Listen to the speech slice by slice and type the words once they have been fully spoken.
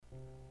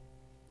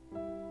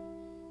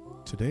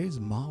Today's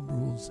Mob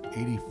Rules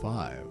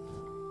 85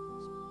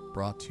 is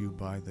brought to you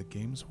by the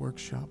Games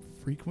Workshop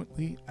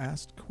Frequently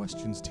Asked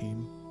Questions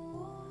team,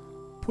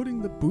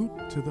 putting the boot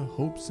to the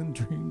hopes and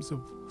dreams of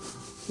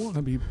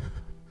wannabe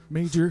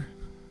major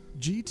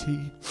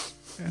GT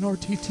and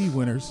RTT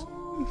winners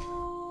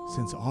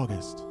since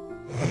August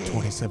of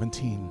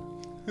 2017.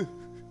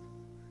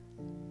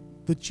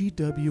 The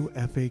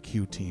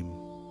GWFAQ team,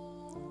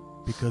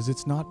 because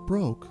it's not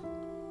broke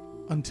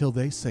until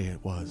they say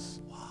it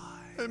was.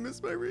 I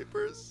miss my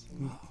Reapers.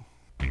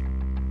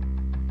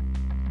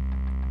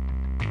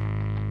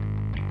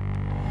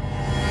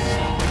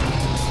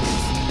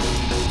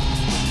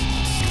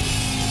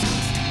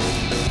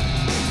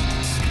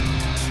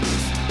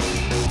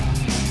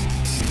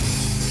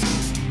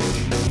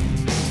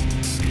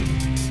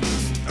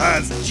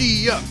 It's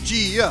G up,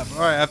 G up. All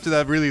right, after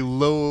that really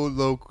low.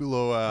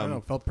 I don't know,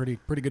 it felt pretty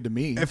good to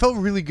me. It felt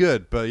really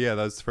good, but yeah,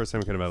 that was the first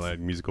time we kind of had like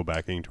musical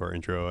backing to our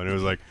intro, and it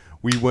was like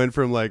we went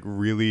from like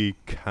really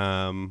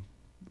calm,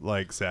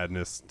 like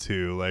sadness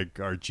to like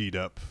our G'd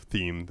up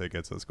theme that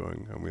gets us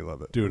going, and we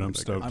love it. Dude, I'm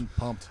stoked. I'm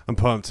pumped. I'm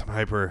pumped. I'm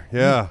hyper.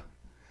 Yeah.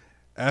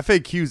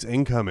 FAQ's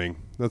incoming.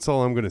 That's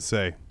all I'm gonna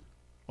say.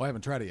 Well, I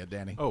haven't tried it yet,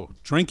 Danny. Oh,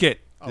 drink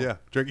it. Yeah,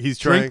 he's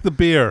trying. Drink the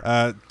beer.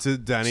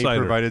 Danny Cider.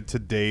 provided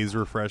today's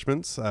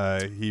refreshments.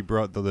 He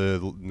brought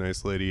the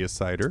nice lady a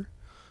cider.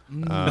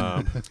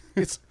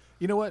 It's,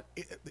 you know what?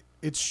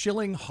 It's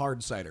Schilling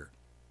hard cider.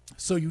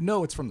 So you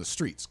know it's from the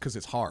streets because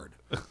it's hard.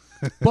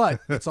 But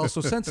it's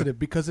also sensitive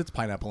because it's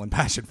pineapple and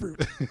passion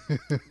fruit.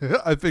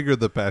 I figured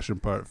the passion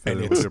part fit And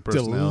in it's with your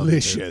personality.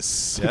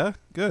 delicious. Yeah,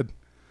 good.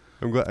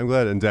 I'm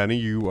glad. And Danny,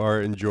 you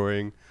are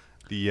enjoying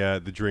the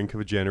drink of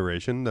a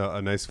generation,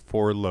 a nice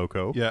Four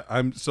Loko. Yeah,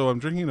 I'm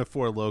drinking a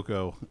Four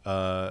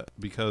Loko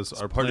because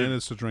our part plan of-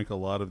 is to drink a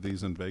lot of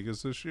these in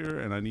Vegas this year,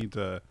 and I need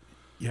to.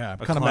 Yeah, I'm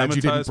kind of mad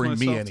you didn't Acclimatize bring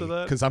me myself any to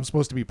that? because I'm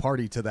supposed to be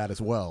party to that as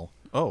well.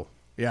 Oh,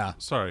 Yeah.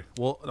 sorry.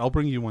 Well, I'll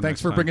bring you one. Thanks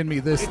next for time. bringing me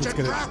this.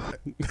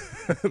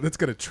 That's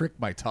gonna trick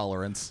my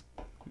tolerance.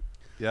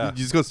 Yeah, You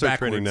just go start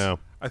Backwards. training now.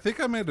 I think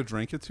I might have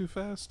drank it too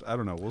fast. I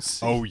don't know. We'll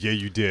see. Oh yeah,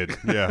 you did.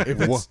 Yeah, If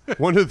it's-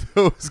 one of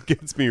those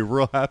gets me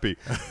real happy.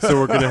 So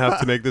we're gonna have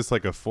to make this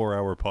like a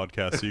 4-hour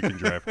podcast so you can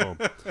drive home.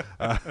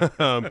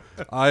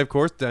 Of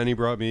course, Danny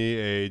brought me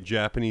a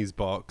Japanese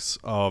box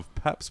of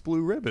Pabst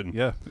Blue Ribbon.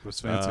 yeah, it was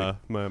fancy.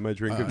 My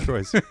drink of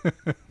choice.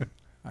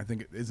 I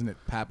think isn't it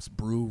Pabst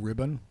Brew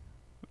Ribbon?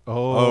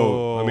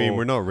 Oh, I mean,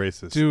 we're not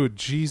racist. dude.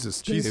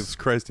 Jesus, Jesus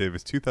Christ, Dave!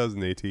 It's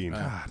 2018.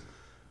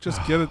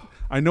 just get it.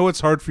 I know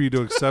it's hard for you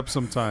to accept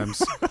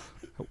sometimes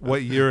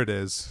what year it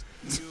is.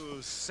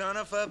 You son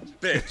of a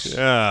bitch.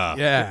 Yeah,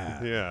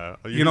 Yeah. yeah.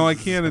 You know, I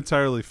can't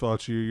entirely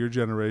fault you. Your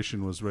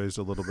generation was raised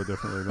a little bit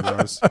differently than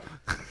ours.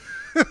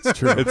 It's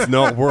true. It's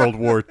not World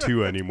War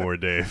II anymore,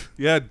 Dave.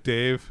 Yeah,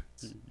 Dave.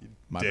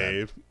 My bad.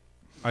 Dave.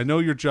 I know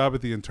your job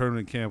at the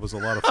internment camp was a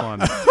lot of fun.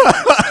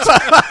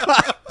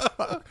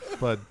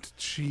 But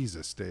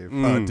Jesus, Dave.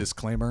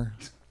 Disclaimer: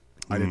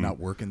 I did not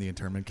work in the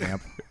internment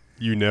camp.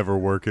 You never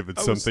work if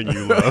it's something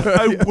you love.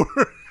 I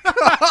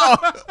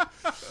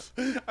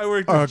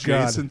worked Oh,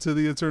 adjacent to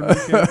the internment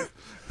camp.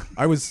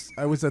 I was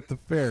at the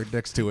fair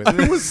next to it.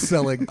 I was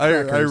selling.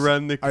 I crackers.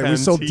 ran the I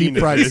was sold canteen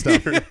deep fried at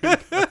stuff.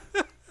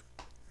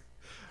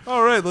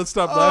 All right, let's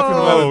stop laughing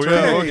Oh, about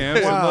internment yeah.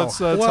 camps Wow. and let's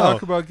Wow.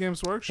 talk about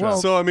Games Workshop.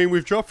 So, I mean,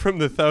 we've dropped from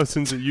the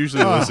thousands that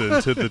usually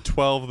listen to the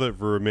 12 that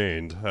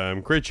remained.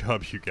 Great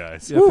job, you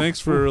guys. yeah, thanks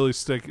for really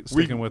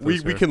sticking with us. we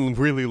here. can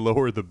really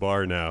lower the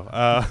bar now.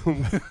 I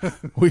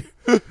think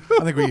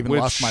we even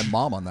lost my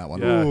mom on that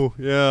one. Yeah. Ooh,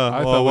 yeah.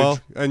 I well,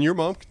 thought and your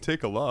mom can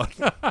take a lot.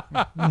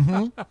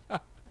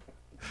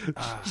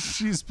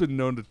 She's been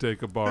known to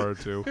take a bar or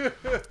two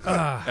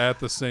at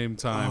the same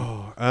time.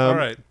 All Um,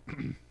 right.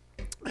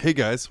 Hey,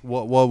 guys.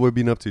 What we've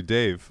been up to,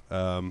 Dave?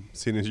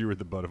 Seeing as you were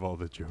the butt of all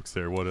the jokes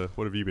there, what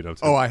have you been up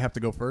to? Oh, I have to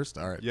go first.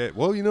 All right. yeah.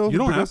 Well, you know, You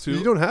don't have because to.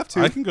 You don't have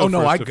to. I can go Oh no,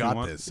 first I if you got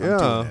want. this. Yeah. I'm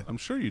doing it. I'm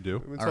sure you do.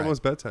 It's All right.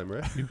 almost bedtime,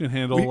 right? You can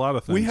handle a lot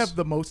of things. We have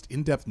the most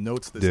in-depth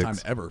notes this Dicks. time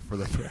ever for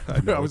the fair.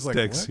 I was like,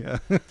 Dicks,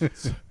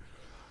 what?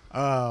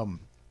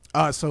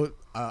 yeah. So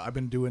I've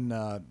been doing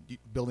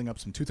building up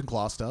some tooth and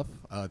claw stuff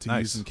to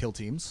Nice. use in kill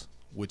teams,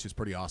 which is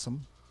pretty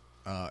awesome.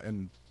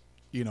 And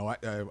you know,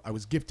 I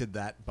was gifted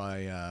that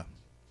by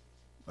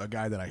a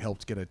guy that I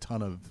helped get a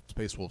ton of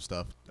Space Wolf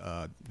stuff,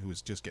 who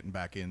was just getting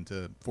back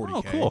into 40K.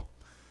 Oh, cool.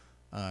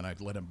 And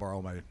I'd let him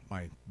borrow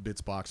my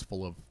bits box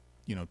full of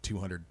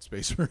 200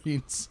 Space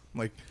Marines.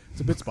 Like,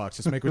 it's a bits box.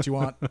 Just make what you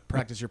want.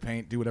 Practice your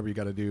paint. Do whatever you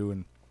got to do.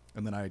 And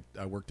then I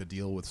worked a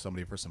deal with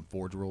somebody for some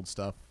Forge World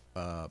stuff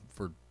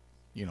for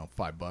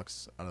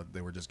 $5.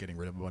 They were just getting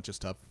rid of a bunch of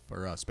stuff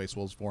for Space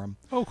Wolves for him.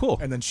 Oh, cool.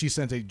 And then she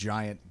sent a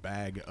giant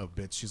bag of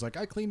bits. She's like,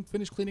 I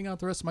finished cleaning out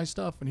the rest of my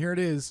stuff, and here it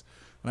is.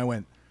 And I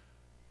went,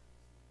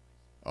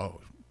 oh,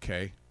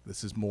 okay.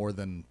 This is more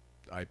than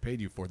I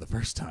paid you for the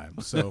first time.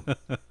 So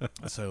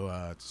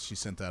she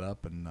sent that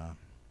up, and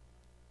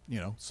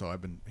So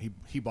I've been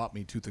he bought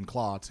me Tooth and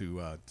Claw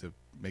to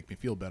make me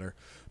feel better,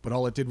 but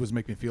all it did was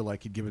make me feel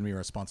like he'd given me a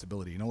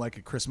responsibility. Like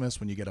at Christmas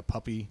when you get a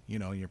puppy,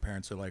 your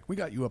parents are like, "We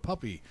got you a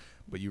puppy,"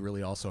 but you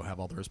really also have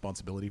all the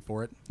responsibility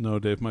for it. No,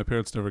 Dave, my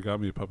parents never got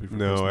me a puppy for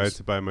No, Christmas. I had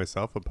to buy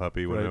myself a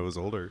puppy when Right. I was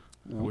older.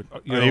 You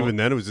And know, even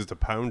then, it was just a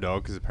pound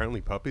dog because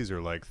apparently puppies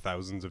are like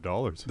thousands of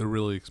dollars. they're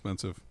really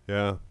expensive.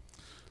 Yeah.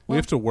 We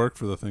have to work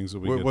for the things that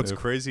we get. What's Dave.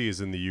 crazy is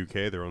in the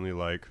UK they're only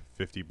like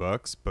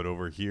 $50, but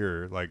over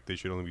here like they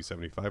should only be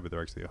 75, but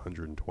they're actually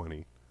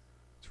 120.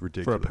 It's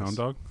ridiculous pound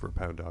dog? For a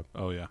pound dog,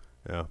 Oh yeah.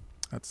 yeah.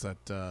 That's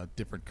that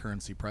different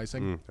currency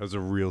pricing. That was a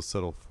real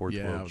subtle Yeah,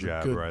 412 it was a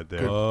jab good- right there.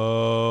 good-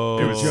 Oh,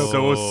 It was joke.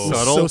 so It was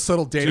subtle. so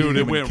subtle, Danny Dude, didn't it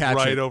even went catch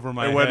right it. over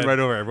my It head. went right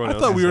over everyone I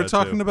else's thought we were head,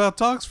 talking too. about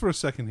dogs for a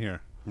second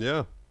here.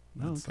 Yeah.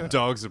 Oh, okay.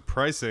 Dogs of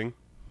pricing.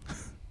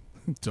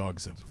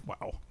 Dogs of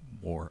Wow.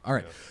 war. All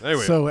right. Yeah.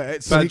 Anyway, so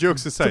bad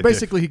jokes aside, So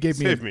basically, Dave, he gave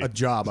me save me. a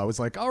job. I was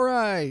like, "All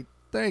right,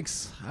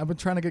 thanks. I've been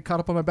trying to get caught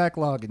up on my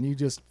backlog, and you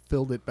just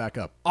filled it back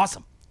up.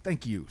 Awesome.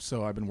 Thank you."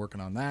 So I've been working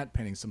on that,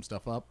 painting some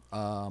stuff up.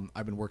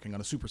 I've been working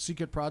on a super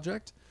secret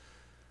project,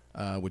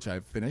 which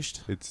I've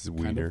finished. It's Kind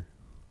wiener. of.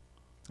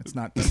 It's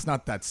not. That's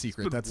not that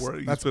secret. been That's wor-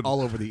 he's that's been-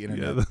 all over the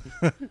internet.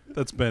 Yeah,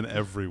 that's been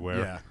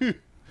everywhere. Yeah.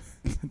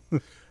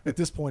 At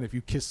this point, if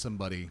you kiss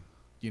somebody,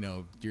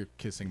 you're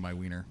kissing my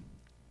wiener.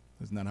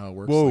 Isn't that how it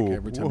works? Whoa, Like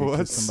every time you what?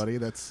 kiss somebody,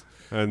 that's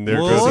And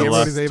there What? goes the Everybody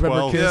last they've ever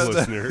 12 kissed.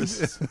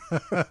 listeners.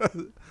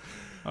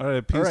 All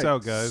right, peace all right.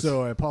 out, guys.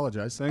 So I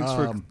apologize.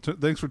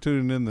 Thanks for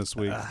tuning in this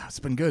week. It's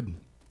been good.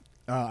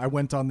 I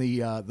went on the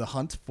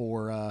hunt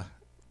for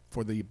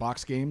the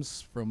box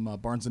games from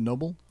Barnes and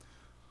Noble.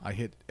 I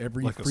hit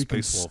every Like a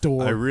freaking space wolf.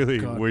 store. I really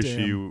wish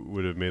Goddamn. you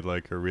would have made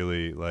like a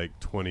really like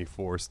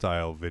 24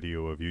 style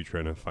video of you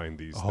trying to find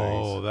these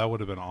Oh, things. that would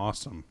have been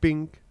awesome.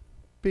 Bink,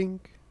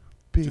 bink,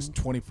 bink. Just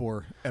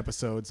 24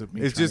 episodes of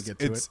me it's trying just to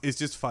get to it's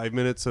just 5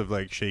 minutes of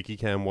like shaky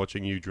cam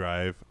watching you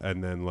drive,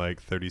 and then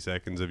like 30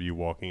 seconds of you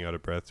walking out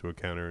of breath to a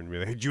counter and be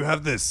like, "Hey, do you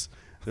have this?"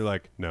 They're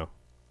like, "No."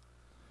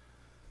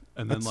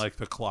 And then like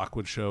the clock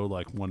would show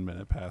like 1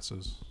 minute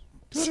passes.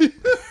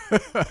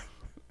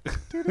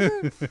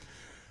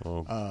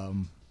 Oh,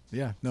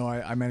 Yeah, no,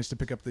 I managed to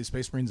pick up the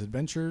Space Marines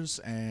Adventures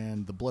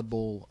and the Blood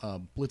Bowl,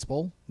 Blitz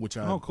Bowl, which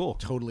I'm cool.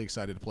 totally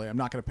excited to play. I'm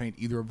not going to paint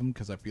either of them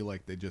because I feel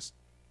like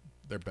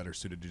they're better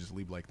suited to just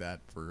leave like that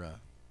for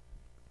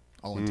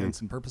all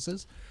intents and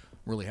purposes. I'm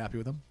really happy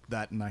with them.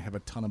 That, and I have a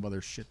ton of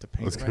other shit to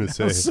paint was right gonna now.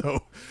 say.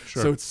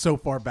 So it's so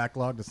far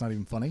backlogged, it's not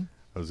even funny.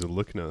 I was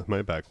looking at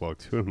my backlog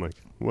too, and I'm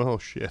like, "Well,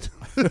 shit."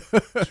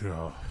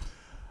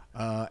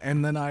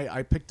 And then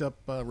I picked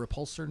up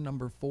Repulsor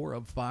number 4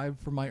 of 5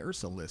 for my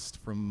Ursa list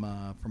from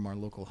our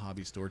local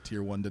hobby store,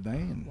 Tier 1 today.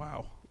 And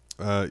Wow.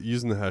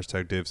 Using the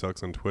hashtag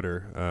DaveSucks on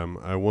Twitter,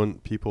 I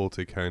want people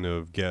to kind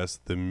of guess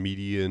the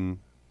median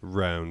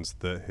rounds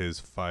that his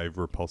 5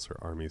 repulsor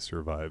army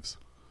survives.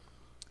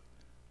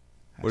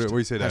 What do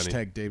you say, Danny?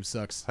 Hashtag Dave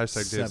Sucks.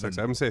 Hashtag 7. DaveSucks.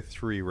 I'm going to say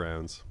 3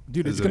 rounds.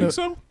 Dude, it's As a- gonna.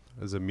 So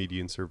as a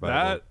median survival.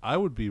 that I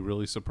would be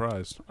really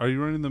surprised. Are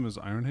you running them as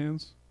Iron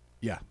Hands?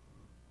 Yeah.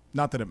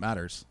 Not that it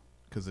matters,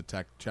 because the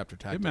chapter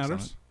tactics. It on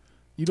matters.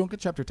 You don't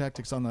get chapter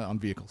tactics on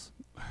vehicles.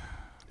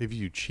 If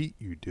you cheat,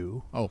 you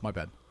do. Oh, my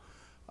bad.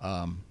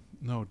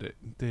 No,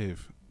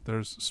 Dave.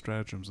 There's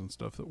stratagems and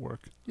stuff that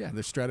work. Yeah,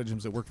 there's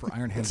stratagems that work for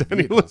Iron Hands And he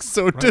vehicles looks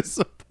so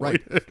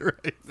disappointed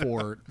right now.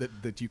 for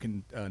that you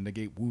can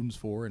negate wounds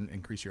for and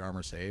increase your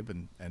armor save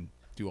and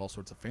do all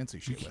sorts of fancy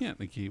You shit with. can't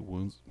negate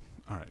wounds.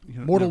 All right.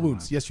 Mortal never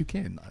wounds, mind. yes, you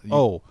can.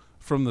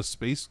 From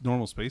the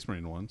normal Space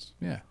Marine ones.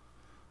 Yeah.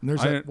 And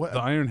there's The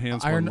Iron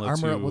Hands Iron one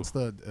lets armor. you. What's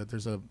the?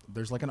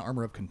 There's like an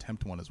armor of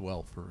contempt one as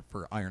well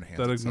for Iron Hands.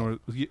 that itself.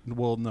 ignores?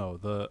 Well, no.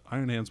 The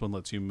Iron Hands one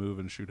lets you move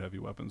and shoot heavy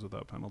weapons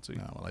without penalty.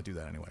 Oh, well, I do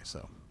that anyway.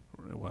 So,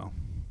 Well,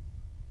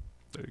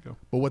 there you go.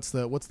 but what's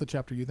the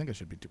chapter you think I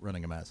should be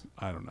running him as?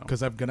 I don't know.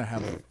 Because I'm gonna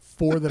have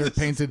 4 that are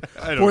painted,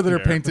 I don't 4 that are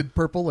care. painted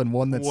purple, and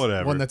one that's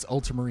Whatever.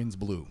 Ultramarines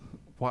blue.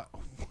 What?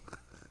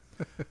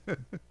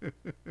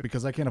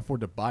 Because I can't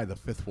afford to buy the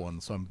 5th one,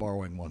 so I'm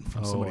borrowing one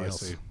from somebody I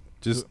else. see.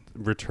 Just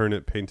return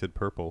it painted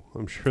purple.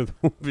 I'm sure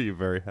they'll be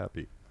very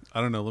happy.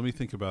 I don't know. Let me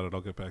think about it.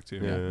 I'll get back to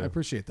you. Yeah, Yeah. I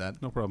appreciate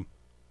that. No problem.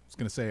 I was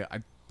gonna say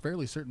I'm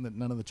fairly certain that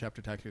none of the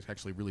chapter tactics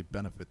actually really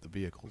benefit the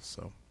vehicles.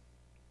 So,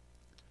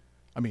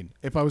 I mean,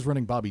 if I was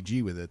running Bobby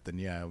G with it, then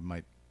yeah, I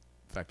might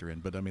factor in.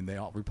 But I mean,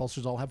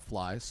 repulsors all have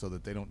flies, so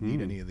that they don't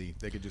need any of the.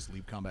 They could just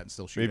leave combat and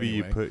still shoot. Maybe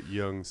anyway. you put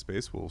young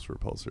Space Wolves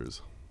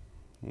repulsors.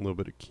 A little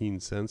bit of keen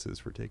senses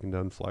for taking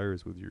down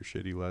flyers with your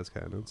shitty las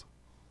cannons.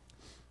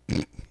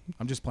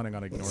 I'm just planning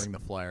on ignoring the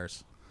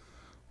flyers.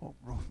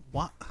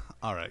 What?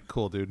 All right.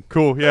 Cool, dude.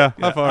 Cool, yeah.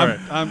 High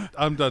five.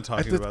 I'm done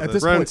talking about at this.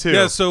 this Round point, 2.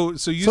 Yeah. So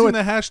using it-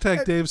 the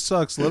hashtag Dave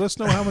sucks. Let us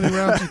know how many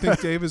rounds you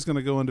think Dave is going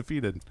to go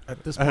undefeated.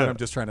 At this point, I'm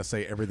just trying to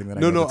say everything that I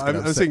No, know. no, that's gonna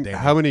I'm upset saying Danny.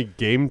 how many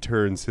game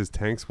turns his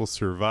tanks will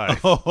survive.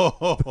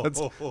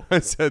 I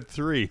said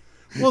 3.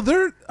 Well, they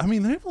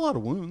have a lot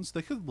of wounds.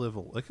 They could live a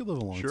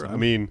long Sure. time. I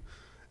mean,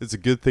 it's a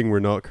good thing we're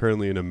not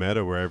currently in a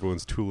meta where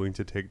everyone's tooling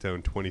to take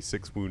down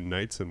 26 wound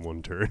knights in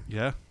one turn.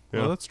 yeah. Yeah.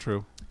 Well, that's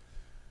true.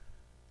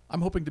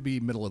 I'm hoping to be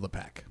middle of the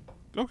pack.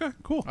 Okay,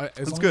 cool.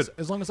 That's good.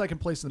 As long as I can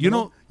place in the You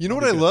middle. You know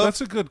I'll what be I good. love?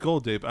 That's a good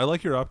goal, Dave. I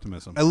like your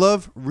optimism. I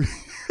love.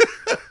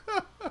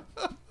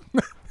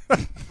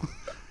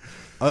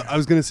 I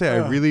was gonna say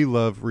I really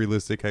love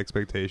realistic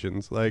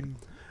expectations. Like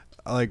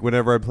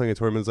whenever I'm playing a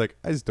tournament, it's like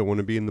I just don't want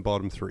to be in the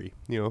bottom 3.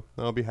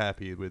 I'll be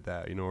happy with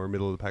that. Or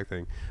middle of the pack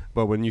thing.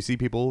 But when you see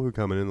people who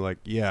come in and like,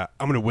 yeah,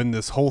 I'm gonna win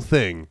this whole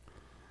thing,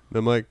 and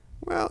I'm like,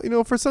 well,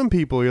 for some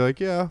people you're like,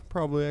 yeah,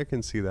 probably I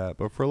can see that.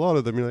 But for a lot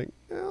of them, you're like,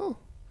 well,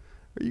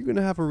 are you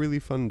gonna have a really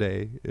fun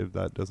day if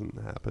that doesn't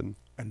happen?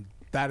 And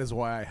that is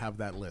why I have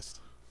that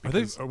list. Are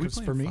we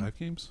playing for me? 5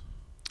 games?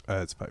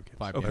 It's 5 games.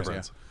 5 Okay. games,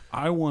 Friends.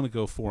 I want to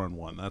go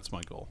 4-1. That's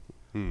my goal.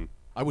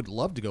 I would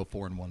love to go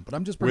 4-1, but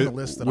I'm just bringing a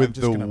list that I'm with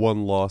just the going to.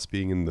 one loss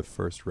being in the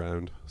first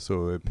round,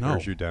 so it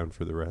pares No. you down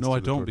for the rest. No, of I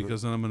the don't, tournament.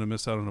 because then I'm going to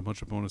miss out on a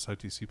bunch of bonus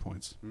ITC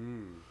points.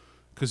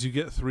 Because you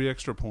get 3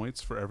 extra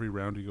points for every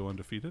round you go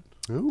undefeated,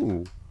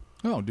 Ooh.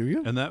 Oh, do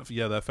you? and that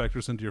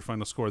factors into your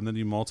final score, and then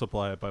you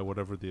multiply it by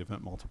whatever the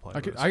event multiplier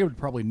is. I would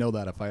probably know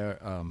that if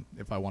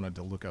I wanted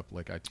to look up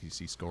like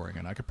ITC scoring,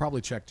 and I could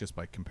probably check just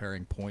by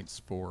comparing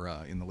points for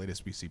in the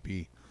latest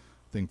VCP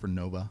thing for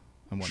Nova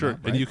and whatnot. Sure, right?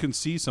 and you can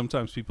see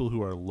sometimes people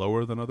who are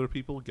lower than other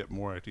people get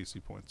more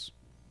ITC points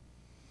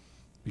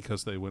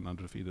because they went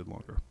undefeated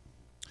longer.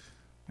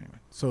 Anyway,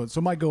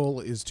 so my goal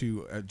is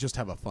to just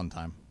have a fun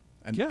time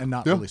and Yeah.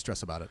 not Yeah. really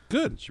stress about it.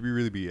 Good. It should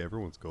really be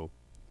everyone's goal.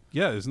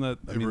 Yeah, isn't that?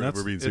 I mean, We're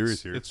that's being it's-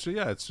 serious here.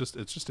 It's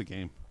just a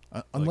game.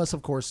 Unless,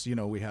 of course,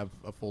 we have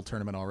a full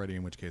tournament already,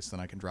 in which case then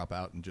I can drop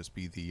out and just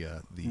be the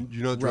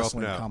You're not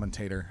wrestling dropping out.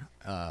 commentator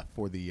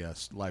for the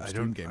live I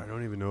stream game.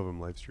 don't even know if I'm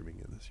live streaming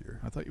it this year.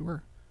 I thought you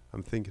were.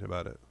 I'm thinking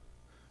about it,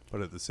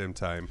 but at the same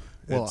time,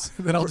 Well, it's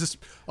then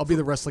I'll be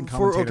the wrestling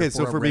commentator okay,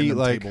 so for for a me, random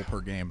like- table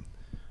per game.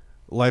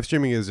 live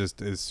streaming is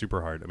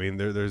super hard. I mean,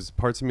 there's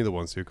parts of me that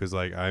wants to because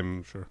like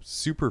I'm Sure.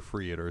 super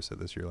free at Ursa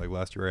this year. Like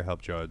last year, I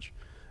helped judge,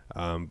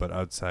 but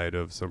outside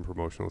of some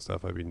promotional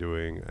stuff I've been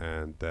doing,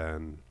 and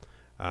then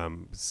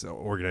so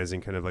organizing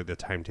kind of like the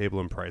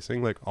timetable and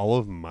pricing, like all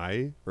of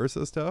my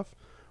Ursa stuff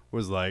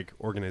was like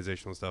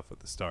organizational stuff at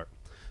the start.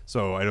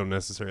 So I don't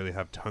necessarily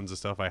have tons of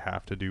stuff I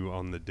have to do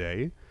on the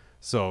day.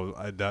 So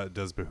that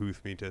does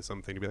behoove me to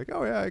something to be like,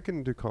 oh yeah, I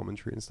can do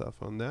commentary and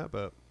stuff on that,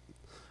 but.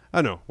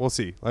 I don't know. We'll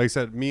see. Like I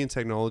said, me and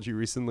technology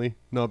recently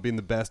not being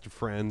the best of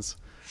friends.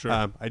 Sure.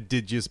 I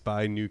did just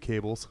buy new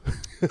cables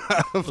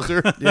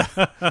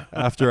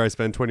after I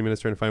spent 20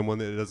 minutes trying to find one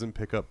that doesn't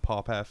pick up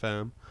Pop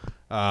FM.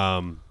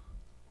 But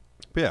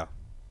yeah,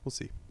 we'll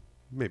see.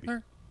 Maybe.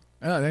 All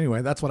right.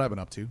 Anyway, that's what I've been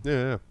up to.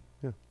 Yeah.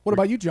 What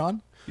about you,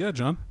 John? Yeah,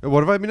 John. What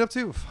have I been up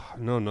to?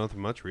 No, nothing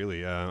much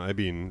really. I've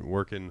been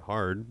working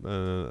hard,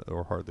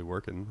 or hardly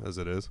working as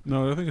it is.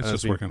 No, I think it's I've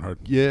just been- working hard.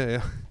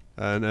 Yeah.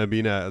 And I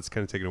mean, it's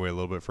kind of taken away a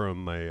little bit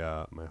from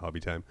my my hobby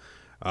time.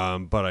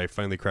 But I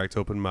finally cracked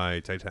open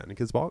my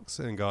Titanicus box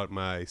and got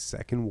my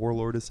second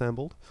Warlord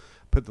assembled.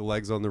 Put the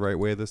legs on the right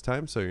way this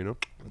time, so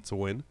it's a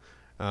win.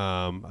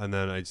 And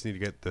then I just need to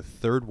get the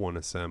third one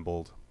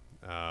assembled.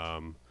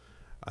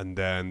 And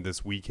then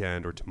this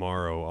weekend or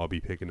tomorrow, I'll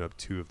be picking up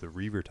 2 of the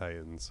Reaver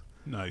Titans.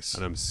 Nice.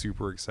 And I'm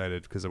super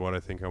excited because what I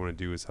think I want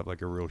to do is have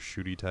like a real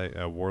shooty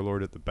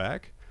Warlord at the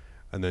back.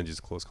 And then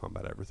just close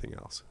combat everything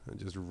else, and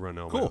just run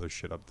all my Cool. other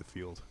shit up the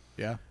field,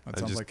 Yeah, that and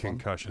sounds just like fun.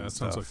 concussion Yeah, that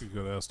stuff sounds like a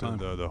good ass time.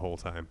 the whole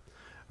time.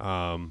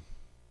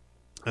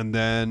 And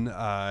then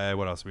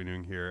what else are we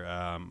doing here?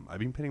 I've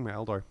been painting my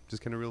Eldar,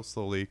 just kind of real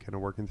slowly, kind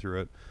of working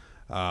through it.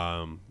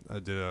 I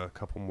did a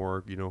couple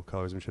more,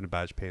 colors. I'm trying to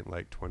batch paint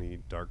like 20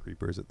 Dark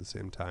Reapers at the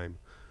same time.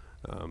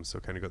 So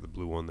kind of got the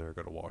blue on there,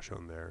 got a wash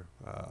on there.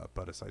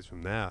 But aside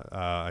from that,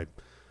 I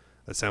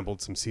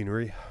assembled some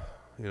scenery.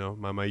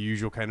 My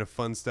usual kind of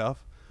fun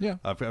stuff. Yeah.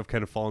 I've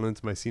kind of fallen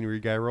into my scenery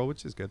guy role,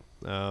 which is good.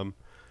 And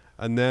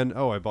then,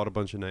 I bought a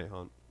bunch of Night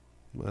Hunt.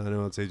 I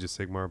know it's Age of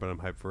Sigmar, but I'm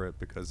hyped for it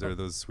because they're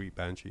those sweet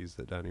Banshees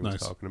that Danny was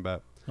Nice. talking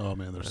about. Oh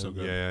man, they're so And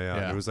good. Yeah.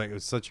 Yeah. It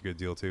was such a good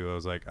deal too. I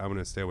was like, I'm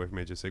gonna stay away from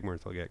Age of Sigmar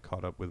until I get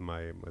caught up with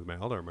my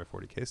Eldar, my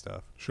 40k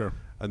stuff. Sure.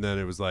 And then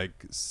it was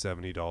like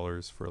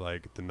 $70 for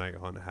like the Night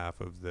Hunt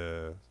half of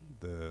the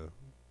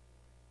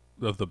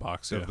Of the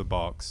box, yeah. of the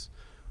box.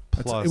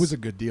 It was a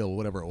good deal,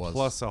 whatever it was.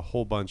 Plus a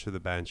whole bunch of the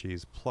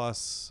Banshees,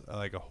 plus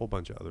like a whole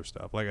bunch of other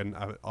stuff, like an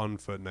on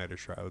foot Knight of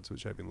Shrouds,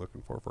 which I've been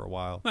looking for a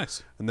while.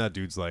 Nice. And that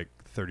dude's like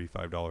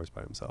 $35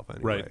 by himself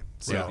anyway. Right.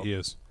 So, Yeah, he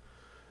is.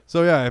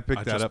 so yeah, I picked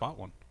I that just up. bought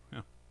one.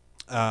 Yeah.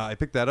 I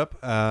picked that up,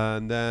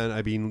 and then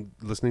I've been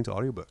listening to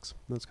audiobooks.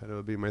 That's kind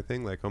of been my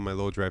thing, like on my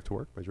low drive to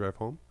work, my drive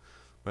home,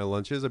 my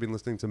lunches. I've been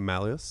listening to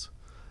Malleus,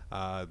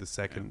 the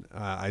second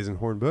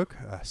Eisenhorn book.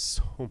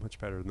 So much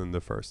better than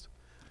the first.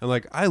 And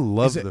like, I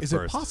love the Is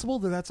first. it possible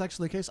that that's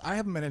actually the case? I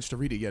haven't managed to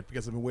read it yet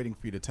because I've been waiting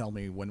for you to tell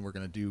me when we're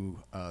going to do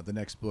the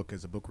next book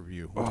as a book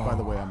review. Which, by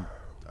the way,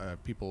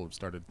 people have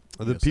started.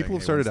 The saying, people "Hey,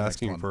 have started when's the next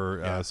asking one?" for,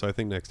 Yeah. so I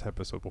think next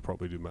episode we'll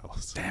probably do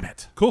Malleus. Damn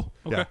it! Cool.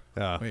 Okay.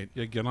 Yeah. Wait,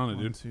 Yeah, get on it,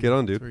 1, dude. 2, Get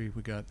on, dude. 3,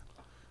 we got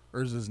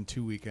Urza's in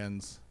 2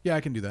 weekends. Yeah,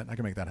 I can do that. I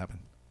can make that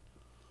happen.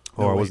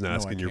 Oh, No, I wait, wasn't no, I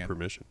asking your can't.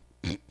 permission.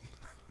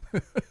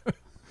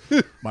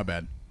 My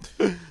bad.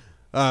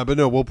 But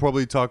no, we'll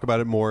probably talk about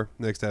it more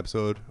next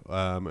episode,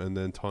 and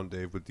then taunt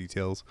Dave with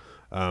details.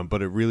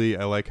 But I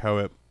like how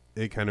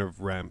it kind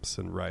of ramps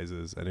and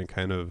rises, and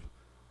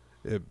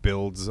it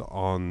builds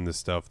on the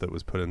stuff that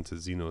was put into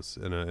Xenos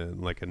in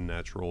a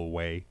natural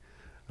way.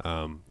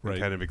 It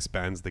kind of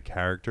expands the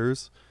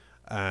characters,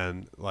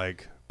 and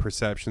like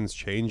perceptions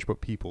change,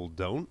 but people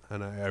don't.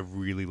 And I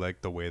really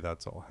like the way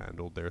that's all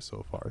handled there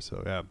so far.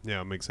 So yeah,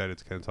 I'm excited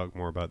to kind of talk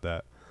more about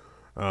that.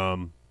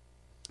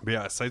 But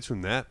yeah, aside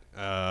from that,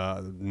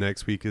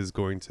 next week is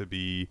going to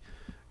be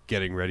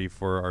getting ready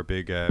for our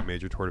big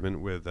major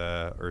tournament with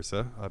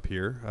Ursa up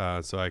here.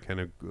 So I kind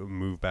of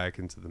move back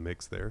into the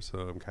mix there. So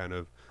I'm kind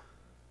of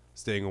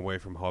staying away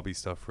from hobby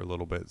stuff for a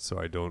little bit so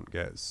I don't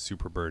get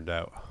super burned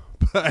out.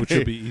 Which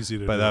would be easy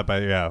to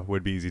do.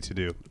 Would be easy to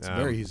do. It's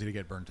very easy to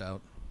get burnt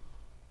out.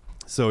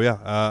 So yeah,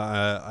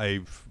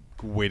 I'm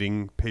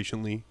waiting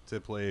patiently to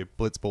play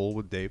Blitz Bowl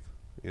with Dave.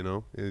 You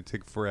know, it'd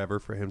take forever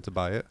for him to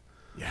buy it.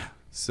 Yeah.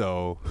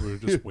 So we were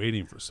just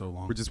waiting for so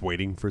long. We're just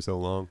waiting for so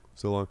long.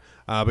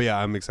 But yeah,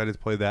 I'm excited to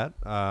play that.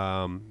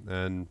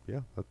 And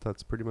yeah,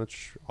 that's pretty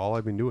much all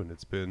I've been doing.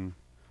 It's been,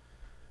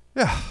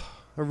 a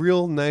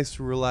real nice,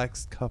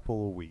 relaxed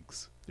couple of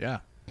weeks. Yeah.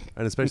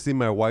 And especially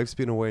my wife's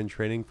been away in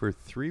training for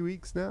 3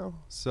 weeks now.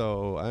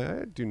 So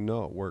I do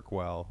not work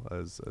well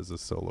as a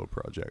solo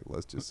project.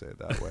 Let's just say it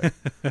that way.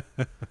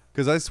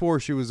 Because I swore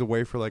she was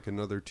away for like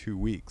another 2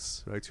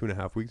 weeks, like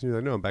 2.5 weeks. And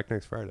you're like, no, I'm back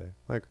next Friday.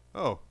 Like,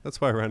 oh,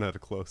 that's why I ran out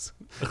of clothes.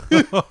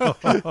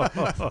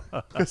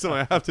 So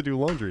I have to do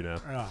laundry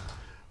now.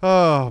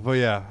 Oh, but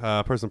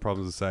yeah, personal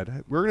problems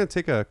aside, we're going to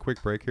take a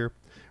quick break here.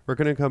 We're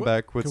going to come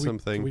back with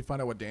something. Can we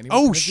find out what Danny was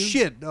Oh, gonna do?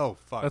 shit. No,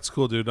 fuck. That's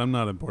cool, dude. I'm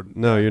not important.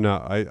 No, you're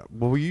not.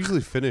 We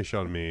usually finish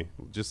on me,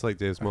 just like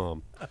Dave's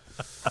mom.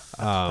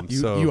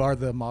 You are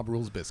the Mob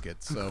Rules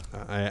biscuit, so.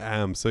 I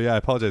am. So yeah, I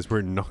apologize.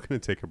 We're not going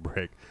to take a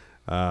break.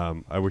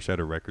 I wish I had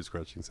a record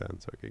scratching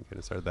sound so I can kind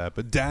of start that.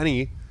 But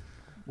Danny,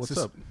 What's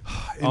up?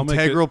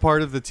 integral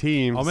part of the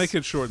team. I'll make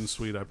it short and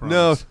sweet, I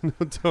promise. No,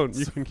 don't.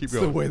 You can keep It's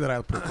going. the way that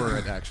I prefer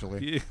it,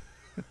 actually.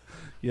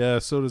 Yeah,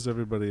 so does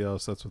everybody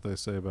else. That's what they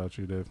say about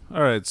you, Dave.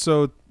 All right,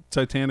 so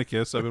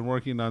Titanicus. I've been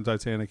working on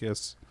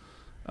Titanicus.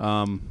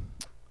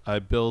 I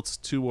built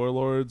 2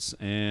 warlords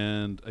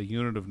and a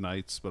unit of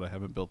knights, but I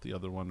haven't built the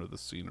other one or the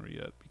scenery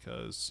yet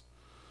because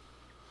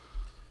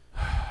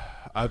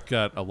I've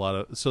got a lot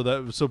of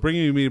so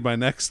bringing me my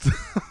next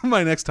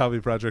my next hobby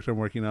project I'm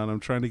working on. I'm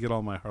trying to get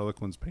all my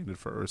Harlequins painted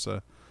for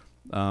Ursa.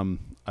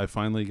 I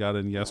finally got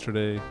in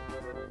yesterday.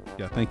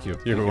 Yeah, thank you.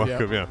 You're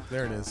welcome. Yeah,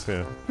 there it is.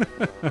 Yeah.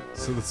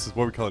 So this is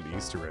what we call an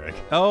Easter egg.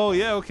 Oh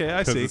yeah, okay,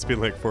 I see. It's been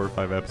like 4 or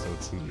 5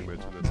 episodes since you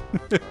mentioned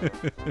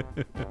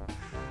it.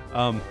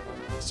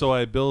 So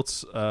I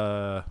built.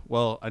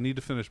 Well, I need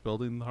to finish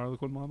building the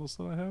Harlequin models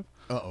that I have.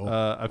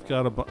 I've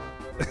got a.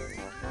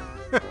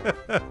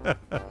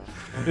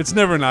 It's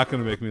never not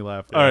going to make me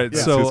laugh. Yeah. All right,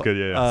 Yeah. so It's good.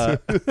 Yeah.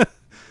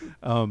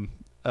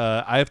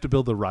 I have to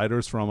build the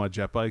riders for all my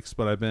jet bikes,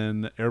 but I've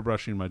been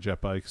airbrushing my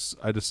jet bikes.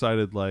 I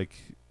decided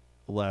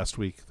last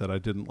week that I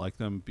didn't like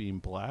them being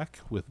black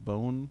with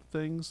bone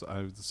things.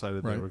 I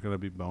decided they were going to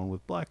be bone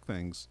with black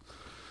things.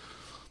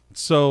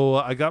 So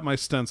I got my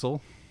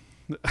stencil.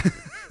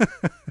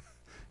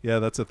 Yeah,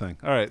 that's a thing.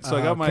 All right, so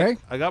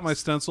I got my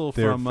stencil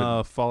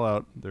from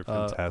Fallout. They're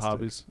fantastic.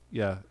 Hobbies.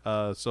 Yeah.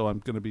 So I'm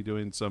going to be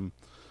doing some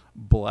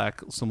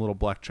little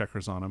black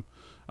checkers on them.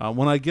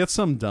 When I get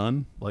some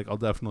done, I'll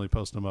definitely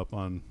post them up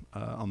on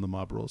the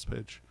Mob Rules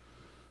page.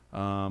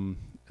 And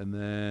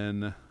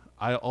then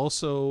I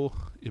also,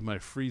 in my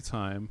free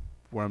time,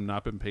 where I'm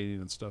not been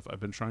painting and stuff, I've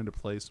been trying to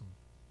play some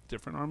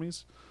different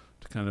armies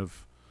to kind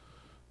of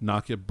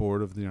not get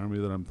bored of the army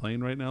that I'm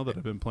playing right now that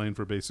I've been playing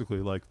for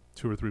basically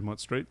 2 or 3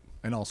 months straight.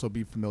 And also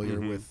be familiar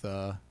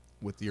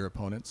with your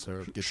opponents,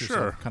 or get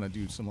yourself kind of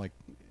do some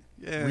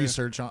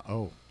research on.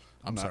 Oh,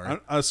 I'm sorry.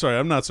 Sorry,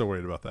 I'm not so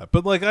worried about that.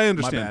 But I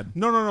understand.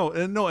 My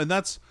bad. No, and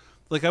that's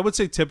I would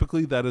say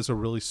typically that is a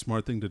really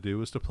smart thing to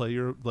do, is to play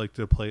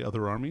to play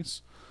other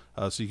armies,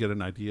 so you get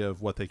an idea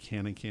of what they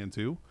can and can't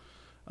do.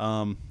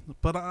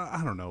 But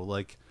I don't know,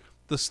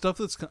 the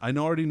stuff I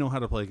already know how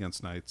to play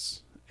against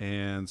knights,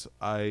 and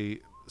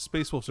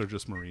Space Wolves are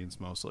just Marines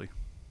mostly.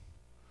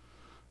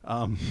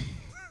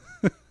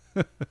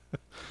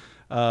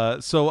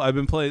 So I've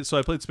been playing. So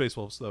I played Space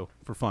Wolves though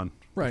for fun,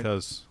 right?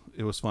 Because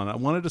it was fun. I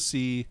wanted to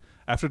see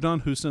after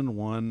Don Huson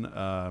won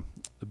the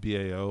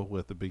BAO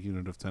with a big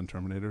unit of 10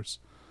 Terminators.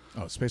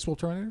 Oh, Space Wolf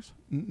Terminators?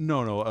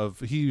 No.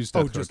 He used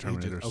Death Guard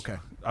Terminators. Terminators. Okay.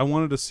 I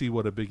wanted to see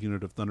what a big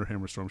unit of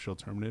Thunderhammer Storm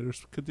Shield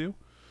Terminators could do.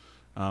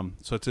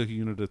 So I took a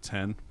unit of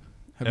 10.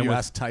 Have you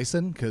asked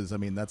Tyson? Because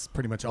that's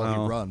pretty much all he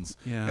runs.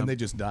 Yeah. And they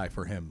just die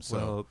for him. So.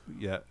 Well,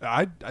 yeah,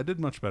 I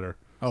did much better.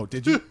 Oh,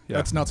 did you? Yeah.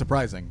 That's not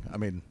surprising.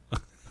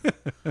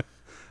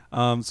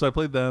 So I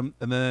played them,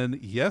 and then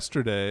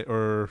yesterday,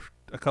 or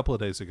a couple of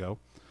days ago,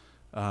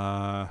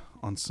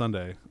 on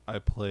Sunday, I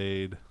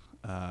played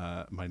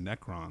my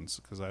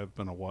Necrons, because I've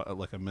been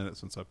a minute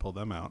since I pulled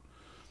them out.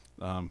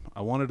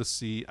 I wanted to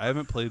see. I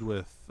haven't played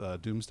with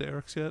Doomsday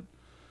Erics yet.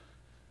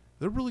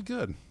 They're really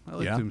good. I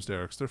like Doomsday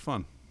Erics. They're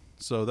fun.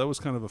 So that was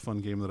kind of a fun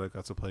game that I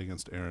got to play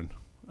against Aaron.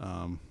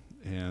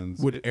 And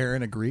Would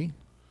Aaron agree?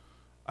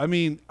 I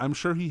mean, I'm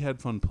sure he had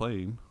fun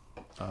playing.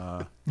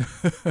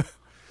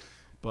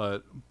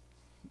 But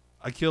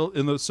I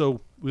killed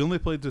so we only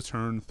played to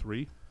turn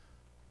 3.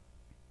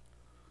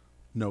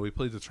 No, we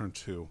played to turn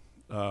 2.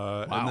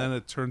 And then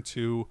at turn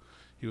 2,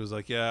 he was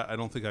like, "Yeah, I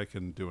don't think I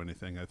can do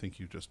anything. I think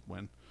you just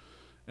win."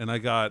 And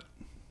I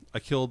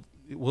killed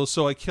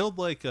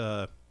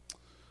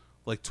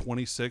like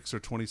 26 or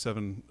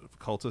 27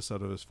 cultists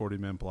out of his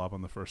 40-man blob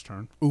on the first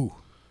turn. Ooh.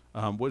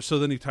 So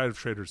then he Tide of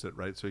Traders it,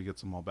 right? So he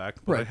gets them all back.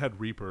 But I had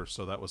Reaper,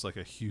 so that was like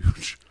a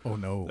huge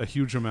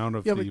amount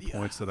of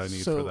points that I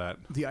need for that.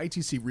 The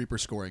ITC Reaper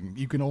scoring,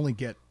 you can only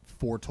get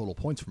 4 total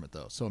points from it,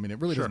 though. So, I mean, it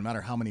really doesn't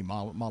matter how many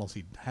models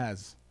he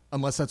has,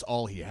 unless that's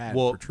all he had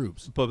for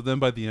troops. But then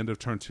by the end of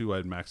turn 2, I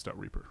had maxed out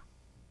Reaper.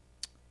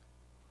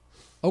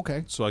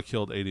 Okay. So I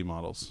killed 80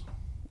 models,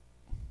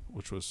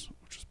 which was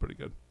pretty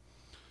good.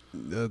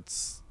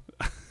 That's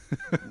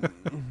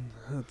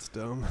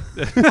dumb.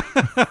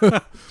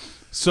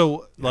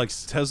 So, like,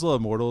 Tesla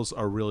Immortals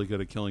are really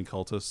good at killing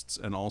cultists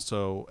and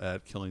also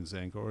at killing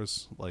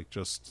Zangors. Like,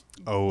 just...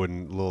 Oh,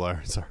 and Little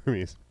Iron's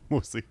armies.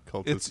 Mostly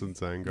cultists and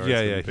Zangars.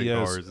 Yeah, and he has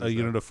Bars a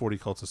unit of 40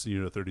 cultists and a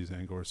unit of 30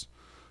 Zangors.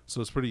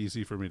 So it's pretty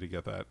easy for me to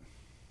get that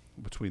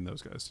between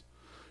those guys.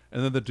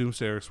 And then the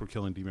Doomsayers were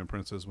killing Demon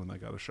Princes when they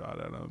got a shot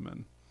at him.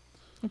 And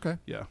Okay.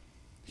 yeah.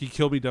 He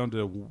killed me down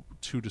to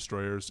 2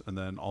 destroyers, and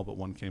then all but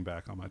 1 came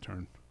back on my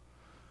turn.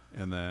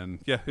 And then,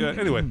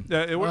 anyway,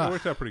 it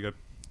worked out pretty good.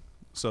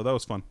 So that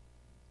was fun.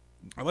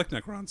 I like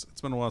Necrons.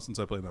 It's been a while since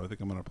I played them. I think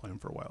I'm going to play them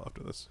for a while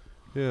after this.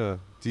 Yeah.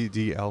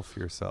 De-elf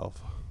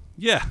yourself.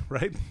 Yeah,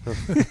 right?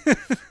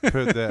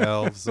 Put the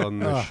elves on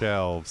the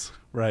shelves.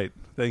 Right.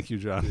 Thank you,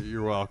 John.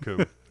 You're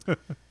welcome.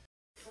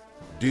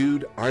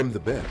 Dude, I'm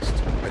the best.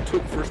 I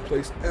took first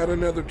place at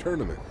another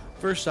tournament.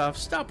 First off,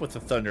 stop with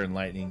the thunder and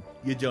lightning.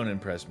 You don't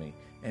impress me.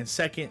 And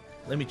second,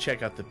 let me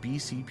check out the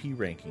BCP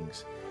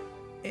rankings.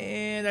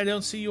 And I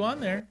don't see you on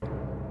there.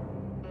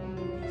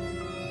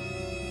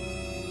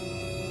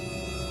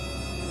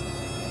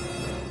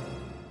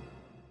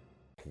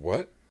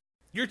 What?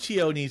 Your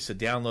TO needs to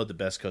download the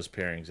Best Coast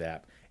Pairings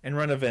app and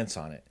run events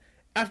on it.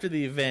 After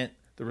the event,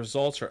 the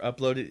results are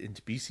uploaded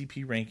into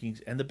BCP rankings,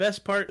 and the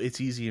best part,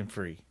 it's easy and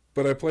free.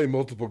 But I play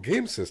multiple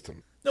game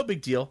systems. No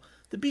big deal.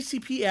 The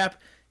BCP app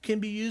can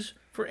be used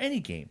for any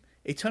game.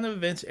 A ton of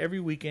events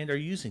every weekend are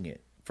using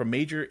it, from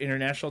major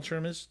international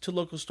tournaments to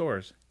local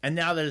stores. And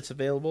now that it's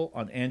available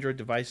on Android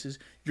devices,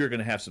 you're going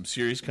to have some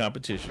serious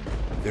competition.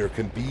 There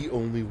can be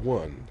only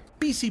one.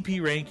 BCP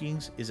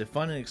Rankings is a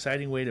fun and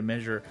exciting way to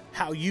measure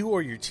how you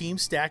or your team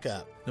stack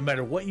up. No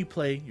matter what you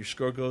play, your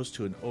score goes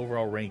to an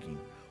overall ranking.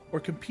 Or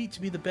compete to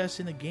be the best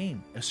in a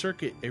game, a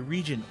circuit, a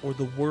region, or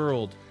the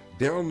world.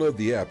 Download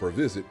the app or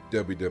visit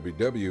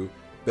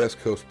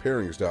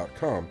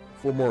www.bestcoastpairings.com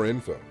for more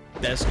info.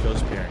 Best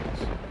Coast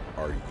Pairings.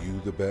 Are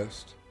you the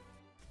best?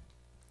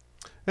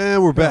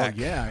 And we're back.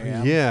 yeah, I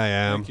am. Yeah, I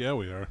am. Heck yeah,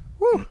 we are.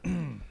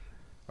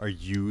 Are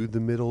you the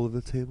middle of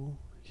the table?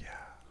 Yeah,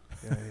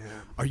 I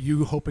am. Are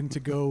you hoping to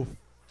go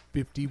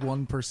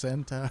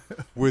 51%?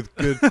 With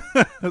good,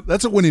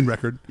 That's a winning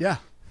record. Yeah,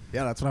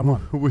 that's what I'm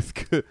on. with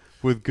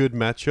good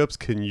matchups,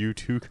 can you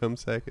two come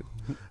second?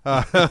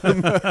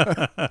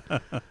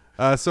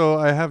 So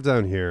I have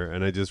down here,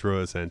 and I just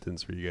wrote a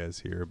sentence for you guys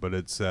here, but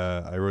it's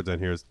I wrote down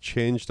here is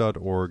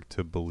change.org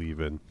to believe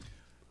in.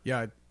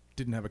 Yeah, I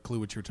didn't have a clue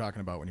what you were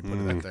talking about when you put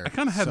it up there. I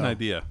kind of had an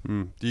idea.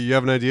 Do you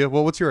have an idea?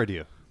 Well, what's your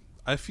idea?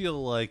 I feel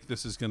like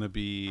this is going to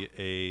be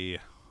a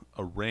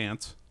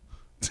rant.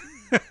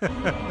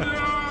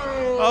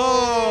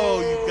 Oh,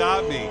 you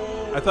got me.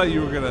 I thought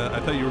you were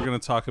gonna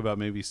talk about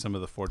maybe some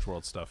of the Forge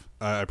World stuff.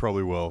 I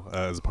probably will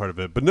as a part of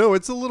it, but no,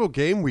 it's a little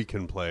game we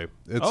can play.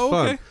 It's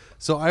fun. Okay.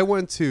 So I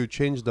went to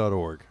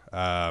change.org,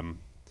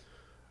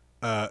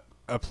 a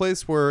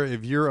place where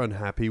if you're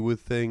unhappy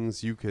with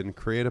things, you can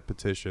create a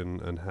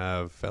petition and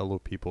have fellow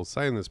people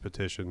sign this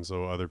petition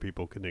so other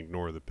people can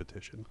ignore the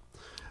petition,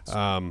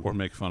 Or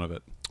make fun of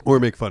it. or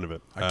make fun of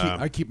it.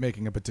 I keep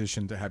making a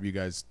petition to have you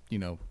guys,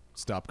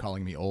 stop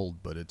calling me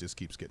old, but it just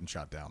keeps getting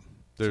shot down.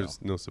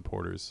 There's no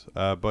supporters,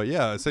 but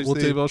yeah, essentially.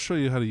 Well, Dave, I'll show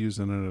you how to use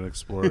Internet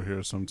Explorer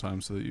here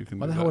sometime so that you can.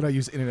 Why do the hell that. would I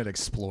use Internet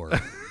Explorer?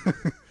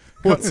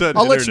 What's that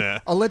I'll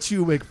internet? I'll let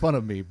you make fun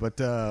of me,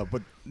 but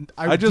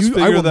I just I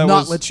figured will that not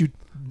was- let you.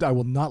 I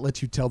will not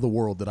let you tell the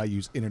world that I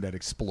use Internet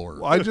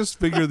Explorer. Well, I just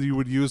figured that you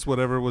would use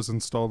whatever was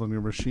installed on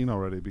your machine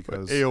already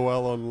because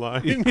AOL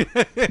Online.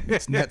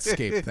 It's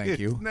Netscape, thank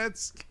you.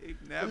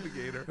 Netscape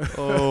Navigator.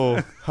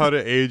 Oh, how to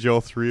age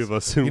all three of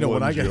us in You know,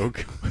 one when I get-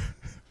 joke.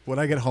 When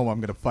I get home,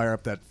 I'm going to fire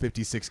up that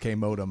 56K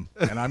modem,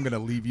 and I'm going to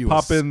leave you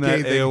Pop a in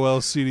that scathing-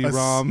 AOL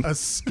CD-ROM. a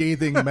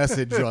scathing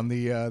message on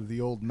the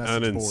old message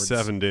And in boards.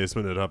 7 days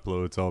when it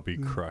uploads, I'll be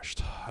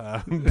crushed.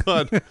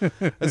 But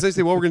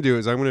essentially what we're going to do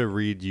is I'm going to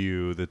read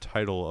you the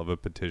title of a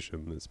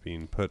petition that's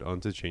being put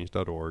onto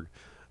change.org,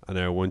 and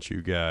I want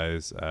you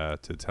guys to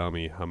tell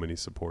me how many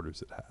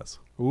supporters it has.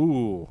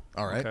 Ooh.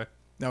 All right. Okay.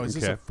 Now, is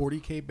this Okay. a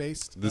 40K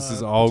based This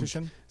is all.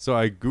 petition? So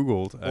I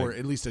googled. Or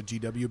at least a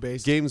GW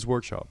based? Games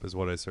Workshop is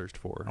what I searched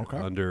for Okay.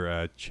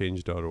 under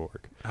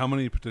change.org. How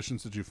many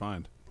petitions did you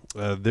find?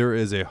 There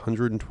is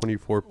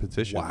 124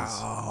 petitions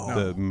Wow.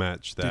 that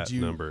match that did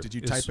you, number. Did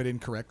you Is- type it in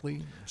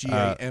correctly?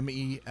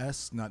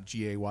 GAMES, not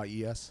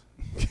GAYES?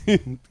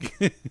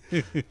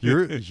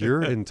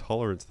 Your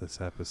intolerance this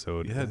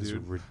episode Yeah, is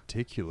dude.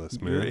 ridiculous,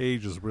 Your man.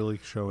 age is really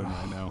showing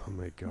right now. Oh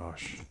my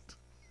gosh.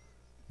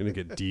 Gonna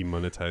get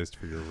demonetized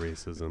for your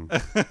racism.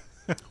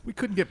 We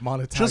couldn't get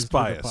monetized Just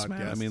for the bias,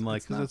 man. podcast. I mean,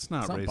 like, 'cause it's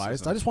not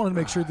biased. racism. I just wanted to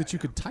make sure that you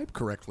could type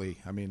correctly.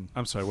 I mean,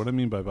 I'm sorry. What I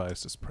mean by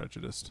biased is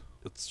prejudiced.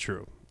 It's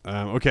true.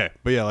 Okay,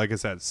 but yeah, like I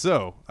said,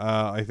 so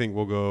I think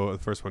we'll go. The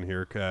first one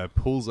here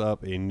pulls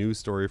up a news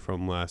story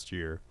from last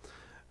year.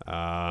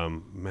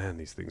 Man,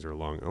 these things are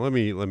long. Let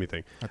me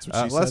think. That's what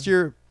she last said.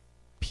 year,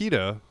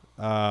 PETA,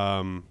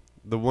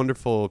 the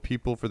wonderful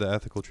People for the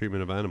Ethical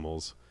Treatment of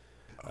Animals,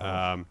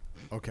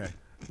 okay.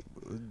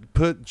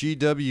 put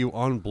GW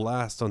on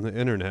blast on the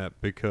internet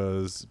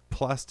because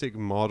plastic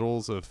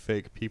models of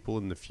fake people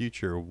in the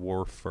future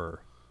wore fur.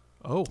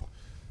 Oh,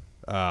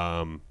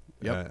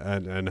 Yep.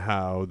 And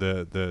how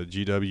the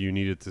GW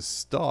needed to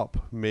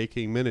stop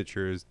making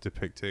miniatures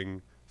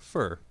depicting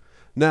fur.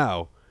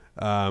 Now,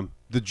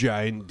 the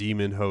giant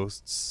demon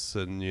hosts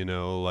and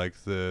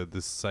like the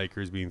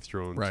psychers being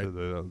thrown Right.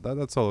 to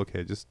that's all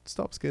okay. Just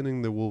stop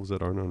skinning the wolves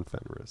that aren't on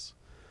Fenris.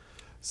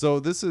 So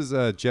this is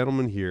a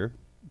gentleman here.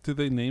 did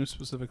they name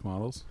specific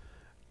models?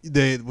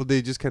 They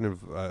just kind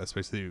of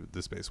especially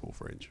the Space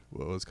Wolf range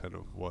was kind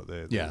of what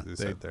they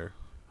said there.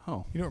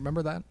 Oh, You don't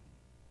remember that?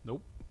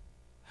 nope.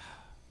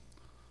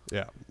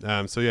 Yeah.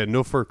 So yeah,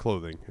 no fur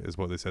clothing is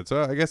what they said.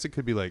 So I guess it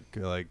could be like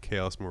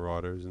Chaos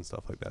Marauders and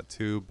stuff like that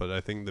too. But I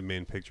think the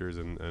main pictures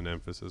and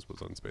emphasis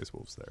was on Space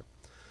Wolves there.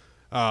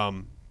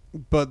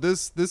 But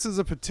this is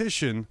a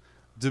petition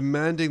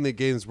demanding that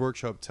Games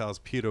Workshop tells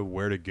PETA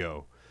where to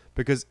go,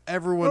 because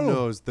everyone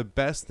knows the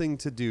best thing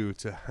to do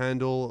to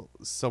handle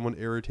someone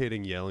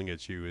irritating yelling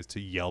at you is to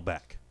yell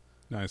back.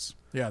 Nice.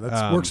 Yeah,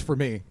 that works for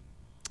me.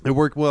 It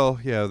worked well.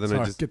 Yeah. Then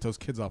So I just get those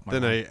kids off my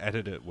then lawn. I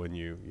edit it when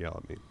you yell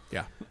at me.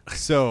 Yeah.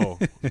 So,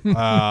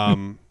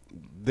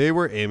 they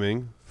were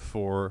aiming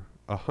for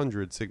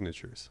 100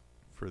 signatures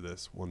for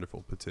this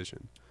wonderful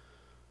petition.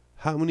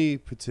 How many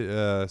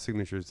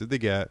signatures did they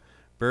get?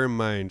 Bear in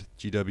mind,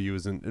 GW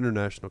is an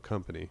international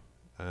company,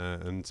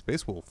 and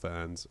Space Wolf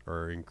fans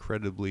are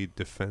incredibly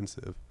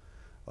defensive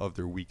of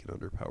their weak and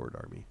underpowered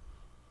army.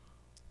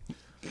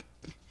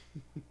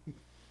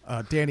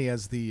 Danny,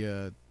 as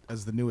the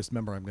newest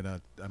member, I'm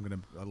gonna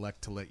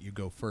elect to let you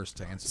go first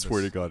to answer. Swear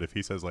to this. God, if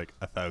he says like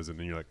 1,000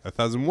 and you're like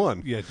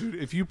 1,001, Yeah, dude.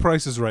 If you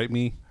Price is Right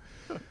me,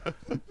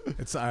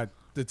 It's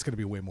gonna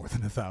be way more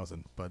than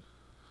 1,000, but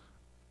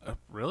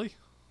really?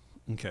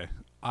 Okay.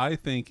 I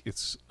think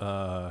it's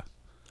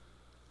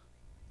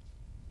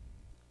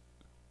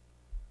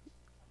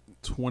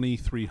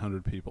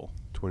 2,300 people.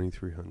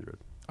 2,300,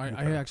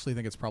 I actually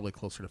think it's probably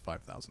closer to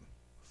 5,000.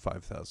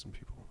 5,000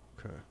 people.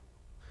 Okay.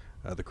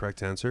 The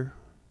correct answer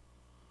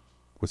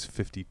was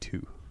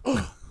 52.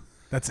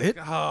 That's it.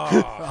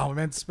 Oh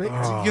man,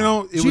 You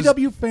know, it was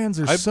GW fans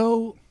are I've-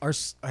 so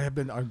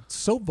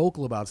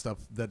vocal about stuff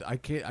that I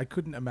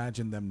couldn't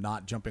imagine them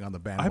not jumping on the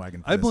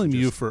bandwagon. I blame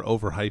you for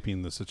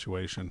overhyping the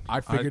situation.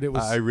 I figured it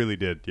was. I really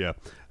did, yeah.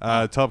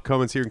 Top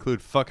comments here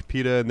include fuck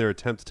PETA and their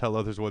attempt to tell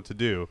others what to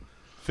do.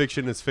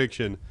 Fiction is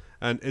fiction,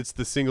 and it's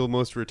the single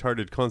most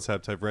retarded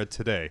concept I've read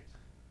today.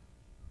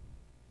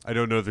 I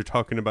don't know if they're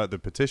talking about the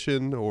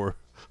petition or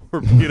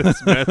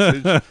PETA's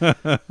message,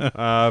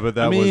 but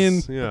that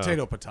was yeah.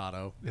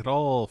 potato. It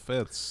all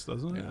fits,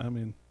 doesn't it? Yeah. I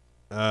mean,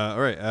 All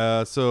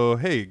right, so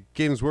hey,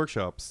 Games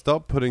Workshop,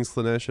 stop putting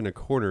Slanesh in a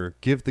corner.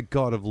 Give the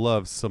god of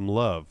love some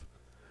love.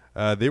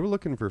 They were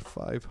looking for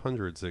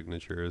 500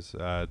 signatures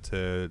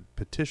to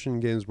petition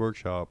Games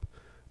Workshop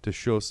to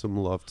show some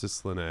love to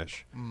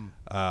Slanesh,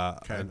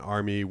 Okay. an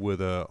army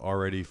with a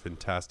already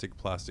fantastic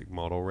plastic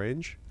model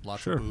range,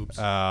 Lots Sure. of boobs.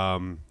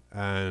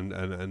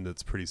 and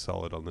it's pretty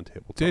solid on the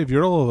tabletop. Dave,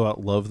 you're all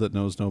about love that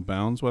knows no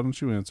bounds. Why don't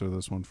you answer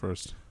this one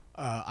first?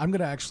 I'm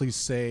gonna actually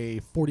say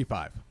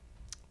 45.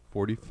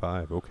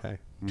 45, okay.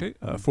 Okay,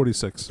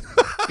 46.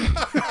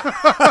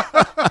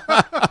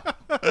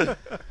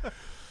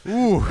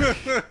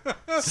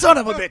 Son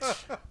of a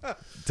bitch!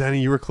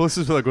 Danny, you were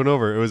closest to going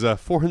over. It was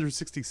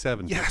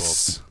 467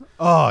 Yes.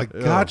 Oh, I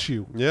people. got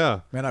you.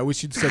 Yeah. Man, I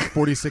wish you'd said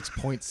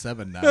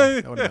 46.7 now.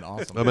 That would have been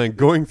awesome. Oh man,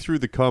 going through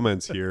the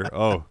comments here.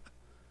 Oh,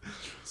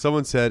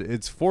 someone said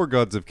it's 4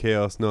 gods of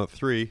chaos, not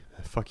 3.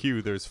 Fuck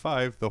you. There's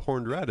 5. The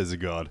horned rat is a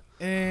god.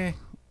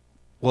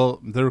 Well,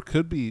 there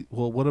could be.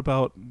 Well, what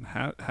about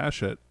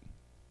Hachette?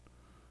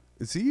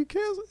 Is he a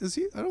chaos? Is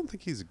he? I don't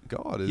think he's a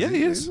god. Is Yeah,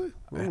 he is. Oh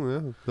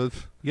yeah. But,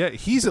 Yeah,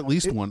 he's at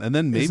least one, and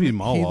then maybe isn't he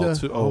Malal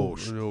the- too. oh,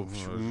 Oh, no, I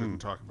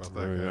shouldn't talk about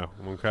that. oh,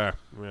 guy. yeah.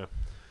 Okay.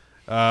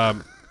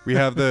 Yeah. We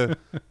have the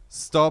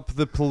stop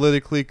the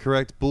politically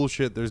correct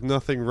bullshit. There's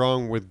nothing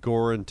wrong with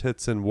gore and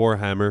tits and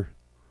Warhammer.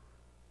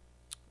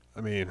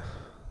 I mean,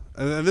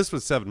 And this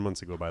was 7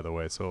 months ago, by the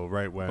way. So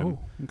right when, Oh,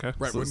 okay.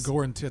 Right So when it's-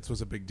 gore and tits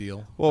was a big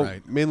deal. well,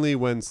 right. mainly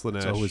when Slaanesh,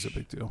 It's always a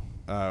big deal.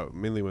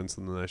 mainly when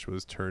Slaanesh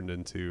was turned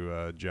into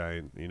a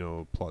giant,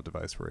 plot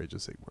device for Age of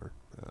Sigmar.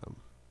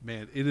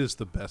 Man, it is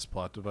the best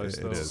plot device,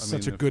 It though. is.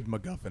 Such a good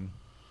MacGuffin.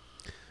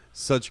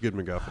 Such a good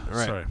MacGuffin. All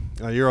right,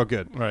 Sorry. you're all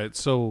good. All right,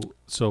 so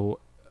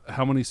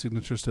how many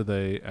signatures did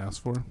they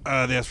ask for?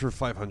 They asked for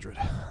 500.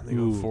 They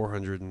go Ooh.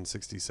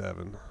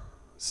 467.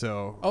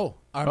 So, Oh,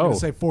 I'm Oh. going to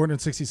say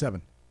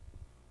 467.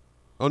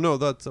 oh no,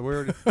 that's we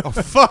already. Oh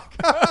fuck!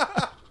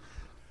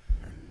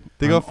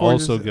 They I'm got 400.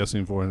 also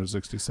guessing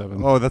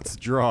 467. Oh, that's a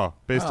draw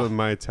based Oh. on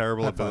my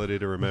terrible High five. ability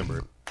to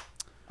remember.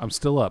 I'm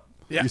still up.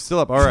 Yeah. You're still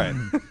up. All right.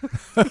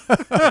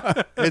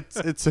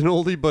 it's an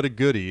oldie but a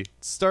goodie.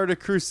 Start a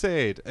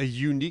crusade, a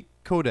unique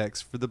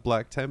codex for the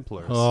Black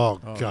Templars.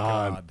 Oh, Oh,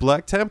 God.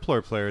 Black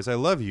Templar players, I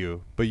love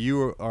you, but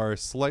you are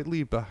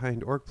slightly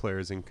behind Orc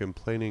players in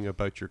complaining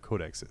about your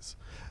codexes.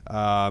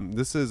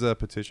 This is a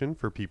petition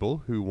for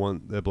people who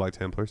want the Black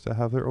Templars to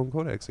have their own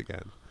codex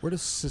again. Where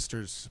does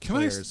Sisters Can I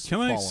players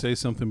can I fall? say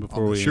something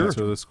before on the we Sure.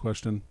 answer this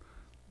question?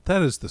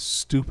 That is the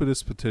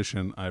stupidest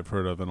petition I've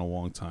heard of in a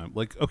long time.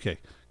 Like, okay,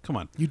 come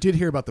on. You did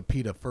hear about the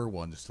PETA fur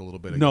one just a little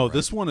bit ago. No, right?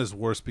 this one is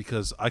worse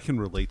because I can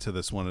relate to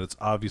this one, and it's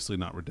obviously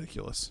not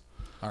ridiculous.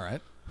 All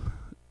right.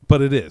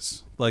 But it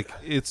is. Like,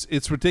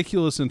 it's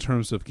ridiculous in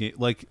terms of game.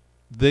 Like,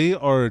 they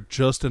are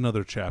just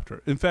another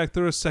chapter. In fact,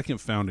 they're a second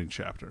founding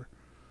chapter.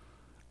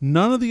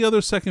 None of the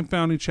other second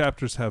founding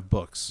chapters have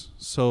books.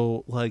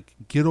 So, like,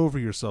 get over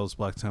yourselves,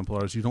 Black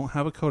Templars. You don't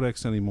have a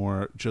codex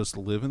anymore. Just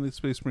live in the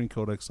Space Marine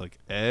Codex like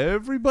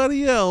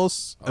everybody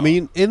else. I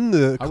mean, in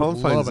the I would love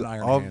confines an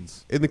Iron of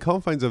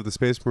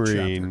Space Hands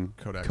Marine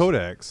Chapter, codex.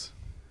 Codex,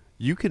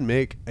 you can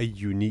make a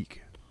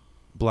unique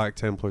Black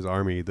Templars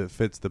army that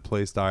fits the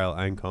playstyle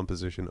and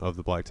composition of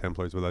the Black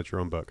Templars without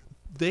your own book.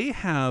 They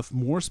have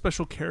more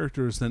special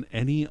characters than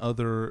any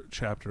other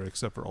chapter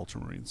except for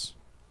Ultramarines.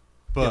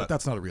 But Yeah, but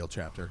that's not a real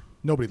chapter.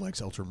 Nobody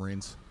likes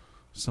Ultramarines.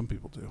 Some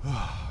people do.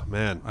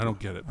 man, I don't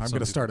get it. I'm Some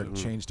going to start people a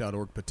do.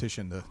 change.org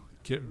petition to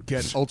Get,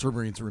 get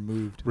Ultramarines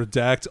removed.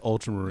 redact Yeah.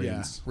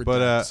 Ultramarines.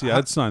 But, See,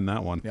 I'd sign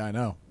that one. yeah, I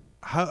know.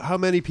 how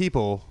many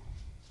people?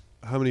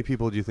 How many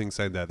people do you think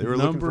signed that? They were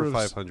looking for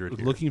 500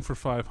 here. Looking for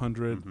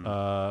 500.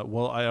 Mm-hmm.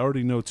 Well, I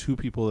already know 2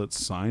 people that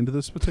signed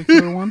this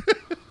particular one.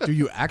 Do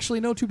you actually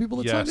know 2 people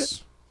that signed it?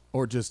 Yes.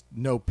 Or just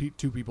know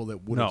 2 people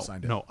that would No, have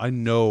signed it? no. I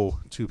know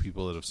 2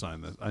 people that have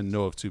signed this. I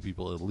know of 2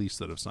 people at least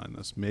that have signed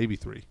this. Maybe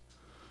 3.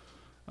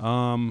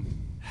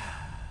 I'm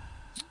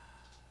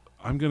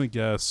gonna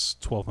guess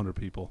 1,200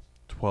 people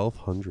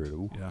 1,200.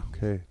 Ooh, Yeah.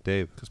 Okay,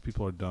 Dave. because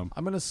people are dumb.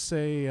 I'm going to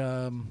say,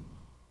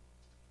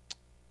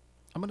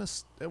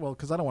 well,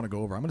 because I don't want to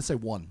go over. I'm going to say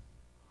 1.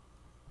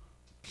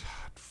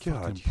 Fucking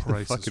God, you're the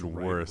Price is fucking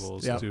Right worst.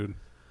 rules, Yep. dude.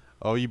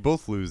 Oh, you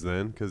both lose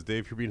then, because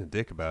Dave, you're being a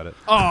dick about it.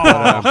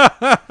 Oh,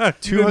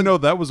 you didn't know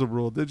that was a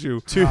rule, did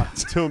you?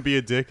 Don't be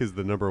a dick is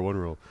the number 1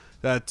 rule.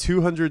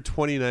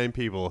 229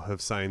 people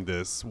have signed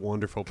this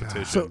wonderful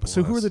petition.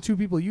 So who are the 2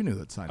 people you knew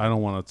that signed I it?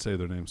 don't want to say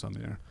their names on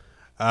the air.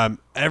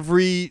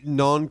 Every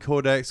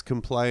non-codex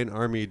compliant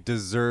army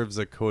deserves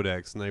a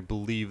codex, and I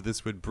believe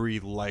this would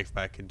breathe life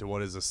back into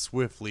what is a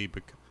swiftly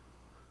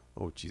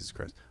oh Jesus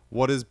Christ,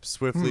 what is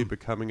swiftly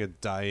becoming a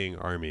dying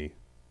army.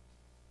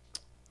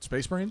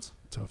 Space Marines?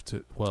 Tough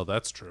to. Well,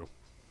 that's true.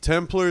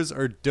 Templars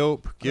are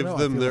dope. Give know, I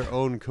them feel their like-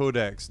 own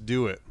codex.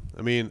 Do it.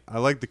 I mean, I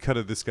like the cut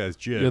of this guy's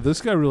jib. Yeah, this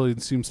guy really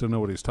seems to know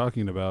what he's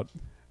talking about.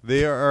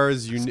 They are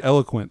as He's unique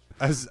eloquent.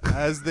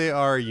 as they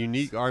are a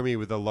unique army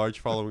with a large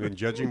following, and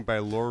judging by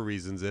lore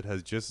reasons, it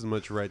has just as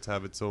much right to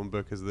have its own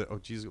book as the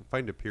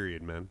find a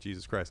period, man,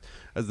 Jesus Christ,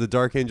 as the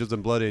Dark Angels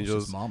and Blood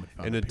Angels. his mom had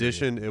found In a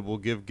addition, it will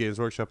give Games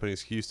Workshop an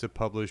excuse to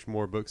publish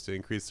more books to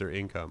increase their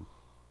income.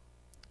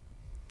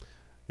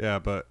 Yeah,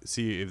 but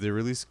see, if they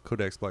release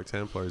Codex Black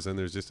Templars, then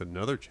there's just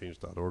another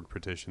Change.org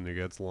petition that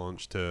gets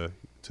launched to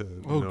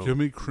Give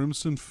me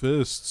Crimson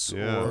Fists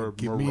Yeah. or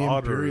Give me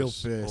Marauders Imperial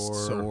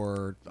Fists or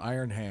or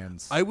Iron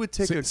Hands. I would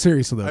take a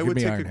Seriously, though, I give would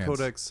me take Iron a Hands.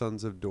 Codex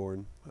Sons of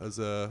Dorn as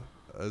a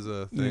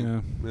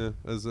thing. Yeah,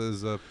 as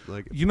a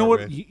like. You know what?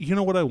 partway. You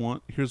know what I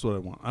want. Here's what I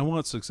want. I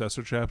want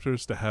successor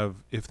chapters to have,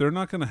 if they're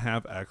not going to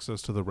have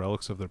access to the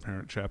relics of their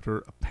parent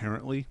chapter,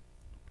 apparently,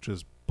 which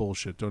is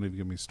bullshit. Don't even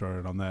get me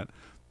started on that.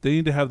 They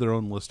need to have their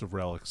own list of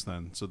relics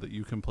then, so that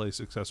you can play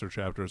successor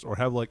chapters, or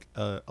have like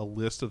a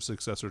list of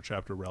successor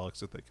chapter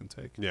relics that they can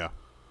take. Yeah,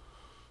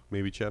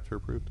 maybe chapter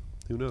approved.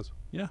 Who knows?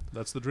 Yeah,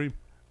 that's the dream.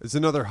 It's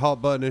another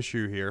hot button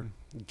issue here.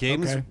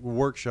 Games Okay.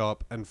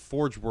 Workshop and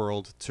Forge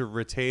World to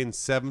retain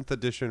 7th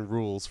edition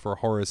rules for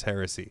Horus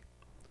Heresy.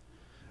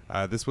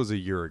 This was a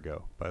year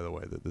ago, by the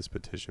way, that this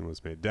petition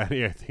was made.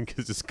 Danny, I think,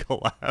 has just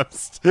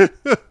collapsed.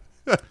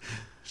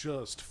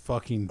 Just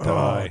fucking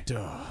die.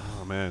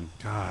 Oh, man.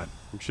 God.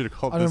 We should have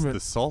called I don't this even- the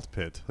Salt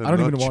Pit. And I don't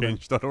not even wanna-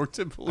 change.org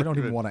to I don't believe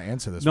even it. want to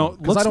answer this No, one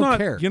because let's I don't not.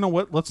 care. You know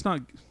what? Let's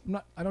not.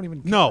 I don't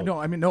even. No. no.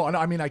 I mean, no.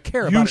 I mean, I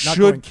care You about it. Not should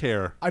going,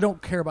 care. I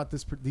don't care about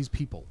these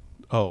people.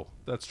 Oh,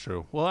 that's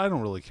true. Well, I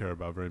don't really care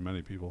about very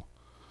many people.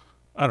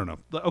 I don't know.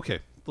 Okay,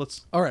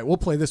 let's All right, we'll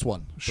play this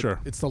one. But Sure.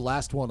 it's the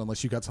last one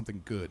unless you got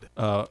something good.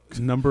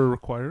 number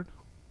required.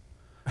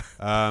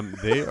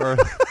 They are.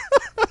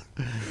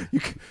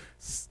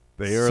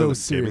 They are So the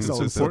serious. gaming It's all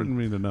of a system. important for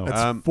me to know.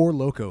 That's Four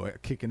Loco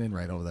kicking in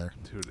right over there.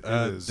 Dude,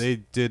 it is. They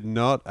did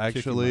not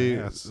actually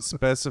my ass.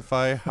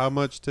 specify how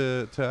much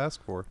to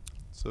ask for.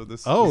 So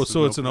this. oh, this is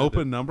so it's an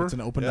open-ended. open number? It's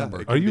an open Yeah,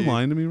 number. it Are could you be-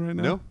 lying to me right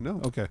now? No,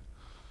 no. Okay.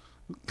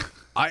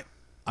 I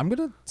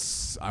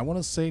want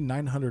to say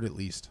 900 at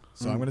least.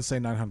 So I'm going to say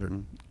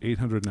 900.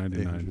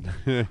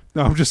 899.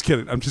 No, I'm just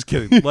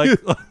kidding. Like,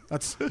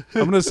 That's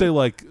I'm gonna say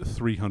like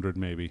 300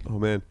 maybe. Oh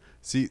man,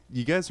 see,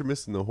 you guys are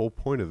missing the whole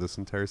point of this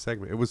entire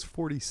segment. It was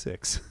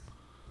 46.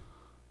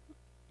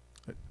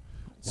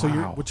 so.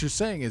 Wow. What you're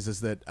saying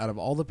is that out of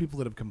all the people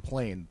that have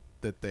complained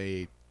that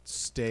they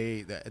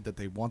stay that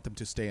they want them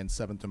to stay in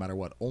 7th no matter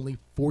what, only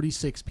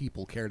 46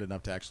 people cared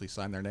enough to actually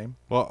sign their name.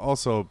 Well,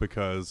 also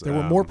because There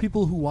were more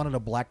people who wanted a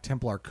Black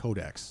Templar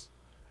Codex.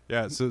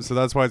 Yeah, so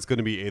that's why it's going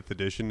to be 8th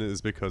edition is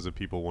because of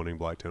people wanting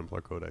Black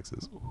Templar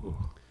codexes.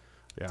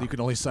 Yeah. So you could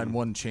only sign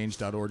one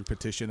change.org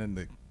petition,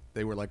 and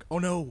they were like, "Oh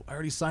no, I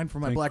already signed for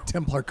my Thank- Black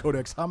Templar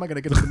Codex. How am I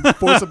going to get them to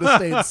force them to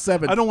stay in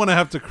 7th?" I don't want to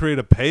have to create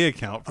a pay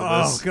account for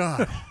Oh this.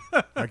 God.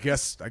 I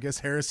guess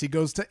Heresy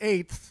goes to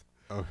 8th.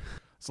 Oh.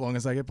 As long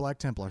as I get Black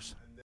Templars.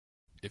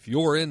 If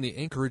you're in the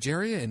Anchorage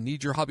area and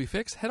need your hobby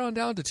fix, head on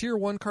down to Tier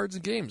 1 Cards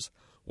and Games.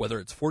 Whether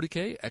it's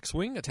 40K,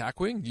 X-Wing,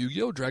 Attack-Wing,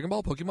 Yu-Gi-Oh!, Dragon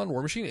Ball, Pokemon,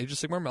 War Machine, Age of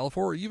Sigmar, Malifaux,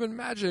 or even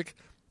Magic,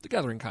 the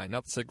Gathering kind,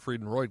 not the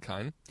Siegfried and Roy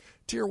kind,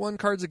 Tier 1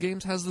 Cards and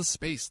Games has the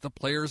space, the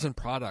players, and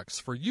products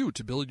for you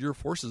to build your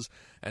forces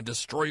and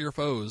destroy your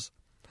foes.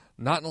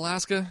 Not in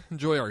Alaska?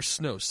 Enjoy our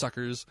snow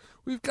suckers.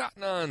 We've got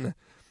none.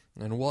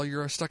 And while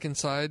you're stuck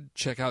inside,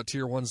 check out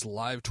Tier 1's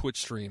live Twitch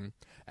stream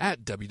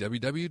at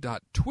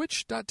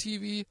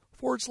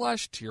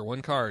www.twitch.tv/Tier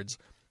 1 Cards.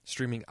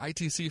 Streaming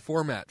ITC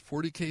format,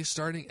 40K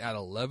starting at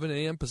 11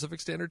 a.m. Pacific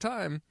Standard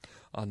Time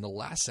on the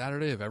last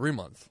Saturday of every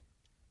month.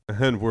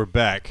 And we're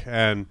back,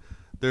 and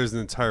there's an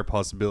entire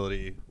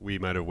possibility we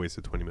might have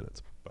wasted 20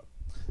 minutes. But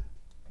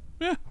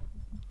Yeah,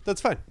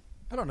 that's fine.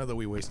 I don't know that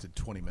we wasted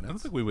 20 I don't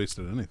minutes. think we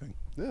wasted anything.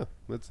 Yeah,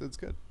 it's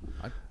good.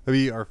 I- That'll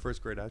be our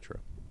first great outro.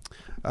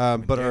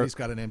 But Danny's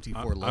got an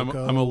MT4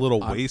 Loco. I'm a little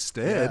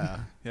wasted. Yeah.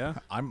 Yeah.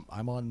 I'm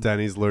on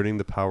Danny's learning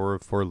the power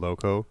of Four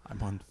Loco.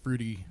 I'm on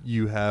fruity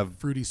You have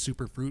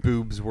super fruit.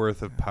 boobs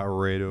worth of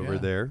Powerade over Yeah.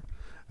 there.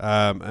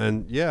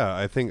 And yeah,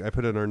 I think I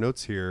put in our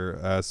notes here,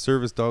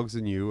 Service Dogs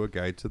and You, a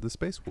guide to the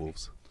Space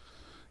Wolves.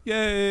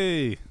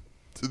 Yay!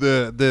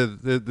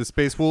 The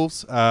Space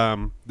Wolves,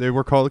 they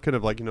were called kind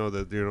of like,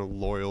 the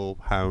loyal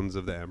hounds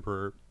of the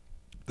Emperor,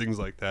 things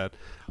like that.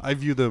 I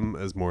view them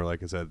as more,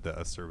 like I said,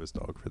 a service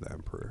dog for the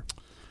Emperor.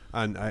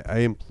 And I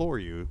implore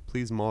you,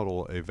 please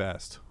model a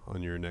vest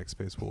on your next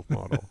Space Wolf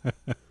model.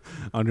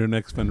 On your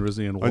next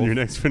Fenrisian wolf. On your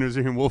next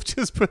Fenrisian Wolf,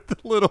 just put the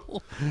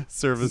little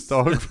service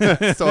dog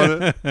vest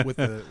on it. with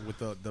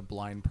the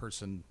blind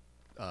person.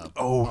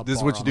 Oh, this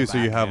is what you do. So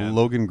you have yeah.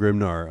 Logan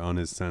Grimnar on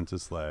his Santa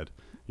sled.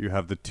 You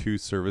have the two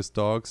service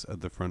dogs at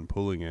the front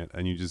pulling it,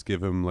 and you just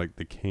give him like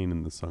the cane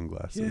and the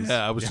sunglasses.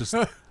 Yeah, I was just.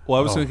 Well,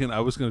 I was Oh. thinking I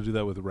was going to do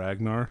that with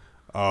Ragnar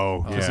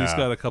Oh, because yeah. he's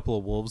got a couple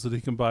of wolves that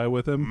he can buy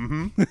with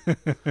him.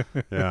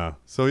 Yeah.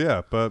 So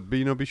yeah, but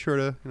be sure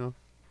to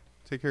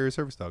take care of your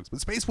service dogs.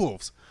 But Space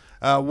Wolves,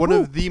 one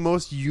of the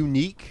most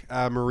unique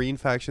marine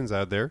factions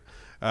out there,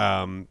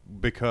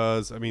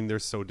 because I mean they're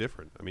so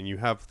different. I mean you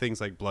have things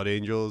like Blood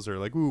Angels or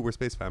like we're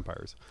space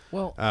vampires,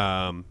 Well,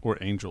 Or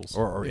angels.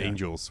 or Yeah.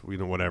 angels,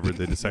 whatever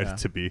they decided Yeah.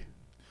 to be.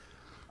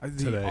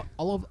 Today.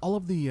 all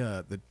of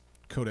the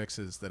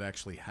codexes that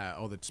actually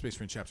have the Space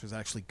Marine chapters that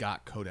actually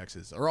got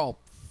codexes are all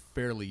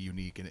fairly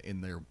unique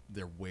in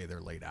their way they're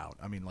laid out.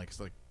 I mean, like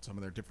some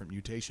of their different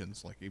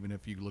mutations. Like even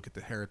if you look at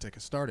the Heretic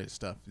Astartes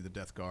stuff, the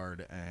Death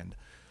Guard, and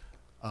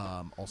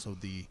also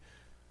the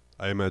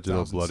I imagine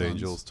those Thousand Blood Suns.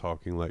 Angels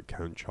talking like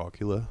Count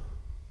Chocula.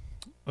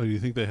 Oh, you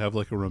think they have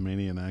like a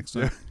Romanian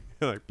accent?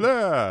 Like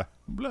blah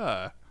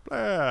Blah.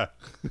 blah.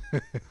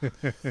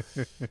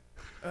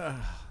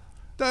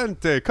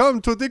 Dante,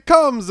 come to the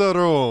comms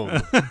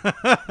room.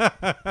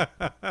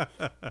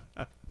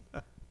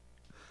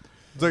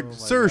 It's like,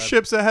 sir,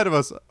 ship's ahead of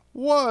us.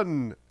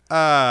 1,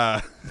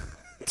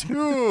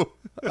 2.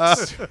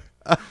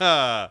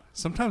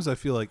 Sometimes I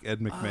feel like Ed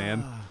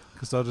McMahon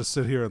because I'll just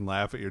sit here and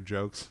laugh at your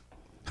jokes.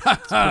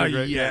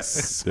 great.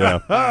 Yes. Yeah,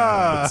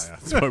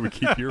 that's why we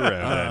keep you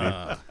around,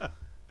 Andy.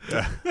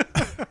 Yeah.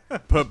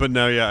 but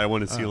now, yeah, I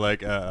want to see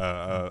like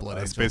a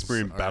Blood Space Angels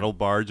Marine are- battle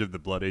barge of the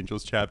Blood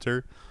Angels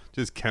chapter,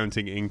 just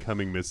counting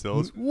incoming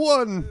missiles.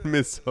 1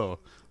 missile,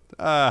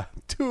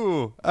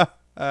 2.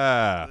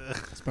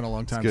 It's been a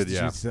long time good, since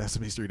yeah. you've seen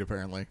Sesame Street,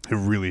 apparently. It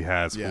really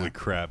has. Yeah. Holy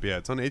crap! Yeah,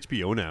 it's on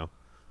HBO now.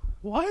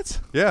 What?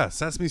 Yeah,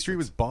 Sesame Street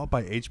was bought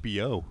by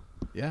HBO,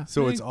 Yeah.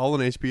 so Hey, it's all on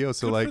HBO.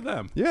 So good like, for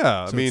them.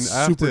 yeah, So I mean, it's I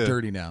have super to,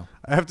 dirty now.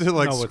 I have to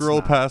like No, it's scroll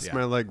not. past Yeah.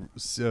 my like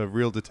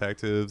Real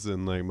Detectives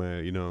and like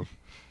my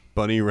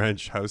Bunny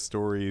Ranch house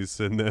stories,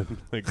 and then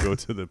like go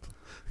to the.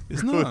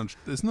 Isn't that on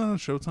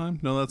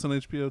Showtime? No, that's on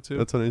HBO too.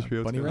 That's on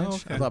HBO Bunny too. Ranch? Oh,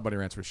 okay. I thought Bunny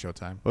Ranch was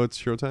Showtime. Oh,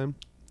 it's Showtime.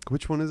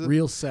 Which one is it?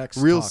 Real Sex.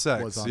 Real Talk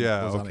Sex. Was on,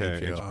 yeah. was on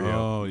Okay. HBO. HBO.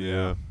 Oh,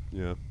 yeah.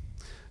 Yeah.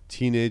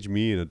 Teenage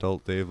me and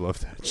adult Dave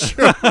loved that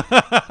show.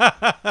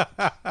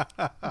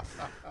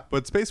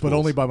 But Space But Wolves.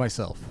 only by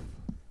myself.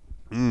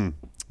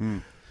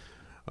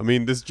 I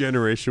mean, this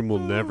generation will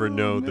never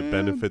know the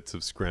benefits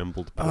of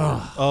scrambled porn.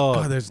 Oh,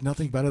 God, there's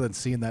nothing better than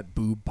seeing that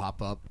boob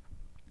pop up.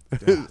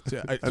 through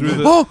the, I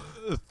the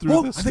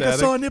think I saw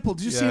a static. nipple.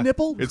 Did you see Yeah. a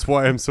nipple? It's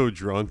why I'm so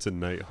drawn to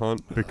Night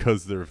Haunt,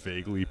 because they're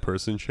vaguely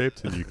person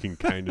shaped and you can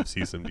kind of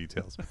see some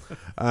details.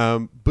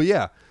 But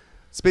yeah,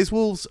 Space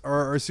Wolves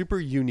are super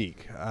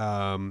unique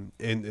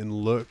in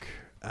look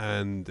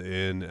and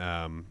in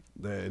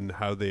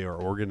how they are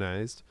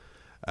organized,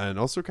 and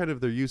also kind of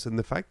their use, and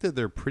the fact that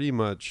they're pretty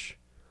much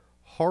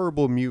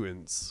horrible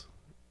mutants,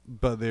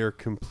 but they're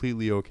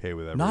completely okay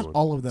with everyone. Not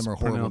all of them are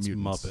horrible Pronounced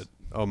mutants. Muppet.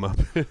 Oh,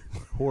 Muppet.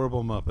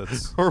 Horrible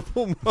Muppets.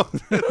 Horrible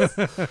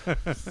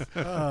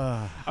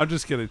Muppet. I'm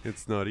just kidding.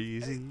 It's not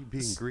easy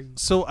being green.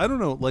 So I don't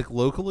know, like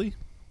locally,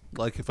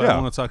 like if Yeah.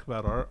 I want to talk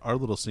about our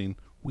little scene,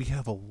 we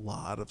have a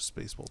lot of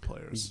Space Wolf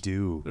players.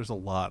 Do. There's a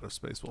lot of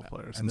Space Wolf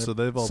players, And and so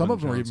they've all some been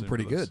of them are even jonesing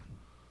pretty for this.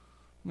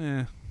 good.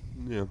 Yeah.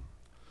 Yeah.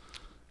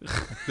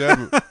 They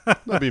haven't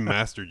not been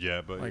mastered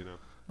yet, but you know.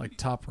 Like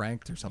top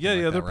ranked or something. Yeah, like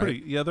yeah, that, they're right?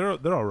 pretty. Yeah,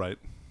 they're all right.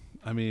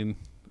 I mean,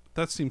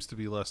 that seems to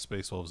be less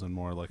Space Wolves and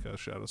more like a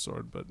Shadow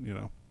Sword, but you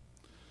know.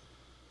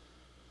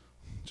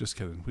 Just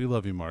kidding. We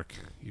love you, Mark,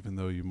 even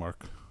though you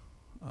mark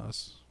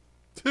us.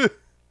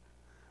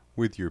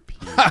 With your pee.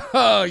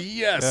 Oh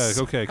yes.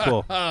 Yeah, okay,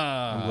 cool.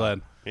 I'm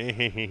glad.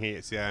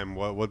 See, I'm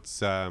what's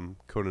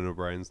Conan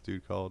O'Brien's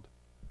dude called?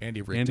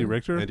 Andy Richter. Andy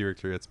Richter? Andy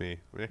Richter, that's me.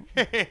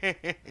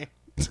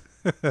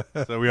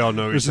 So we all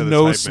know There's each other's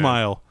no hype man.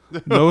 smile.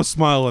 No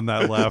smile in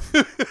that laugh.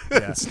 Yeah.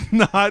 It's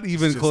not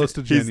even close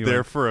to He's genuine.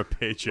 there for a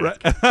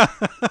paycheck.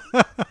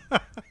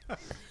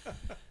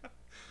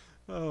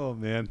 Oh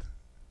man.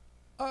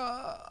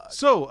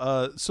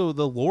 So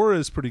the lore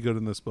is pretty good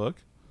in this book.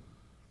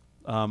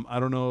 I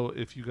don't know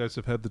if you guys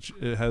have had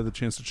the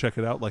chance to check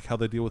it out, like how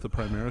they deal with the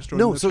Primaris during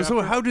No, the so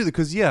chapter. how do they?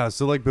 Because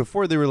so like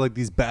before they were like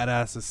these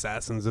badass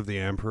assassins of the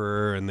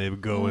Emperor, and they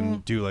would go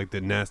and do like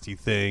the nasty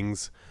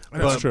things.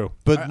 That's true.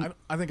 But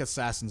I think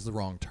assassin's the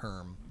wrong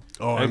term.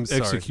 oh, I'm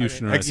sorry.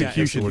 Executioner.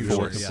 Execution I think, is what you're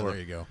force. looking Yeah, for. there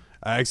you go.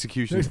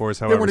 Execution force,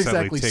 They however, weren't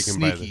sadly exactly taken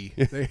sneaky.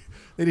 by the.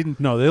 They didn't.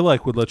 No, they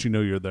would let you know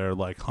you're there,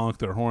 like honk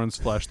their horns,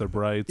 flash their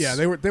brights. Yeah,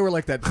 they were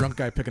like that drunk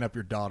guy picking up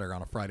your daughter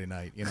on a Friday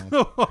night. You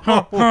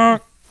know,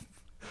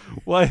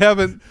 Well, I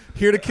haven't.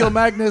 here to kill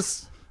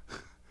Magnus.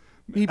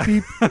 Beep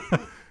beep.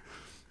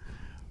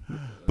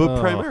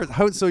 But Primaris,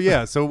 how? So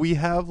yeah, so we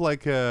have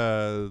like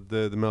the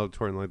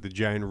Melatorin, like the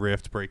giant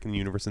rift breaking the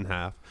universe in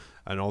half,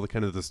 and all the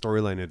kind of the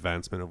storyline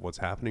advancement of what's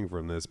happening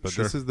from this. But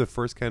Sure. this is the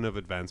first kind of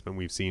advancement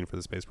we've seen for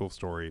the Space Wolf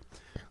story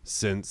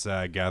since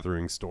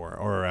Gathering Store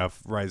or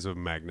Rise of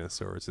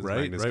Magnus, or since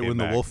Right, Magnus right came when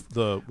back.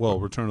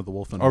 Return of the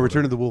Wolfen. Oh,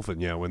 Return of the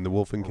Wolfen, yeah, when the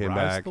Wolfen came Rise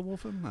back. of the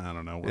Wolfen? I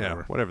don't know. Yeah,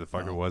 Whatever. whatever the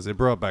fuck it was. It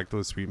brought back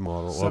those sweet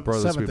models. Well, it brought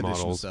those Seventh sweet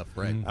edition models. stuff,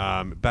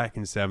 right? Back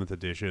in 7th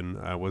edition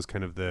was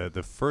kind of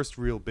the first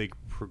real big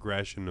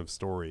progression of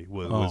story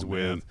was Oh,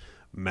 with man.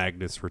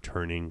 Magnus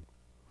returning,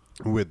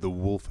 with the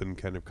Wolfen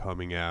kind of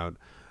coming out,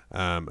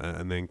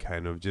 and then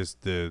kind of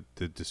just the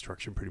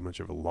destruction pretty much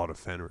of a lot of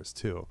Fenris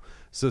too.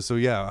 So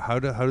yeah, how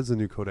does the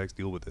new Codex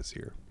deal with this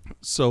here?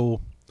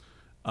 So,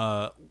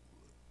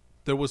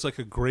 there was like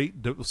a great.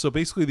 So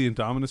basically, the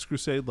Indominus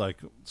Crusade like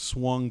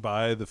swung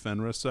by the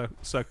Fenris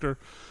sector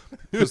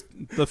because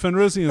the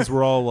Fenrisians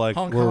were all like,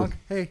 Honk we're- honk.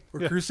 Hey,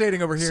 we're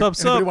crusading over here. Sup,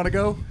 Anybody sup? want to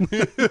go?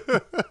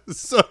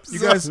 Sup, You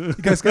guys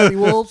got any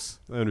wolves?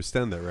 I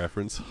understand that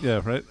reference.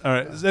 Yeah, right. All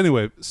right.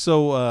 Anyway,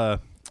 so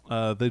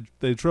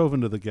they drove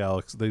into the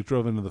galaxy. They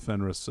drove into the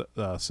Fenris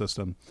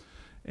system,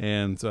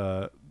 and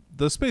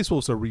the Space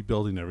Wolves are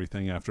rebuilding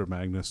everything after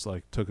Magnus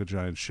like took a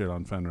giant shit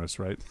on Fenris,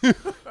 right?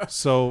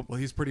 So Well,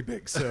 he's pretty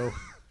big, so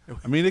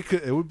I mean,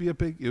 it would be a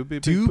big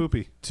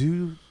poopy.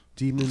 Do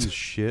demons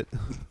shit?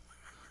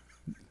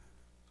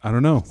 I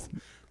don't know.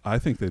 I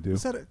think they do.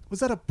 was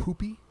that a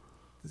poopy?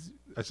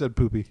 I said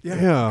poopy.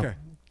 Yeah, Okay.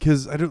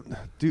 because I don't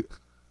do.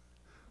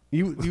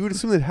 You would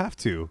assume they'd have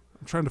to,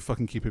 I'm trying to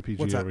fucking keep it PG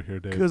What's that? over here,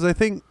 Dave. because I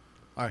think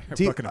I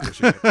Do you- fucking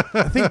appreciate it.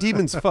 I think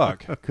demons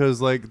fuck,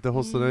 because like the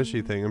whole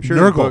Slaneshi thing. I'm sure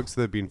Nurgle. in books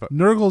they've been.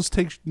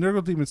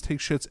 Nurgle demons take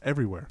shits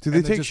everywhere. Do they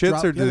And take just shits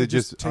drop- or do yeah, they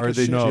just take are a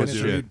they shit No, and just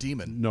it's a new shit?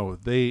 demon? No,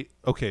 they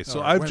okay. So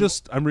Oh, I when-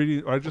 just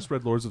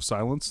read Lords of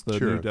Silence, the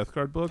Sure. new Death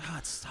Guard book.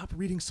 God, stop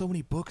reading so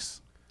many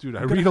books. Dude,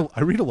 I read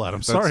a lot. I'm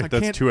That's, sorry.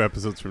 that's can't- 2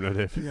 episodes from now,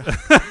 Dave.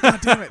 God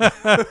damn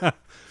it.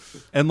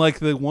 And like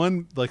the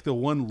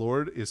one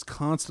lord is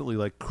constantly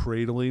like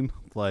cradling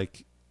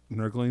like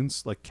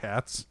Nurglings like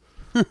cats.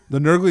 The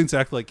Nurglings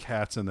act like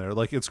cats in there.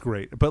 Like it's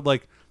great. But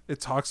like it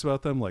talks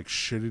about them like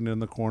shitting in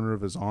the corner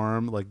of his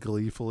arm like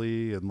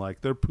gleefully and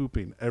like they're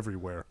pooping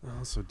everywhere.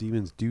 Oh, so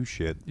demons do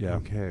shit. Yeah.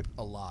 Okay.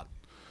 A lot.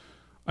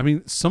 I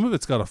mean, some of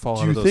it's got to fall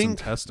Do out you of those think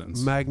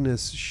intestines.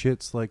 Magnus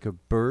shits like a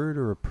bird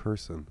or a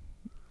person?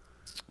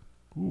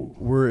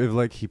 Where if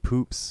like he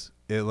poops,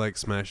 it like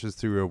smashes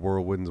through a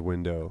whirlwind's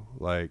window,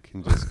 like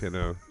and just kind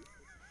of.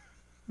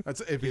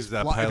 That's if He's he's,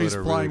 that if pilot he's a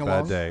really flying bad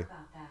along. day.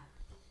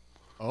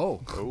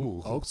 Oh.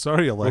 Oh. Oh.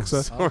 Sorry,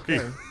 Alexa.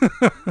 Okay.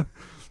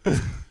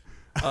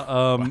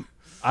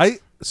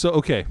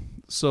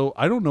 So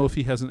I don't know if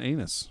he has an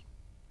anus.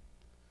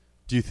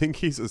 Do you think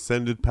he's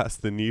ascended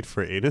past the need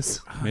for anus?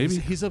 Maybe.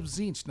 he's of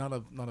Zinch, not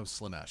of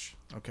Slanesh.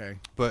 Okay.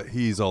 But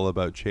he's all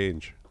about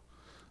change.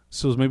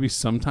 So maybe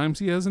sometimes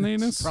he has an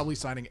anus. Probably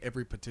signing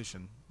every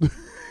petition.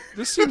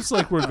 This seems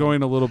like we're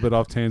going a little bit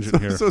off tangent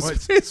here. So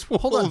Space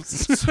Hold on.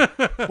 Wolves.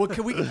 Well,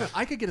 can we?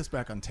 I could get us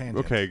back on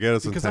tangent. Okay, get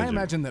us on because I tangent.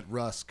 imagine that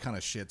Russ kind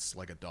of shits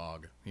like a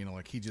dog. You know,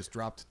 like he just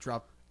dropped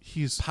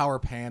He's power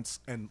pants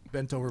and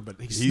bent over, but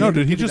he's No,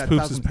 dude, he gave you just that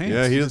poops his pants.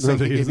 Yeah, he He's doesn't saying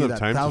have- he gave you doesn't have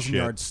that time to shit.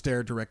 1,000-yard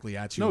stare directly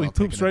at you. No, he while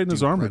poops taking a right in his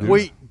deep armor, breath. dude.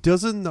 Wait,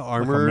 doesn't the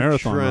armor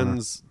marathon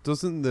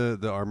doesn't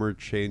the armor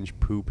change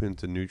poop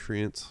into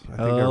nutrients? I think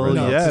Oh, I read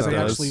No, yeah, because it they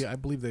does. actually, I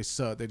believe they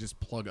just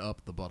plug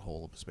up the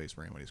butthole of a Space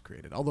Marine when he's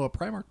created. Although a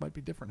Primarch might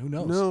be different. Who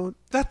knows? No,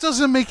 That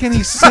doesn't make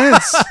any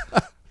sense.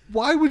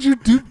 Why would you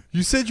do?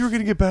 you said you were going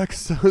to get back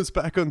us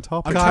back on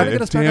topic. I'm trying to today.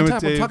 get us back damn on it,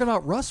 track. I'm Dave. talking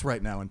about Russ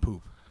right now and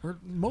poop. We're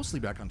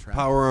mostly back on track.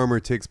 Power armor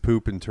takes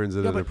poop and turns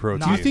it Yeah, into but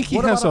protein. Do you think he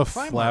What has about a a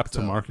Primarch, flap to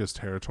though? Marcus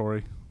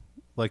territory?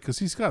 Like, because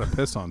he's got to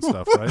piss on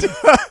stuff, right?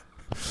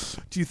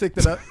 Do you think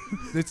that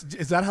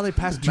is that how they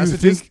pass do you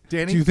messages, think?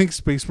 Danny? Do you think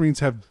Space Marines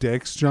have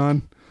dicks,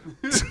 John?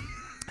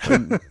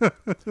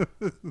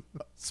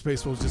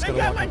 Space Wolves just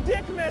got my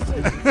dick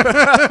message.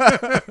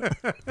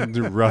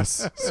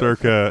 Russ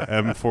circa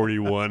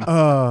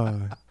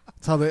M41.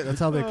 That's how they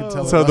can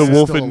tell. That's how that the Russ is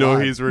wolf still would know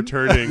alive. he's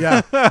returning.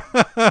 Yeah.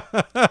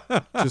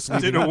 Just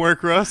leaving Didn't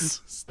work,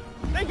 Russ.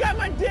 They got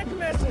my dick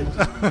message.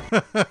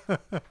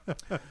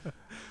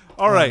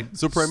 All right.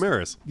 So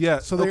Primaris. Yeah.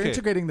 So they're okay.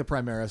 integrating the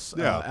Primaris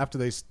Yeah. after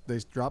they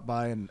dropped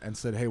by and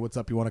said, "Hey, what's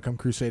up? You want to come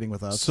crusading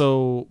with us?"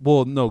 So,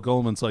 well, no.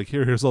 Gulliman's like,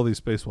 here's all these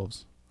space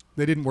wolves.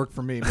 they didn't work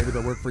for me. Maybe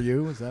they'll work for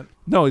you. Is that?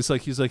 No, he's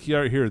like,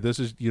 yeah, here. This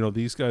is,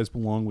 these guys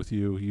belong with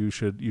you. You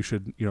should,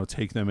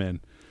 take them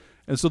in.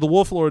 And so the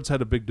Wolf Lords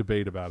had a big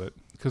debate about it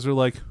because they're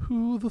like,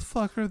 who the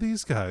fuck are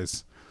these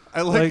guys?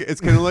 I like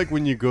it's kind of like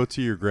when you go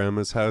to your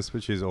grandma's house,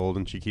 but she's old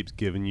and she keeps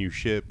giving you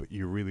shit, but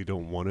you really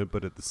don't want it.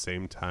 But at the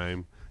same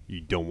time,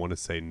 you don't want to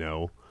say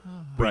no,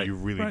 but Right, you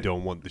really right.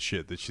 don't want the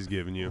shit that she's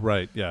giving you.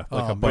 Right? Yeah,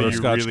 like a but But you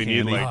butterscotch really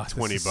candy. need Oh, like this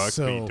 20 is bucks,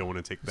 but you so- don't want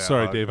to take that.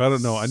 Sorry, out. Dave. I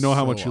don't know. I know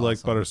how So much you like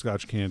awesome.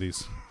 butterscotch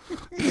candies.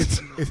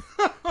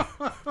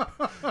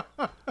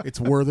 It's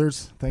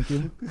Werther's. Thank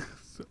you.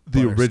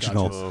 The Butterscotch.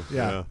 original. Oh,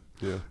 Yeah.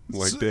 yeah,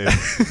 like Dave.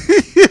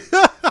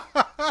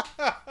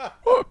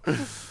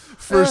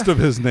 First of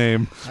his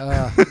name.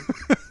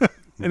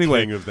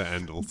 Anyway. King of the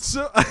Endels.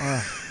 So,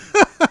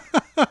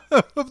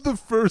 of the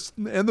first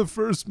and the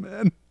first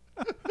man.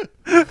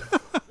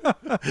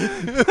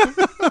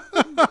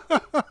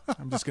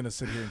 I'm just gonna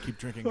sit here and keep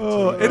drinking.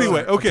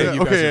 Anyway, okay,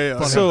 okay,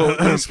 yeah. So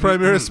there's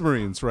Primaris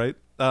Marines, right?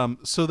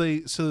 So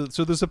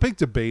there's a big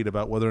debate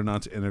about whether or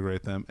not to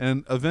integrate them,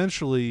 and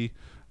eventually,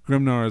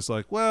 Grimnar is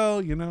like,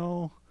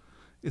 well,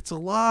 it's a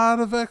lot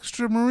of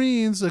extra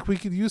Marines. Like we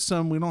could use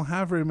some. We don't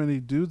have very many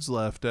dudes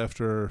left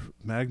after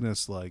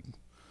Magnus,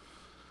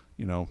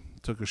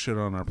 took a shit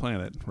on our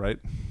planet, right?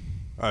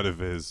 Out of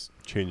his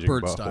changing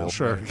Bird butthole. style.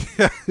 Sure,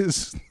 yeah,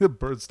 his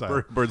bird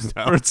style. Bird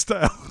style. Bird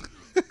style.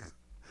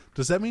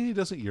 Does that mean he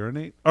doesn't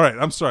urinate? All right,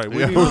 I'm sorry. We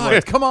Yeah. need to,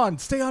 God, come on,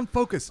 stay on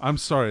focus. I'm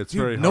sorry. It's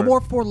very Dude, no hard.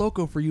 more Four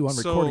Loco for you on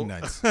So- recording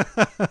nights.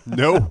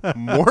 No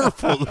more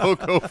full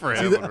loco for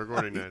him on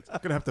recording nights. I'm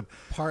gonna have to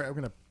I'm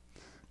gonna.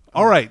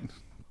 All right,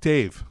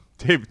 Dave.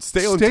 Dave,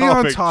 stay on Stay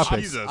on topic. topic.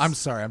 Jesus. I'm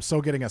sorry. I'm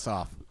so getting us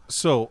off.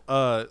 So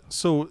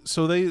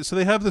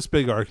they have this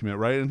big argument,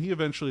 right? And he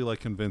eventually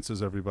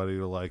convinces everybody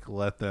to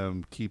let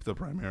them keep the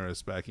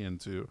Primaris back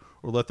into,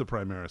 or let the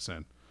Primaris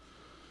in.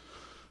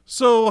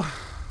 So,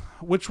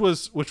 which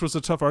was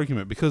a tough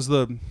argument because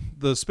the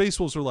Space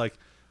Wolves are like,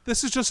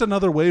 this is just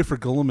another way for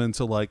Gulliman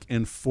to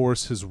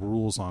enforce his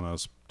rules on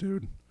us,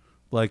 dude.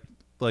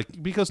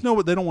 Because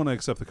they don't want to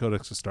accept the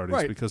Codex Astartes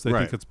Right. because they Right.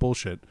 think it's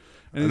bullshit.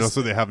 And he's-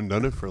 also, they haven't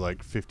done it for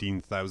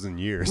 15,000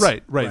 years.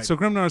 Right. Right. So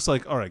Grimnar's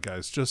like, all right,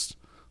 guys, just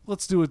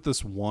let's do it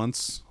this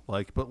once,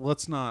 but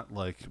let's not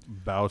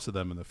bow to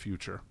them in the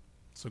future.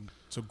 So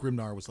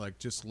Grimnar was like,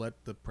 just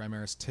let the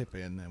Primaris tip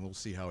in, and we'll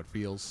see how it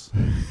feels.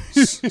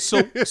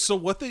 So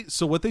what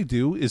they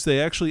do is they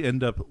actually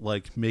end up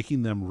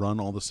making them run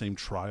all the same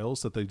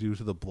trials that they do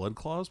to the Blood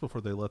Claws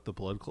before they let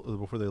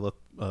the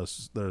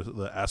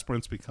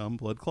aspirants become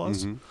Blood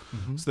Claws.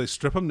 Mm-hmm. So they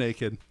strip them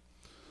naked,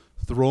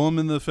 throw them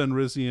in the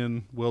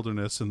Fenrisian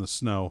wilderness in the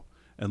snow,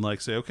 and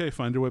say, okay,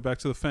 find your way back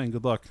to the Fang.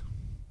 Good luck.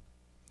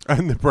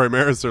 And the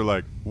Primaris are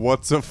like,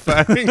 what's a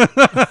fang?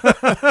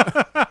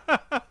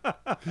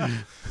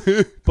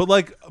 But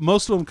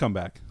most of them come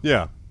back.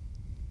 Yeah,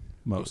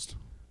 Most.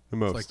 the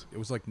most. It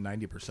was like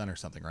 90% or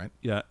something, right?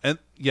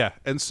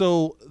 And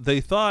so they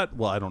thought.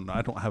 Well, I don't know.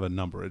 I don't have a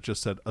number. It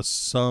just said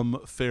some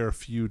fair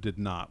few did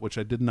not, which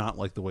I did not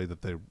like the way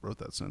that they wrote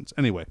that sentence.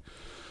 Anyway,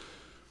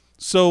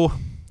 so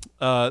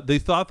they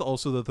thought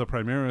also that the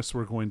Primaris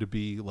were going to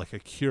be like a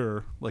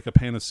cure, like a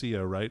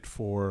panacea, right,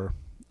 for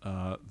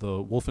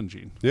the Wolfen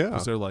gene. Yeah.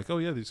 Because they're like, oh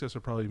yeah, these guys are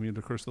probably immune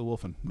to Curse of the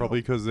Wolfen.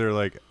 Probably because they're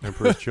like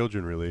Emperor's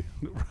children, really.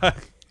 Right.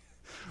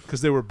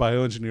 Because they were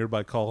bioengineered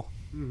by Call.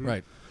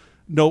 Right.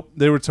 Nope,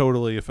 they were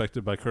totally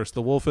affected by Curse of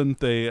the Wolfen.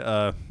 They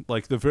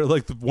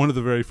one of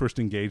the very first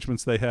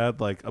engagements they had,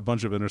 like a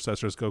bunch of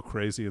intercessors go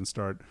crazy and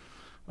start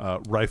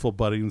rifle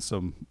butting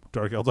some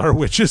Dark Eldar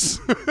witches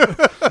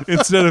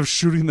instead of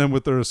shooting them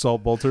with their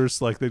assault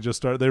bolters. Like they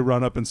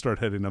run up and start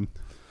hitting them.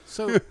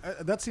 So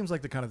that seems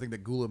like the kind of thing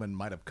that Guilliman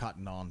might have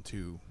cottoned on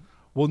to.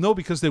 Well, no,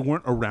 because they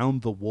weren't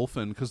around the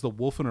Wolfen, because the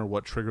Wolfen are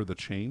what trigger the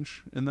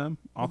change in them,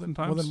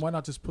 oftentimes. Well, then why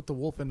not just put the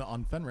Wolfen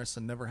on Fenris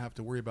and never have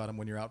to worry about him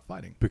when you're out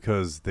fighting?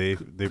 Because they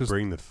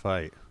bring the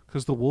fight.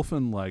 Because the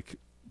Wolfen, like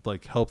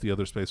help the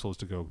other Space Wolves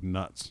to go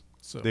nuts.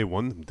 So They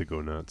want them to go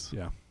nuts.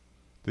 Yeah.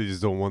 They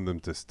just don't want them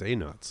to stay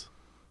nuts.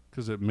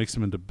 Because it makes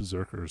them into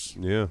berserkers.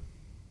 Yeah.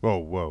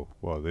 Whoa.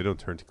 They don't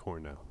turn to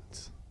corn now.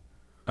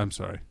 I'm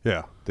sorry.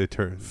 Yeah, they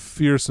turn.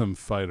 Fearsome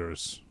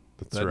fighters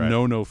That's that right.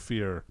 know no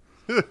fear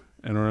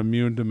and are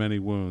immune to many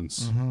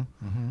wounds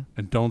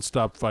and don't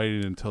stop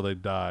fighting until they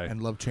die.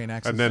 and love chain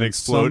axes. And then And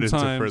explode into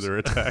sometimes- further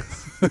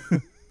attacks.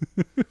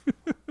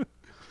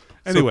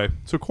 Anyway,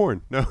 So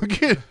corn. No,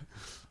 kid.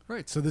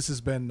 right. So this has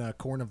been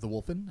Corn of the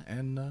Wolfen,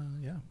 and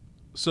yeah.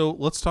 so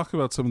let's talk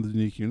about some of the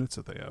unique units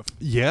that they have.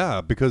 Yeah,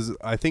 because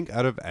I think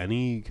out of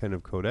any kind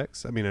of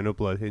codex, I mean, I know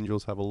Blood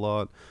Angels have a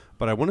lot,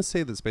 but I want to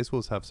say that Space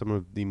Wolves have some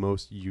of the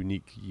most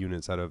unique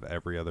units out of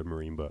every other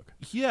Marine book.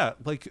 Yeah,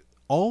 like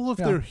all of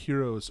Yeah. their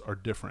heroes are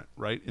different,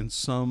 right? In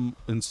some,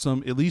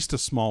 at least a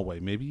small way,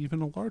 maybe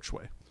even a large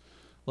way.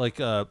 Like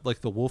the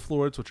Wolf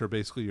Lords, which are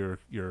basically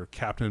your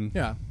captain.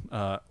 Yeah.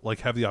 Like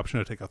have the option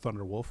to take a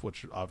Thunder Wolf,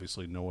 which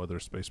obviously no other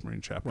Space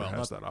Marine chapter Well,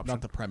 has not, that option.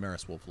 not the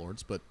Primaris Wolf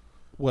Lords, but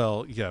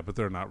Well, yeah, but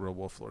they're not real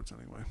Wolf Lords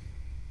anyway.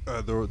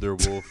 They're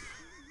wolf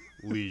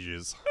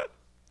lieges.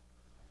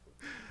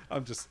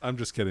 I'm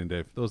just kidding,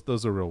 Dave.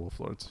 Those are real Wolf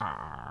Lords.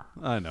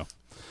 I know.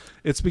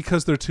 It's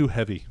because they're too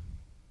heavy.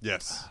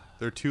 Yes,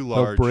 they're too They'll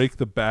large. break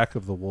the back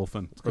of the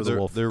Wolfen or the They're-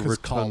 wolf. they're because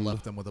Call rotund.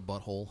 left them with a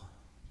butthole.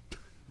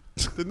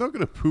 They're not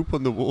going to poop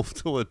on the wolf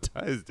till it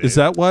dies. Dave. Is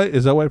that why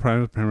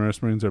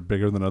Primaris Marines are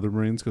bigger than other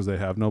Marines because they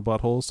have no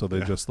buttholes, so they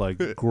just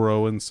like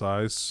grow in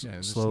size Yeah,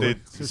 just- slowly?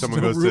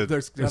 someone goes to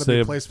There's got as to be they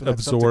a place for that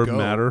stuff to absorb go.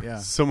 matter. Yeah.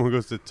 Someone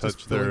goes to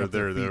touch filling their up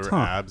their their feet. Huh.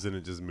 abs and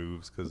it just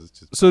moves because it's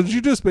just. So did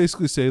you just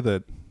basically say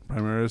that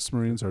Primaris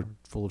Marines are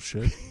full of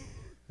shit?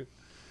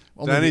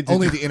 Danny,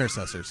 Only the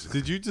intercessors.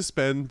 Did you just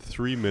spend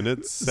 3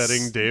 minutes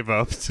setting Dave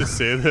up to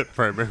say that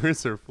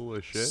Primaris are full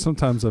of shit?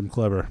 Sometimes I'm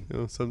clever. You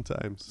know,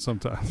 sometimes.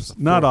 Sometimes,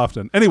 not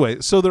often. Anyway,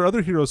 so their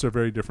other heroes are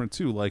very different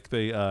too. Like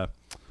they have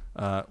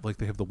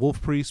the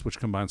Wolf Priest, which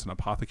combines an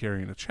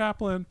apothecary and a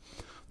chaplain.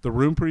 The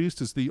Rune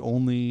Priest is the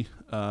only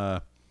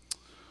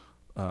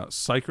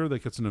psyker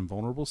that gets an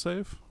invulnerable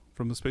save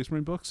from the Space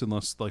Marine books,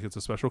 unless like it's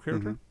a special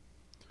character.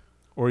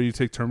 Or you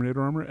take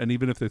Terminator armor, and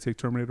even if they take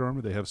Terminator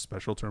armor, they have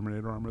special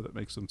Terminator armor that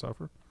makes them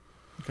tougher.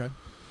 Okay.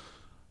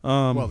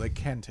 Well, they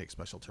can take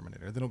special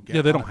Terminator. They don't get.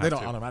 Yeah, they don't They have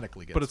don't to.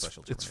 automatically get But it's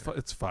special it's Terminator.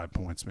 it's 5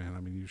 points, man. I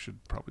mean, you should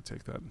probably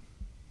take that.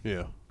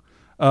 Yeah.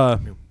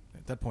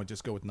 At that point,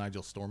 just go with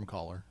Nigel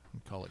Stormcaller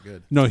and call it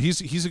good. No,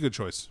 he's a good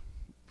choice.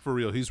 For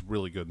real, he's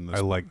really good in this.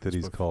 I like that this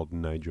he's book. called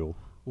Nigel.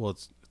 Well,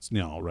 it's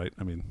Njal, right?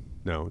 I mean,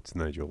 No, it's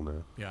Nigel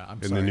now. Yeah, I'm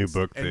In sorry. the new It's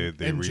book, they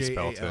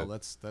respelt NJAL.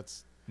 it.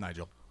 That's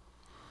Nigel.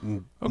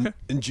 okay.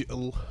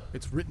 Nigel.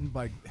 It's written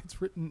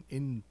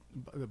in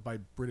by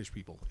British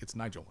people. It's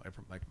Nigel.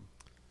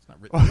 It's not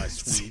written by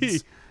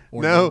Swedes See,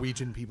 or no,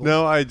 Norwegian people.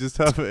 No, I just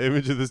have an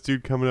image of this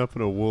dude coming up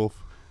in a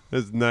wolf.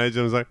 It's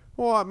Nigel. I was like,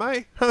 "What,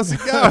 mate? How's it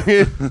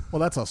going?" Well,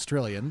 that's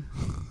Australian.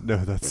 No,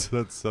 that's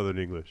Southern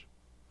English.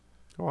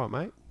 All right,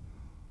 mate.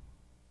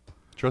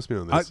 Trust me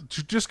on I, this.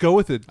 just go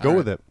with it. Go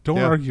with it. Don't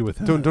Yeah. argue with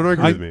him. Don't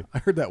argue with me. I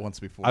heard that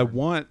once before. I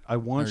want I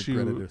regret you.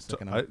 it a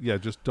second out. Yeah,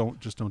 just don't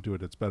do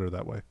it. It's better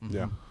that way.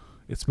 Yeah.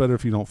 It's better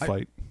if you don't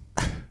fight.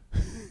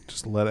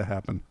 Just let it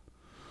happen.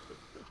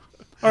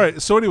 All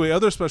right. So anyway,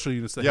 other special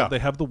units Yeah. they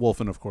have the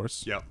Wolfen, of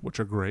course. Yeah. Which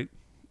are great.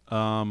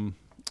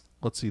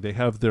 Let's see. They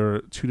have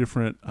their two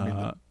different I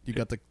mean, you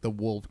got the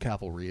wolf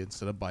cavalry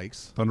instead of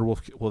bikes.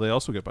 Thunderwolf. Well, they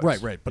also get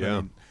bikes. Right. But Yeah.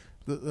 I mean,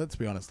 let's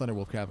be honest.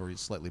 Thunderwolf cavalry is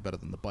slightly better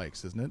than the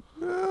bikes, isn't it?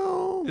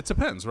 No, It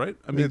depends, right?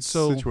 I mean, it's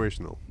so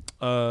situational.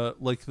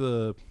 like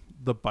the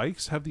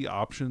bikes have the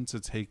option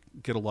to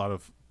get a lot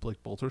of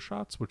like bolter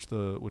shots, which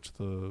the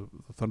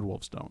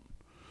Thunderwolves don't.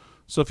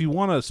 So if you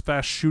want a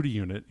fast shooty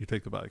unit, you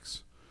take the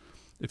bikes.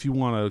 If you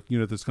want a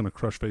unit that's going to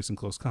crush face in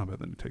close combat,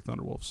 then you take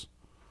Thunderwolves.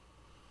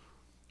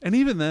 And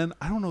even then,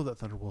 I don't know that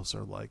Thunderwolves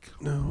are like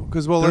No,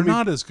 because they're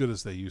not as good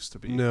as they used to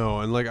be. No,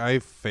 and like I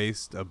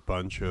faced a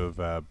bunch of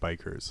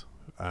bikers,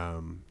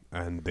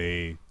 and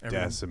they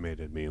Everyone-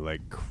 decimated me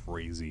like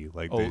crazy.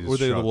 Like, Oh, they just were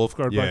they the shot-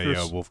 Wolfguard yeah, bikers? Yeah,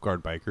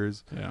 Wolfguard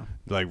bikers. Yeah,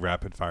 Like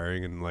rapid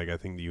firing, and like I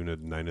think the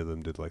unit 9 of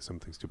them did like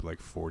something stupid like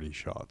 40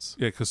 shots.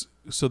 yeah, because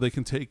so they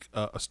can take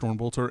a Storm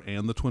Bolter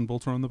and the Twin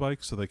Bolter on the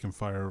bike, so they can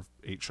fire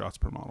 8 shots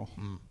per model.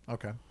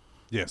 Okay.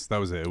 Yes, that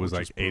was it. It was Which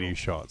like is brutal. 80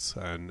 shots,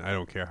 and I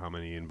don't care how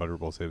many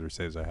invulnerable saves or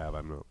saves I have,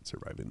 I'm not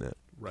surviving that.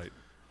 Right.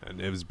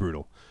 and it was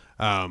brutal.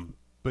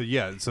 But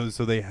yeah, so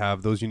they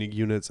have those unique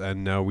units,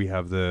 and now we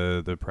have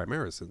the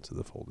Primaris into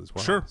the fold as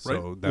well. Sure, So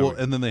right. that Well, would-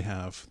 and then they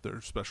have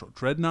their special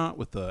dreadnought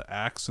with the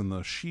axe and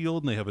the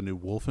shield, and they have a new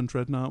Wolfen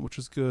dreadnought, which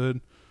is good.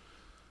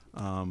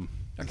 I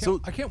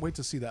can't wait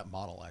to see that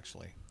model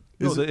actually.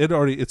 No,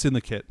 it's in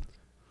the kit.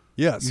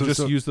 yeah, You so just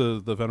so, use the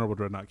Venerable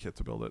Dreadnought kit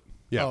to build it.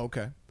 yeah. Oh,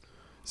 okay.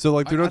 So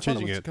like they're I not thought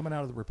changing it was it. coming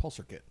out of the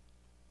Repulsor kit,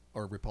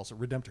 or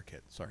Redemptor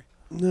kit. Sorry.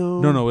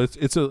 No,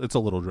 it's a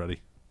little dready.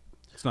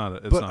 It's not.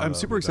 It's But not I'm a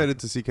super excited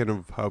to see kind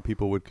of how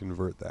people would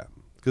convert that.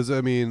 Because,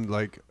 I mean,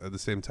 like, at the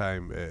same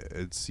time,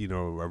 it's, a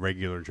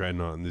regular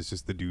dreadnought, and there's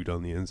just the dude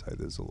on the inside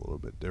that's a little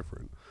bit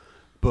different.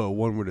 But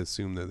one would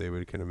assume that they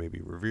would kind of maybe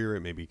revere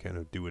it, maybe kind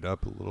of do it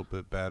up a little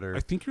bit better. I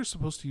think you're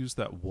supposed to use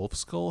that wolf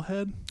skull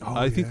head. Oh,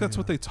 I think yeah, that's yeah.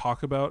 what they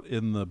talk about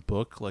in the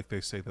book. Like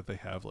they say that they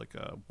have like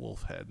a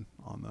wolf head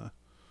on the.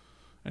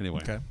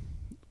 Anyway, Okay.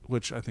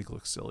 which I think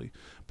looks silly,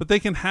 but they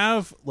can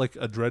have like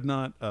a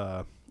dreadnought.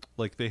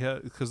 Like they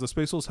have, because the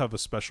Space Wolves have a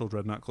special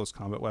dreadnought close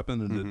combat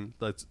weapon, and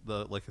that's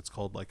it's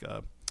called like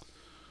a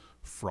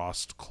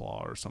frost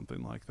claw or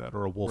something like that,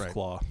 or a wolf Right.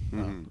 claw,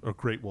 or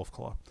great wolf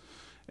claw.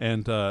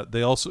 And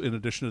they also, in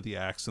addition to the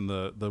axe, and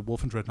the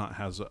Wolfen Dreadnought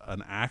has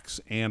an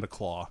axe and a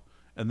claw,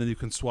 and then you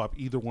can swap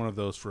either one of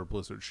those for a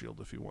Blizzard Shield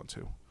if you want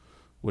to,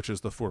 which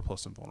is the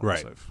 4+ invulnerable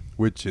right. save.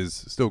 Which is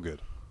still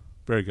good.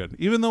 Very good.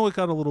 Even though it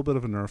got a little bit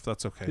of a nerf,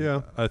 that's okay.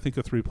 Yeah. I think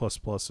a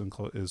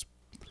 3++ is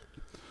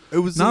It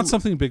was not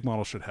something big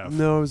models should have.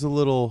 No, it was a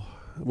little,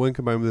 when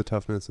combined with the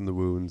toughness and the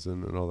wounds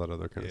and all that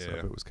other kind of Yeah.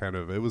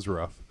 stuff, it was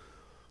rough.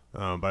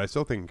 But I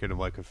still think kind of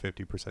like a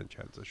 50%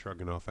 chance of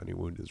shrugging off any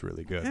wound is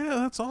really good. Yeah,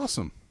 that's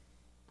awesome.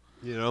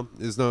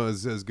 It's not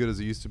as good as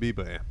it used to be,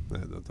 but yeah,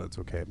 that's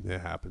okay.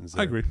 It happens.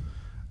 I agree.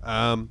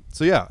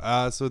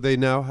 So they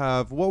now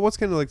have, what's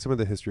kind of like some of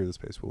the history of the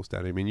Space Wolves,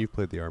 Danny? I mean, you've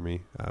played the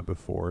army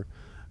before.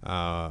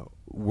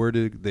 Where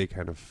did they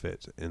kind of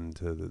fit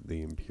into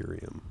the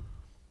Imperium?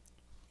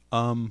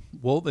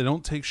 Well, they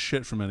don't take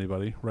shit from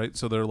anybody, right?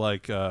 So they're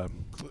like,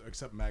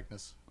 Except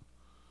Magnus.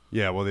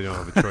 Yeah, well, they don't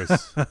have a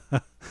choice.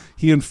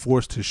 he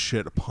enforced his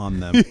shit upon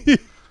them.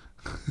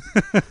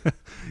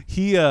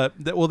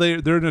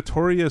 They're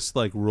notorious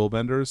like rule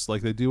benders.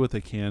 Like they do what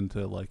they can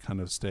to like kind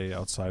of stay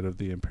outside of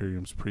the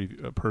Imperium's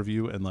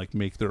purview and like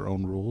make their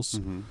own rules.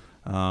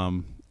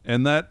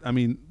 And that, I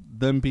mean,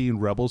 them being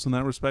rebels in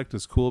that respect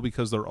is cool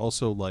because they're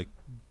also like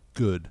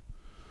good.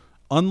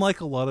 Unlike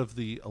a lot of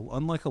the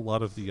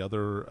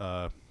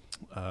other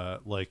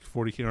like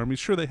 40K armies,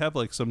 sure they have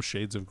like some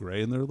shades of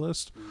gray in their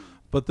list,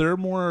 but they're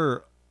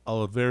more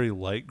a very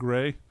light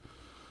gray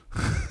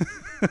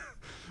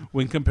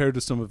when compared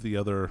to some of the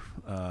other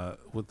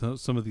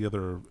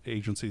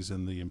agencies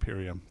in the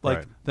Imperium. Like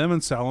Right. them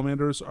and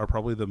Salamanders are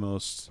probably the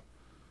most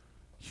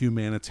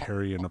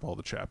humanitarian of all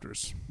the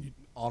chapters.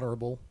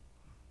 Honorable.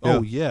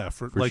 Oh yeah,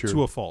 for like sure.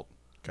 to a fault.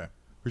 Okay.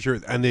 For sure.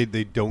 And they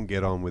don't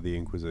get on with the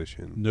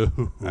Inquisition.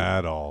 No.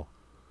 At all.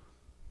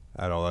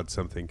 That's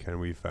something kind of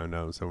we found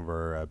out in some of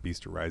our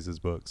Beast Arises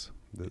books,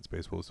 that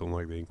Space Wolves don't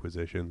like the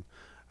Inquisition.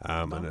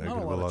 Not a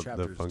lot of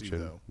chapters do,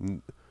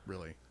 though.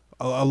 Really.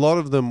 A lot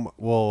of them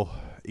will,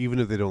 even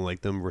if they don't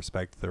like them,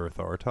 respect their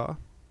authority,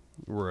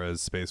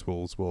 whereas Space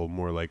Wolves will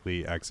more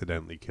likely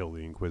accidentally kill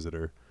the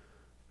Inquisitor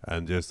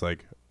and just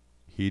like,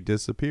 he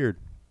disappeared.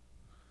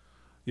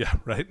 Yeah,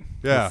 right.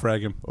 Yeah. We'll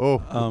frag him.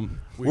 Oh,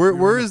 We where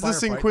were in a is this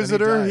firefight, then he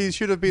Inquisitor? died. He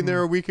should have been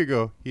there a week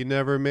ago. He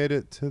never made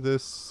it to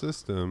this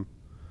system.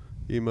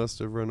 He must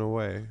have run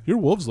away. Your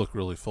wolves look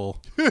really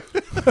full.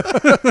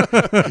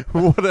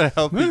 What a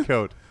healthy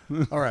coat.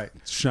 All right.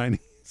 It's shiny.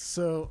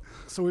 So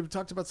we've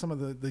talked about some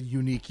of the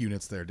unique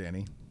units there,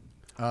 Danny.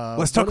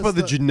 Let's talk about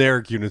the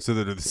generic units so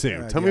that are the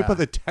same. Tell me yeah. about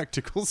the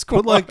tactical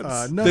squad. But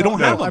like, No, they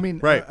don't no, have them. I mean,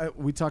 Right.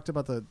 We talked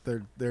about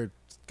their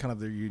kind of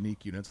their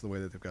unique units, the way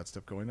that they've got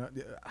stuff going on.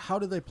 How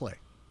do they play?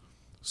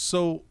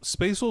 So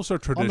Space Wolves are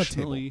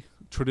the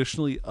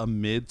traditionally a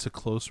mid to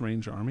close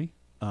range army.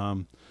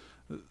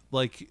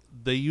 Like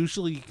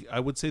I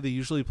would say they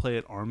usually play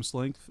at arm's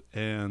length,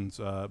 and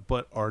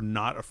but are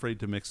not afraid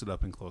to mix it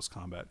up in close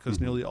combat because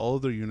nearly all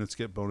of their units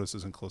get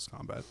bonuses in close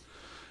combat,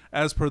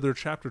 as per their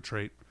chapter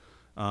trait,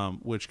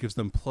 which gives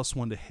them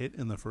 +1 to hit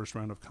in the first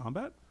round of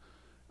combat.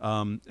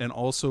 And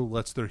also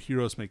lets their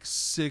heroes make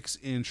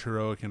 6-inch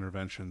heroic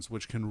interventions,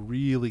 which can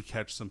really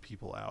catch some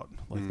people out.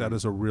 Like that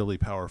is a really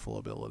powerful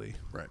ability.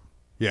 Right.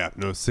 Yeah,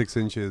 no, 6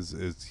 inches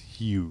is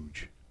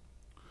huge.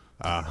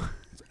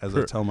 As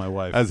I tell my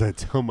wife, As I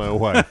tell my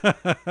wife,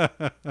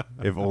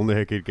 if only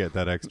I could get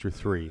that extra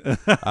 3.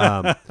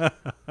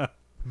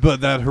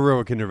 But that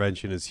heroic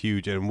intervention is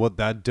huge, and what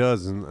that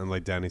does, and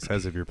like Danny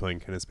says, if you're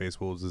playing kind of Space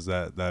Wolves, is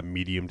that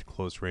medium to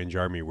close range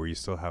army where you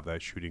still have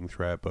that shooting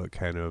threat, but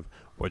kind of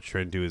what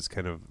you're trying to do is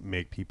kind of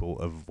make people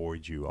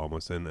avoid you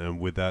almost. And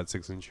with that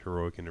 6-inch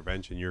heroic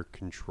intervention, you're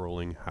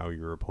controlling how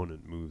your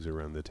opponent moves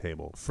around the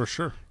table. for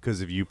sure.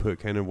 Because if you put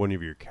kind of one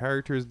of your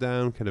characters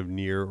down, kind of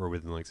near or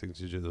within like 6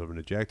 inches of an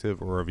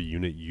objective or of a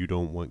unit you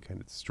don't want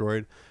kind of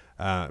destroyed,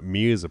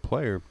 me as a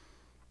player,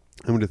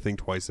 I'm going to think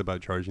twice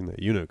about charging that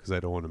unit because I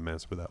don't want to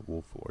mess with that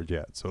Wolf Lord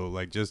yet. So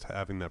like just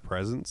having that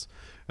presence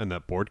and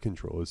that board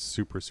control is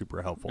super,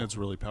 super helpful. It's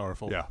really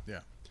powerful. Yeah.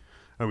 Yeah.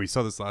 And we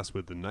saw this last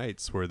with the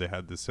Knights where they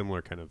had this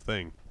similar kind of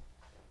thing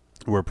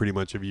where pretty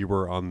much if you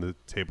were on the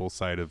table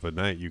side of a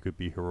Knight, you could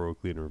be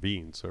heroically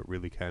intervened. So it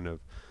really kind of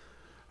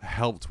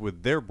helped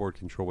with their board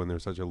control when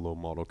there's such a low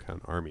model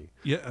count army.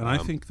 Yeah, and I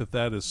think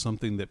that is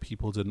something that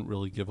people didn't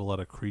really give a lot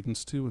of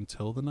credence to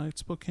until the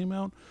Knights book came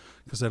out,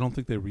 because I don't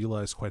think they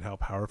realized quite how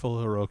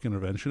powerful heroic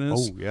intervention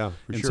is. Oh, yeah,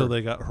 for until sure.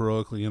 they got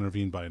heroically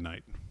intervened by a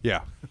Knight.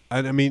 Yeah.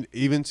 And I mean,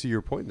 even to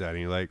your point,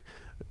 Danny, like,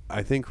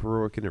 I think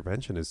heroic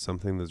intervention is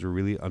something that's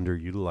really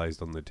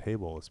underutilized on the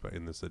table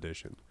in this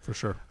edition. For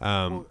sure.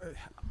 Well,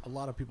 a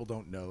lot of people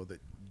don't know that,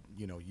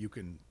 you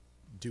can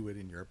do it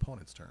in your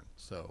opponent's turn.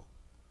 So,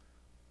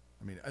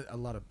 I mean, a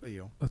lot of,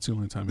 That's the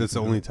only time. That's the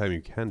you can only do time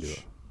you can do it.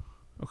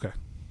 it. Okay.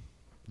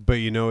 But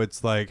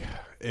it's like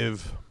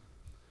if,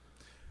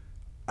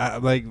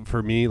 like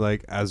for me,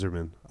 like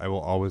Azerman, I will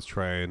always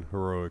try and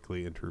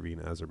heroically intervene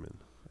Azerman.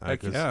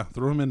 Heck yeah,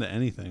 throw him into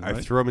anything. I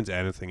Right? throw him into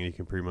anything and he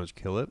can pretty much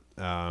kill it.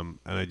 And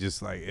I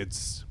just like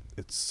it's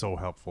so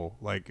helpful.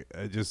 Like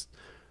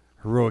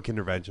heroic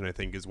intervention, I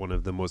think, is one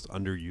of the most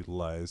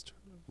underutilized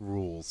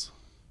rules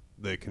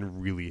that can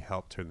really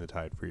help turn the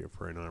tide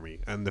for an army.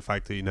 And the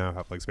fact that you now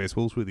have like Space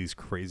Wolves with these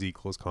crazy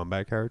close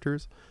combat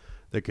characters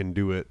that can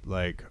do it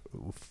like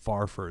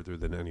far further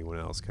than anyone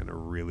else kind of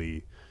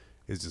really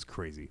is just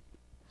crazy.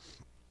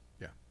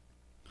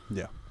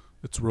 Yeah.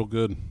 It's real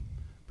good.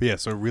 But yeah,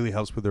 so it really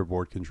helps with their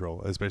board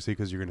control, especially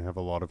because you're going to have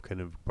a lot of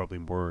kind of probably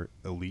more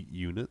elite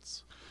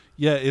units.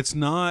 Yeah, it's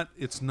not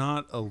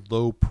a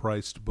low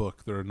priced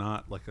book. There are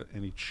not like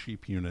any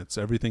cheap units.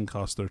 Everything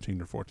costs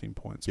 13 or 14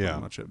 points, Yeah.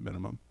 pretty much at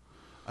minimum.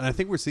 And I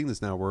think we're seeing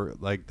this now where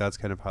like that's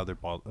kind of how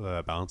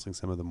they're balancing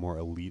some of the more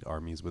elite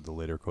armies with the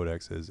later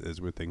codexes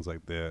is with things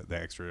like the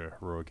extra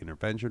heroic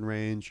intervention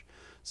range.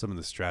 Some of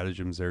the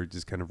stratagems are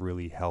just kind of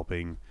really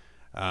helping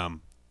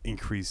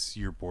increase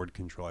your board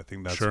control. I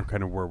think that's Sure.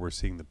 kind of where we're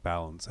seeing the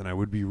balance. And I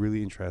would be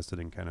really interested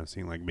in kind of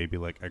seeing like maybe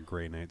like a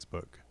Grey Knights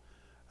book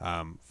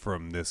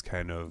from this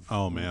kind of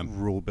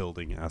rule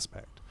building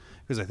aspect.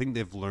 Because I think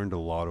they've learned a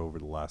lot over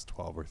the last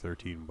 12 or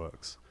 13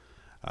 books.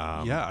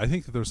 Yeah, I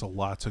think that there's a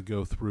lot to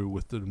go through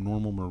with the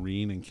normal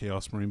Marine and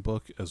Chaos Marine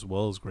book as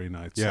well as Grey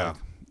Knights. Yeah.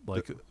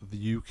 Like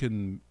you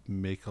can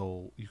make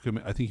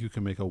I think you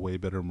can make a way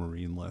better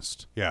Marine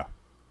list. Yeah.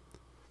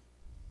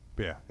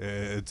 But yeah,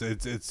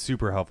 it's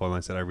super helpful. And like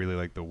I said, I really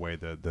like the way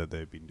that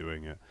they've been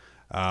doing it.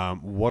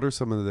 What are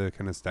some of the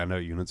kind of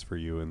standout units for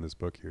you in this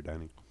book here,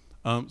 Danny?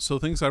 So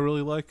things I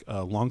really like,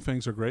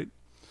 Longfangs are great.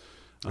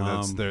 And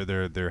that's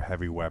their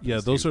heavy weapons. Yeah,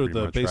 those are pretty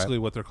much, basically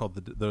right? what they're called.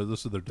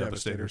 Those are their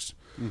Devastators.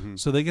 Mm-hmm.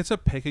 So they get to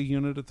pick a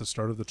unit at the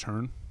start of the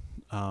turn,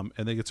 and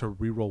they get to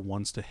reroll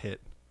once to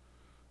hit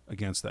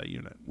against that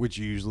unit. Which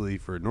usually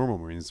for normal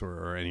Marines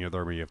or any other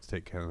army, you have to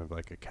take kind of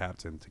like a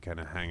captain to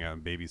kind of hang out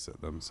and babysit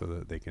them so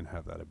that they can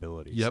have that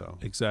ability. Yep, So.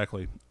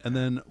 exactly. And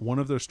then one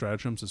of their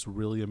stratagems is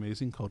really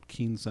amazing called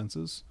Keen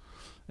Senses.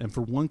 And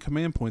for one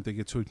command point, they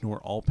get to ignore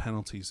all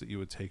penalties that you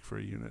would take for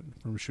a unit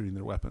from shooting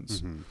their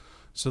weapons. Mm-hmm.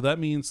 So that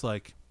means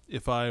like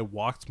if I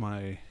walked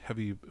my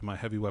heavy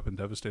weapon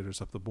Devastators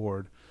up the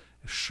board,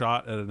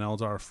 shot at an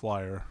Eldar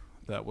flyer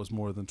that was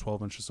more than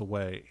 12 inches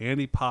away, and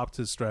he popped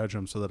his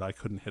stratagem so that I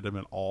couldn't hit him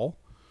at all,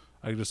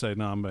 I could just say,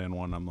 no, I'm ban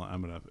one. I'm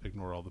going to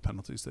ignore all the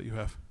penalties that you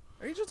have.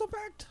 Agents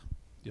Effect.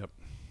 Yep.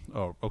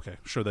 Oh, okay.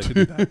 Sure, they could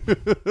do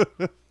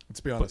that. Let's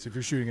be honest. If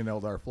you're shooting an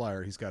Eldar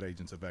flyer, he's got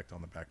Agents Effect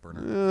on the back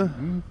burner.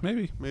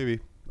 Maybe.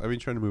 I've been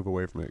trying to move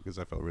away from it because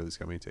I felt really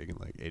scummy taking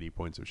like 80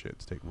 points of shit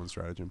to take one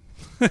stratagem.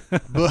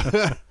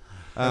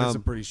 That is a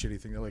pretty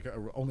shitty thing. Like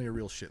only a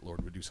real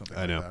shitlord would do something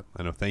like that.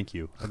 I know. Thank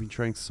you. I've been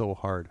trying so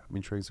hard.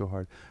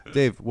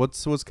 Dave,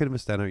 what's kind of a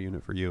standout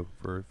unit for you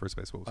for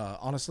Space Wolves?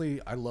 Honestly,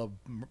 I love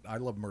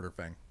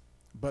Murderfang,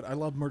 but I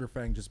love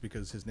Murderfang just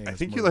because his name. I is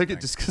think Murderfang. you like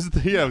it just because.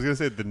 I was gonna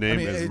say the name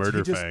is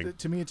Murderfang.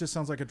 To me, it just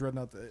sounds like a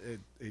dreadnought.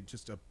 It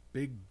just a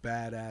big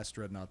badass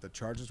dreadnought that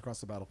charges across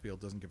the battlefield,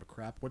 doesn't give a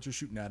crap what you're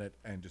shooting at it,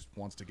 and just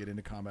wants to get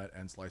into combat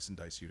and slice and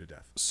dice you to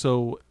death.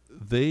 So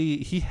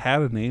he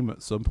had a name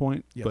at some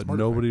point, Yeah, but it's Murderfang.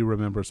 nobody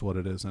remembers what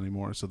it is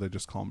anymore, so they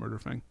just call him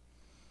Murderfang.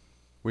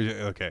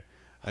 Okay,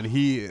 and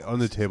he on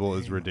the table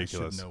is I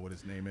ridiculous. should know what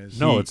his name is.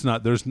 No, it's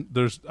not. There's.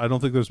 I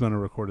don't think there's been a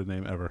recorded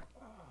name ever.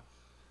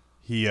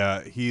 He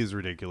is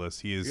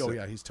ridiculous. He is. Oh,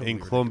 yeah, he's totally in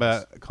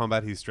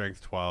combat. He's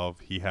strength 12.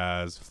 He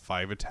has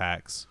 5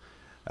 attacks.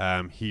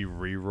 He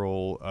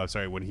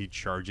reroll. When he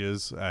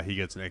charges, he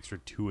gets an extra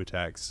 2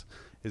 attacks.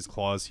 His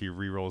claws, he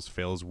rerolls,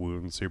 fails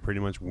wounds. So you're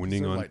pretty much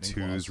wounding They're on lightning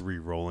 2s, claws.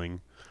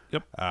 rerolling.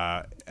 Yep.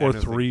 Or Or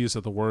 3s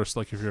at the worst,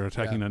 like if you're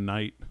attacking Yeah. a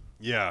knight.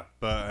 Yeah,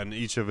 and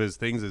each of his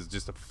things is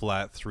just a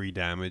flat 3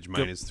 damage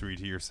minus 3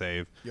 to your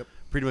save. Yep.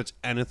 Pretty much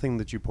anything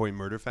that you point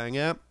Murderfang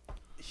at,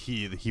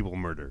 he will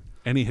murder.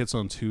 And he hits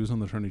on 2s on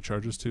the turn he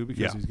charges too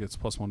because Yeah. he gets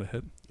 +1 to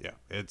hit. Yeah,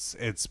 it's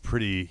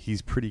pretty.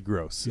 He's pretty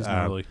gross. He's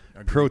gnarly.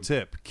 Pro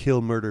tip: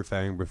 kill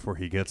Murderfang before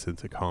he gets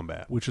into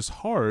combat. Which is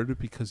hard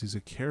because he's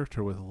a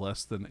character with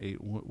less than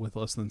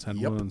 10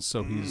 Yep. wounds,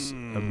 so he's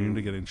immune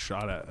to getting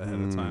shot at ahead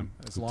of time.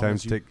 As long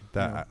Sometimes as you, take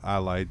that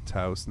allied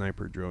Tau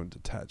sniper drone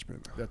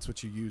detachment. that's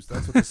what you use.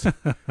 That's what this,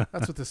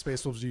 that's what the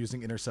Space Wolves are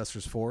using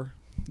intercessors for.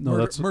 No,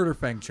 Murder, that's murder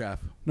fang chaff.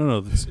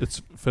 no.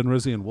 It's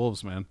Fenrisian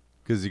wolves, man.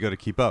 Because you got to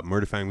keep up.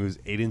 Murderfang moves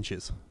 8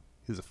 inches.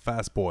 He's a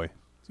fast boy.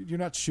 Dude, you're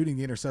not shooting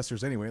the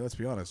intercessors anyway. Let's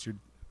be honest.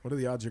 What are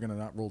the odds you're going to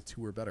not roll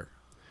 2 or better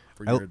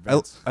for your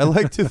advance? I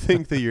like to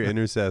think that your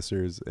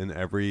intercessors in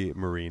every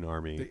Marine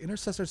army. The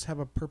intercessors have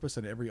a purpose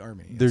in every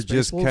army. In They're Space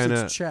just Wolves,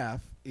 kinda- it's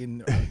chaff.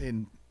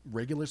 In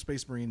regular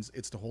Space Marines,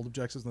 it's to hold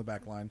objectives in the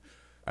back line.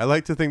 I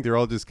like to think they're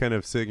all just kind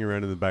of sitting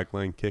around in the back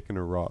line kicking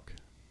a rock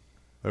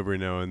every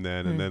now and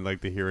then, and then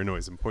like they hear a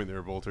noise and point their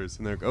revolters,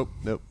 and they're like, oh,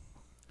 nope.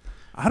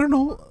 I don't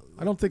know.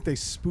 I don't think they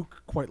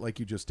spook quite like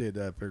you just did.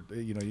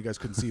 You guys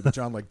couldn't see, but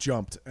John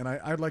jumped, and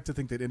I'd like to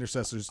think that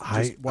intercessors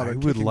just while they're I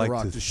would kicking like the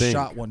rock to just think-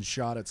 shot one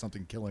shot at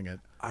something, killing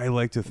it. I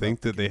like to think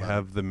that they thinking about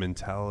have the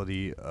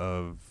mentality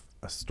of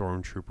a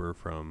stormtrooper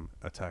from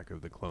Attack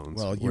of the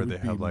Clones, Well, you where would they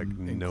have be like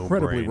no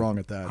incredibly brain. wrong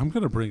at that. I'm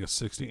gonna bring a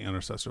 60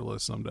 intercessor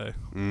list someday.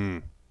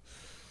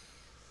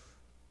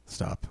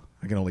 Stop.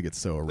 I can only get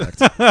so erect.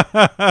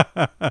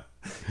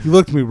 He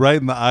looked me right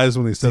in the eyes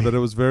when he said that. It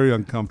was very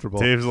uncomfortable.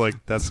 Dave's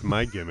like, that's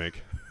my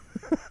gimmick.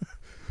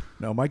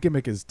 No, my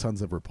gimmick is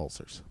tons of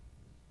repulsors.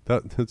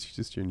 That's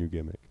just your new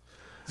gimmick.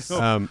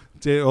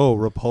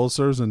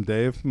 Repulsors and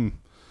Dave.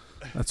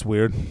 That's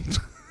weird.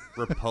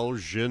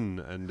 Repulsion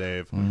and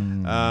Dave.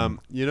 I'm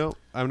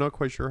not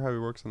quite sure how he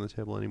works on the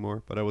table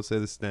anymore, but I would say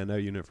the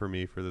standout unit for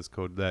me for this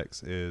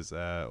codex is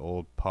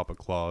old Papa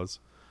Claus,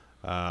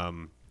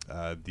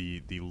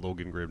 the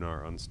Logan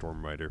Gribnar on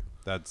Stormrider.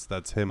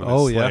 That's him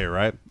on his sleigh,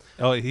 right?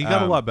 Oh, he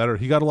got a lot better.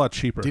 He got a lot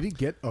cheaper. Did he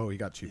get? Oh, he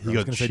got cheaper. He I was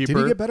got gonna say, did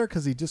cheaper. he get better?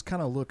 Because he just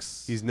kind of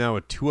looks. He's now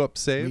a 2-up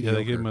save. Yeah,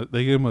 they gave him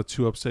a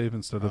 2-up save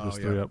instead of his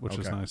Oh, 3-up, which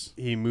is okay. nice.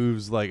 He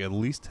moves like at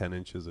least 10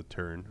 inches a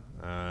turn.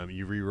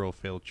 You reroll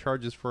failed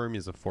charges for him. He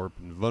has a 4-up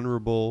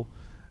invulnerable.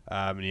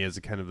 And he has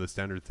a kind of the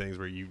standard things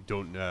where you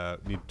don't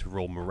need to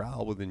roll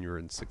morale within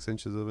your 6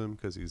 inches of him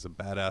because he's a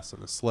badass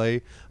on a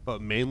sleigh.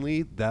 But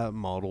mainly, that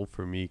model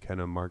for me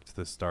kind of marked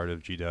the start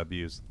of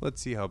GWs.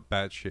 Let's see how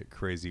batshit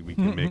crazy we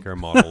can make our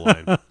model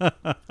line.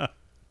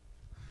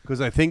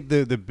 Because I think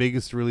the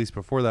biggest release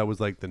before that was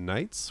like the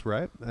Knights,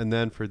 right? And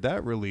then for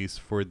that release,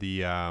 for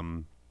the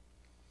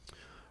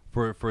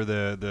for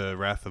the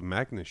Wrath of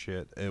Magnus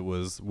shit, it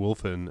was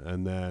Wolfen,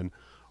 and then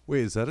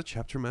wait, is that a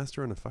chapter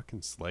master on a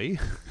fucking sleigh?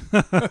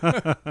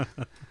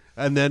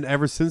 And then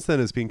ever since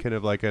then, it's been kind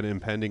of like an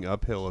impending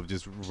uphill of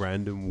just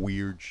random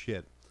weird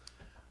shit.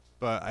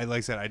 But like I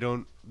said, I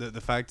don't.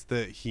 The fact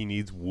that he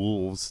needs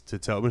wolves to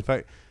tow. In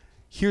fact,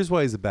 here's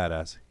why he's a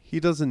badass. He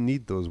doesn't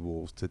need those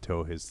wolves to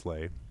tow his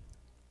sleigh.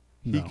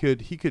 No.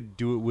 He could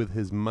do it with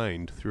his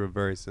mind through a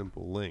very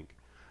simple link,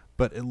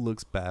 but it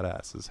looks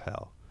badass as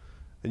hell.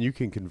 And you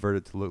can convert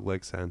it to look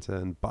like Santa,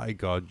 and by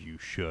God, you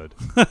should.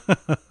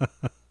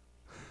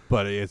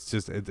 But it's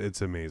just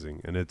it's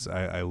amazing, and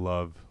I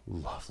love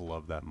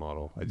that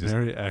model. I just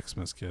Merry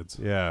Xmas, kids.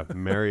 yeah,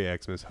 Merry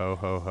Xmas, ho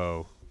ho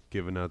ho,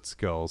 giving out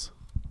skulls.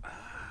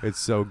 It's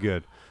so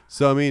good.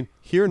 So I mean,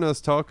 hearing us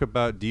talk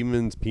about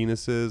demons'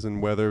 penises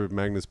and whether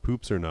Magnus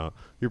poops or not,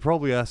 you're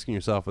probably asking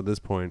yourself at this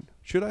point,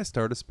 should I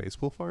start a Space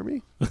Wolf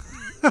army?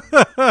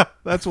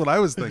 That's what I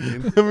was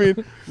thinking. I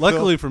mean,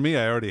 Luckily for me,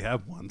 I already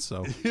have one.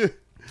 So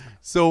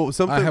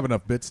something. I have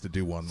enough bits to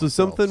do one. So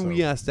myself, something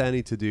we asked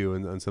Danny to do,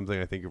 and something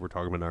I think if we're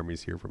talking about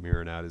armies here from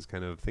here on out, is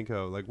kind of think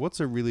of like what's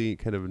a really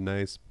kind of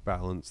nice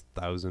balanced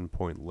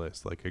 1,000-point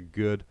list, like a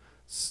good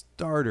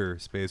starter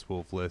Space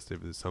Wolf list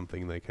if it's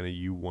something that kind of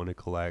you want to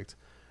collect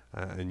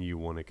and you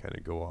want to kind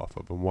of go off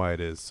of, and why it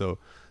is. So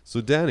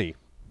Danny,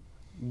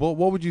 what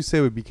would you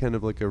say would be kind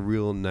of like a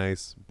real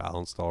nice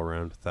balanced all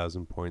around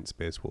 1,000-point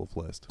Space Wolf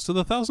list? So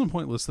the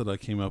 1,000-point list that I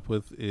came up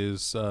with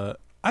is I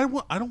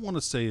don't want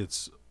to say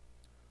it's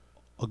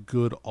a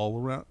good all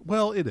around.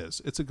 Well, it is.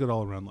 It's a good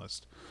all around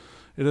list.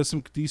 It has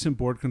some decent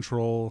board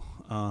control.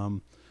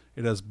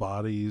 It has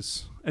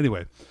bodies.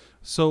 Anyway,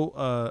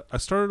 so I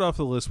started off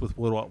the list with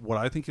what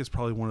I think is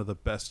probably one of the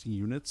best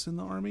units in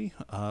the army,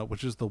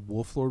 which is the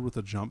Wolf Lord with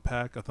a jump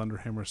pack, a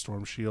Thunderhammer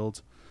Storm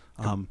Shield.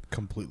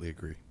 completely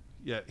agree.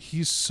 Yeah,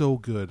 he's so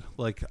good.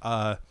 Like,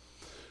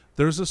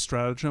 there's a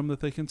stratagem that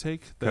they can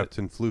take. That,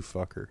 Captain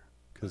Flufucker,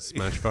 because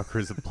Smash Fucker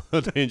is a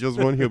Blood Angels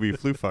one. He'll be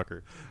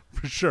Flufucker.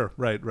 for sure.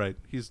 Right.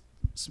 He's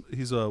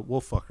a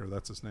wolf fucker.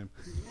 That's his name.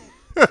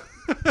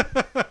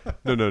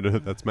 No,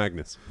 that's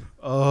Magnus.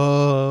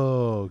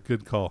 Oh,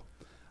 good call.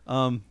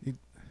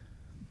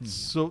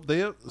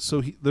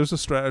 There's a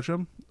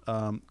stratagem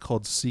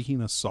called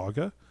Seeking a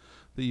Saga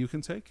that you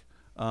can take,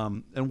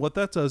 and what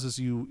that does is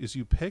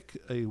you pick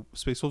a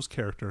Space Wolves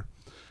character,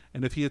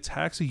 and if he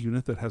attacks a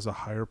unit that has a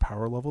higher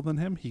power level than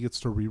him, he gets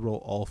to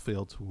reroll all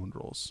failed to wound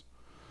rolls.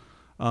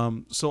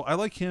 So I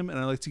like him, and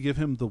I like to give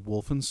him the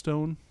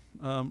Wolfenstone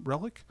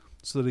relic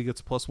so that he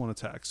gets +1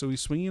 attack. So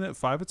he's swinging at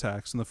 5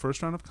 attacks. In the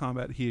first round of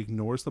combat, he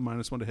ignores the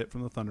 -1 to hit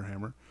from the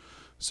Thunderhammer.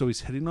 So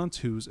he's hitting on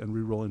 2s and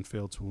re-rolling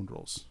failed to wound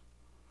rolls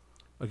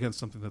against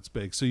something that's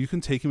big. So you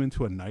can take him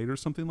into a knight or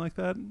something like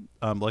that.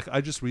 Like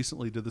I just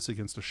recently did this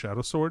against a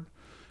Shadow Sword,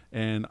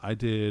 and I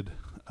did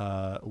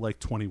like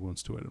 20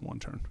 wounds to it in one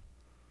turn.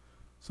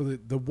 So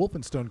the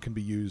Wolfenstone can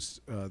be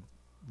used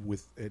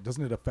with it.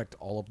 Doesn't it affect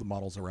all of the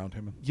models around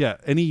him? Yeah,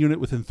 any unit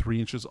within 3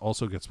 inches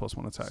also gets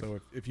 +1 attack. So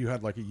if you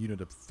had like a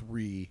unit of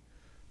 3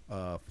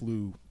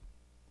 flu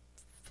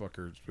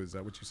fuckers, is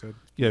that what you said?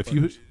 Yeah, if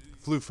you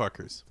Flu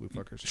fuckers. Flu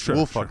fuckers. Sure,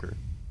 Wool sure. fucker.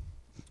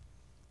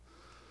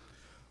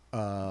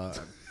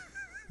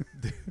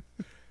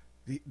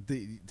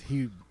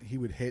 He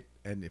would hit,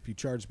 and if you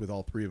charged with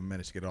all 3 of them,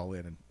 managed to get all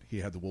in, and he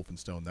had the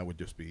Wolfenstone,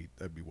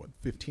 that'd be what,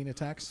 15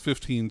 attacks?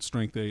 15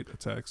 strength 8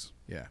 attacks.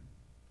 Yeah,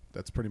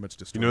 that's pretty much You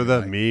destroying. know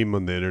that knight. meme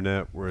on the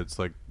internet where it's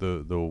like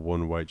the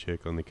one white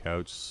chick on the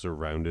couch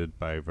surrounded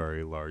by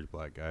very large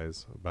black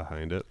guys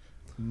behind it?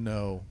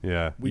 No.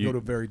 Yeah. We go to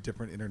very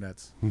different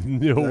internets.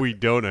 No, we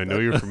don't. I know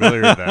you're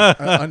familiar with that.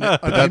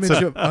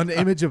 An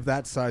image of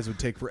that size would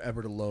take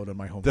forever to load on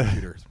my home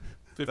computer.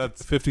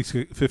 That's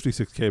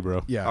 56K,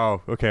 bro. Yeah.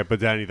 Oh, okay.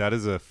 But Danny, that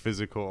is a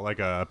physical, like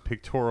a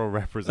pictorial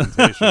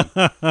representation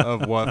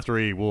of what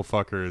 3 wool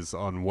fuckers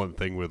on one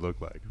thing would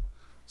look like.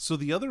 So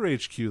the other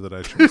HQ that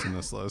I chose in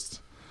this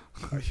list,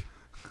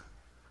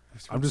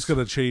 I'm just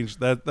gonna change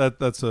that.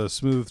 That's a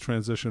smooth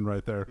transition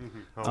right there.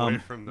 Away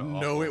from the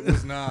No, it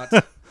was not.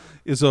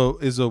 Is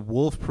a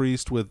wolf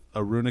priest with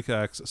a runic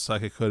axe,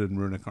 psychic hood, and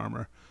runic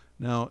armor.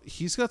 Now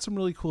he's got some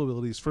really cool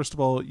abilities. First of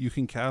all, you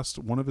can cast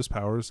one of his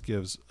powers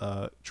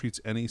treats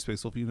any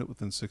Space Wolf unit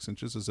within 6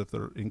 inches as if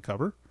they're in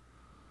cover,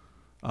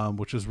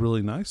 which is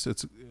really nice.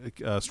 It's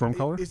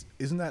Stormcaller.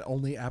 Isn't that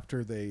only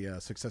after they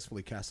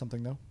successfully cast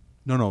something, though?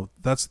 No,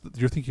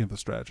 you're thinking of the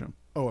stratagem.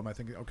 Oh, am I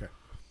thinking? Okay.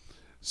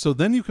 So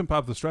then you can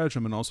pop the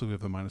stratagem and also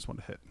give the -1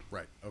 to hit,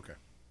 Right. Okay.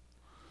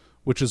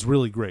 which is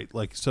really great.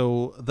 Like,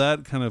 so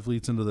that kind of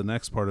leads into the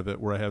next part of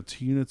it, where I have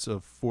 2 units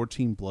of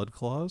 14 Blood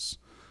Claws,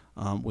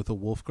 with a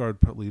Wolf Guard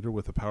leader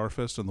with a Power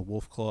Fist, and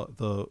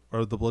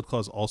the Blood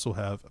Claws also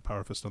have a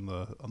Power Fist on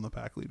the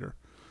pack leader.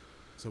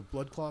 So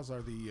Blood Claws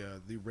are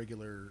the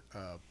regular,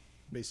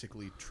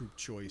 basically troop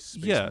choice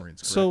Space Yeah.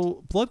 Marines. Correct?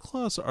 So Blood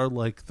Claws are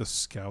like the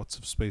scouts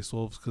of Space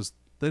Wolves, because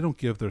they don't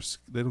give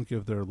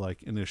their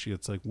like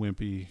initiates like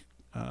wimpy,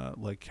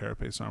 like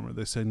carapace armor.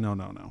 They say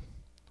no,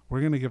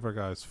 we're gonna give our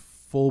guys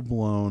full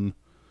blown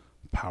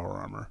power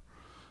armor,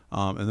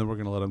 and then we're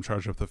gonna let them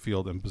charge up the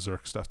field and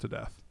berserk stuff to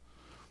death.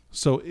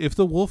 So if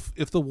the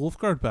Wolf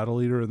Guard battle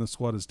leader in the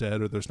squad is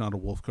dead, or there's not a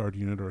Wolf Guard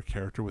unit or a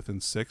character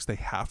within 6, they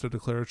have to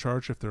declare a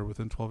charge if they're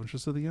within 12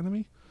 inches of the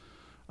enemy.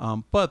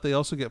 But they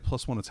also get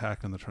 +1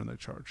 attack on the turn they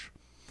charge.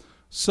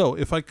 So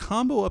if I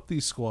combo up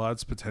these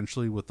squads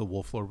potentially with the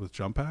Wolf Lord with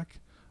Jump Pack,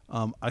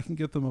 I can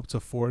get them up to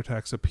 4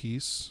 attacks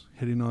apiece,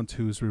 hitting on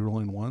 2s,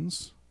 rerolling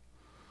 1s.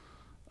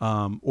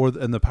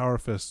 And the Power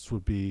Fists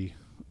would be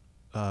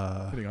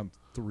hitting on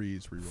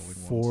 3s, rerolling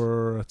 1s.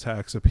 4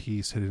 attacks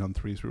apiece, hitting on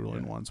 3s,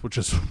 rerolling 1s, which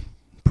is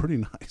pretty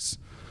nice.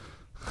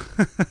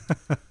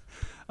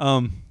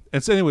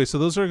 And so anyway, so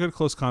those are a good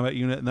close combat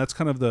unit, and that's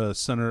kind of the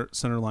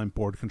center line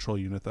board control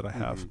unit that I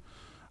have.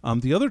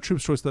 The other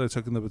troops choice that I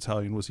took in the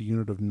battalion was a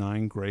unit of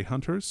 9 Grey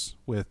Hunters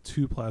with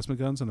 2 plasma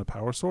guns and a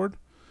power sword,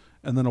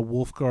 and then a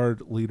Wolf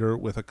Guard leader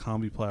with a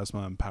combi plasma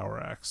and power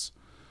axe.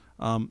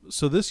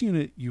 So this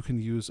unit, you can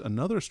use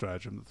another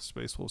stratagem that the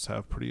Space Wolves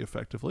have pretty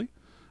effectively,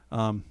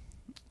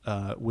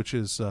 which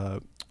is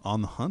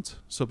on the hunt.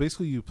 So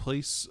basically, you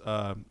place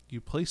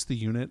the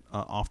unit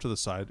off to the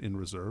side in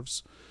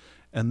reserves,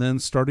 and then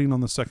starting on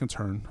the second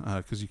turn,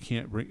 because you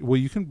can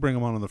bring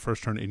them on the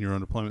first turn in your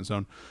own deployment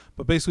zone,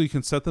 but basically you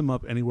can set them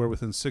up anywhere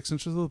within 6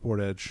 inches of the board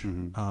edge,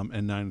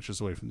 and 9 inches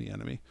away from the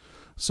enemy.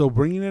 So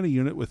bringing in a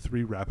unit with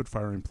 3 rapid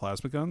firing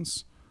plasma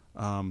guns,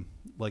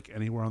 like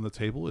anywhere on the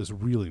table, is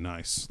really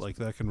nice. Like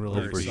that can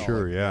really for solid.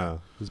 sure, yeah.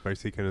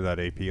 Especially kind of that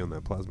AP on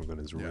that plasma gun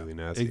is Yeah. really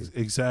nasty.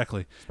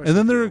 Exactly. Especially And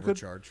then if you they're a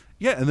good overcharge.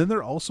 and then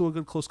they're also a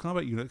good close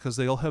combat unit because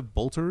they all have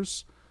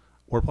bolters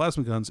or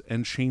plasma guns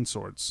and chain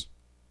swords.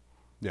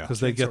 Yeah. Because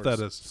they get that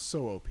Chainsword's as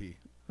so OP.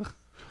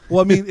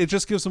 well. I mean, it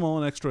just gives them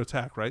all an extra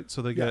attack, right?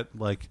 So they get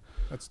like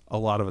That's a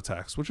lot of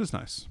attacks, which is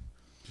nice.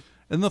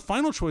 And the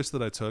final choice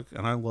that I took,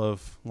 and I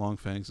love Long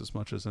Fangs as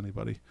much as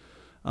anybody,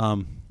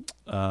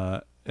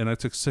 and I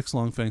took 6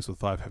 Long Fangs with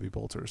 5 heavy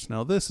bolters.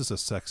 Now this is a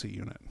sexy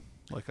unit.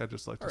 Like I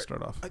just like to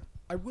start off.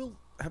 I will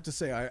have to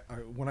say, I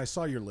when I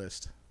saw your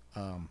list,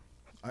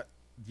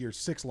 your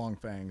 6 Long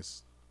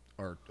Fangs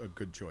are a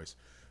good choice.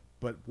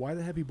 But why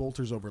the heavy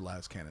bolters over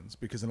las cannons?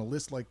 Because in a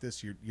list like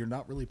this, you're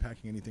not really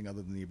packing anything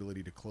other than the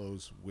ability to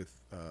close with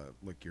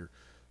like your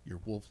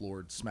Wolf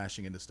Lord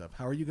smashing into stuff.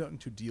 How are you going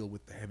to deal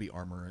with the heavy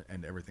armor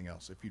and everything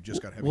else if you've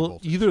just got heavy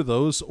bolters? Either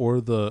those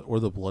or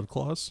the Blood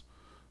Claws,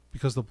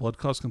 because the Blood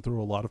Claws can throw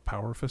a lot of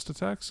Power Fist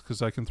attacks.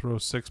 Because I can throw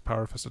 6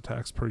 Power Fist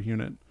attacks per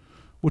unit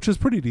which is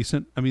pretty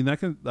decent. I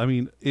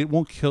mean, it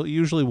won't kill. It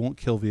usually won't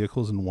kill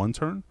vehicles in one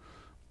turn,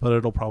 but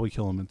it'll probably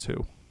kill them in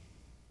 2.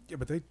 Yeah,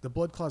 but the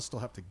blood claws still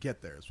have to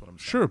get there. Is what I'm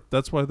saying. Sure,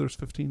 that's why there's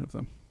 15 of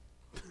them.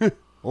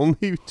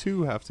 Only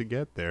 2 have to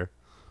get there.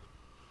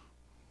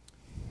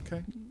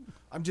 Okay.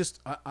 I'm just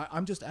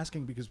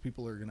asking because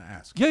people are going to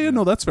ask. Yeah,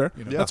 no, that's fair.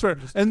 You know? That's fair.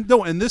 And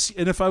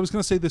if I was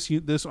going to say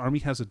this army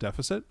has a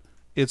deficit,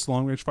 it's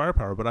long range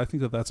firepower. But I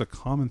think that's a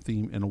common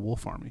theme in a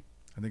wolf army.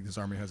 I think this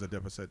army has a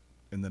deficit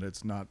in that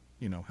it's not,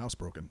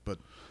 housebroken. But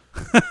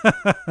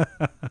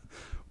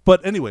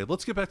But anyway,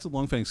 let's get back to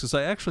Longfangs, because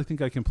I actually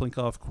think I can plink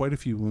off quite a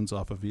few wounds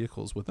off of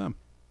vehicles with them.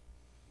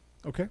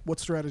 okay, what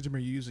stratagem are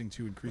you using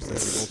to increase the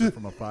heavy bolter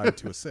from a 5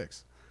 to a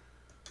 6?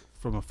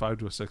 From a 5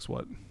 to a 6,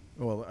 what?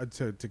 Well,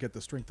 to get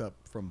the strength up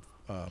from.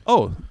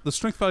 The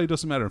strength value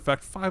doesn't matter. In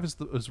fact, 5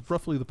 is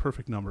roughly the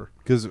perfect number.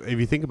 Because if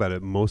you think about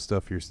it, most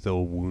stuff you're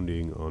still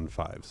wounding on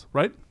 5s.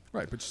 Right?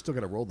 Right, but you still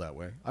got to roll that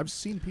way. I've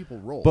seen people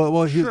roll.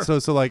 But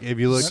Sure. so like if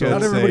you look not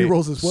at everybody say,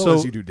 rolls as well so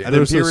as you do, Dan.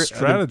 there's a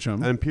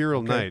stratagem. An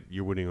Imperial Okay. Knight,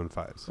 you're winning on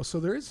 5s. Oh, so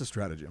there is a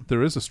stratagem.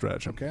 There is a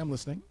stratagem. Okay, I'm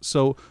listening.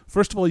 So,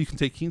 first of all, you can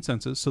take keen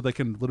senses, so they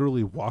can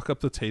literally walk up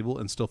the table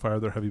and still fire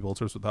their heavy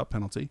bolters without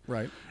penalty.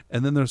 Right.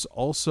 And then there's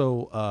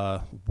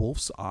also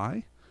Wolf's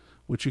Eye,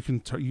 which you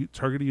can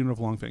target a unit of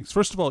Longfangs.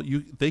 First of all,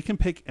 they can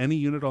pick any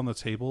unit on the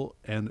table,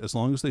 and as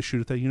long as they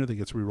shoot at that unit, they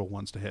get to reroll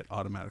 1s to hit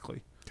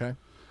automatically. Okay.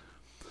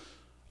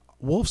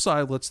 Wolf's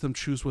Eye lets them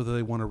choose whether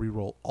they want to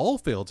reroll all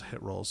failed to hit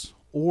rolls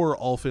or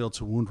all failed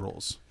to wound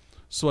rolls.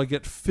 So I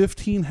get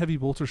 15 heavy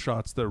bolter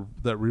shots that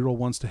reroll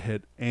 1s to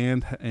hit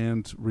and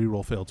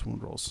reroll failed to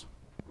wound rolls.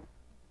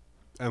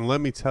 And let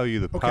me tell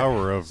you the Okay,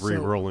 power of so-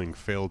 re-rolling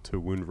failed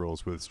to wound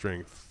rolls with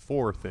strength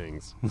 4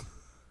 things.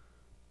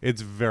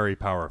 It's very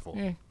powerful.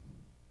 Yeah.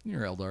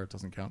 Your Eldar, it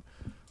doesn't count.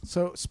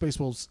 So, Space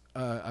Wolves,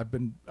 I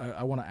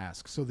want to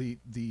ask. So, the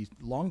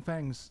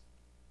Longfang's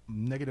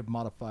negative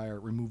modifier,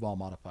 remove all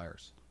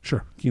modifiers,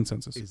 Sure, keen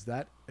senses. is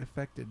that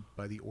affected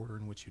by the order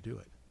in which you do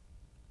it?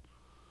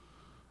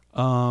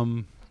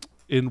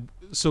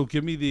 So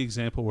give me the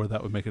example where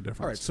that would make a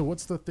difference. All right, so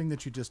what's the thing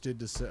that you just did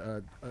to say,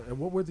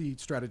 what were the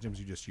stratagems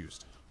you just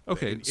used?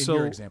 Okay, in so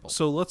your example.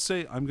 so let's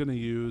say I'm going to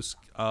use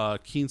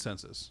keen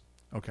senses.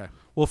 Okay.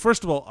 Well,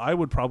 first of all, I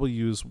would probably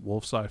use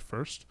Wolf's Eye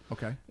first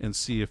Okay. and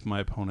see if my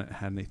opponent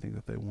had anything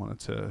that they wanted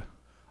to.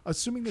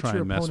 Assuming that Try your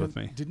and mess opponent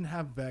with me. didn't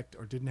have Vect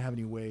or didn't have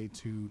any way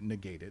to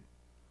negate it,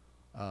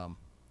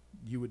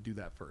 you would do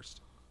that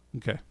first.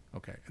 Okay,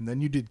 Okay. And then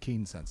you did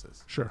Keen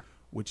Senses, sure.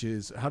 which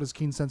is, how does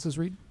Keen Senses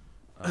read?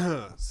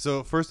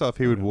 So first off,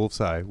 he would Wolf's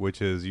Eye,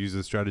 which is use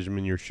a stratagem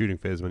in your shooting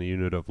phase when a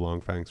unit of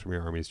Longfangs from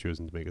your army is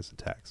chosen to make its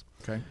attacks.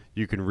 Okay.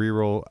 You can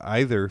reroll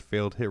either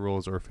failed hit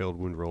rolls or failed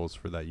wound rolls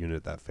for that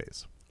unit that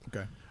phase.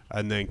 Okay.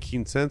 And then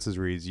Keen Senses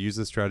reads, use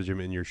the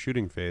stratagem in your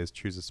shooting phase,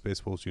 choose a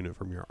Space Wolves unit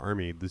from your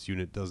army. This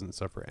unit doesn't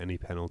suffer any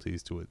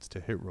penalties to its to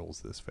hit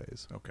rolls this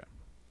phase. Okay.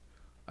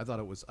 I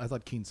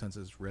thought Keen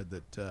Senses read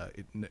that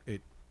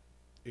it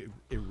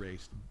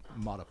erased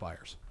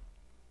modifiers.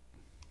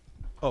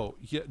 Oh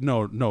yeah,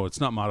 no, it's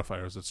not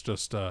modifiers. It's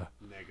just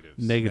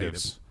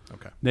negatives.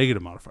 Okay.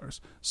 Negative modifiers.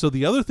 So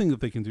the other thing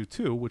that they can do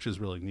too, which is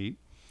really neat,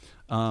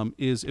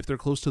 is if they're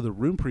close to the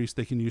Rune Priest,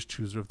 they can use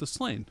Chooser of the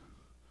Slain.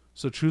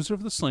 So Chooser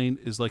of the Slain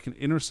is like an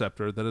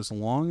interceptor that, as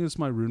long as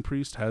my Rune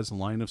Priest has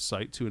line of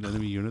sight to an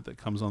enemy unit that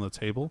comes on the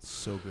table,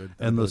 So good.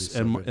 and the That ability's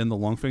so good. and the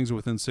Longfangs are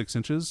within 6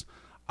 inches,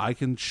 I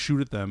can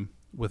shoot at them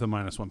with a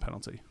 -1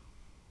 penalty.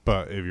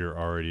 But if you're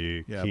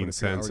already yeah, Keen but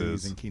if you're already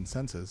Senses, using Keen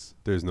Senses,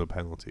 there's no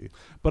penalty.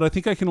 But I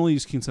think I can only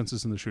use keen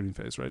senses in the shooting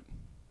phase, right?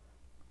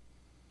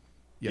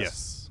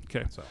 yes.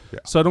 Okay. So Yeah.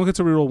 So I don't get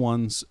to reroll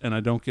 1s, and I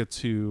don't get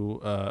to,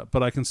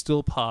 but I can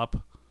still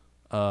pop.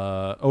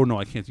 Oh no,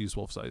 I can't use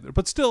Wolf's Eye either.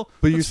 But still,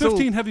 But it's you're still-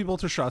 15 heavy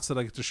bolter shots that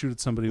I get to shoot at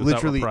somebody without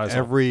Literally reprisal.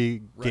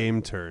 every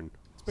game turn.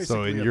 So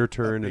basically in a- your a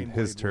turn Bane and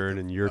his Blade turn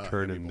with and a, your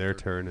turn heavy and their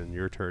bolter. turn and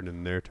your turn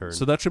and their turn.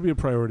 So that should be a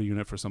priority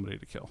unit for somebody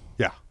to kill.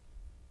 yeah.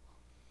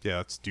 Yeah,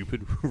 that's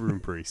stupid Rune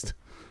Priest.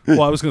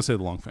 Well, I was going to say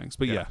the Longfangs,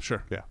 but Yeah. yeah,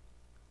 sure. Yeah.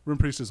 Rune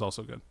Priest is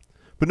also good.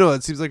 But no,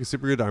 it seems like a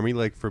super good army.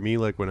 Like for me,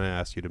 like when I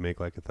asked you to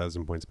make like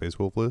 1,000-point Space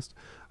Wolf list,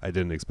 I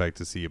didn't expect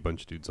to see a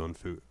bunch of dudes on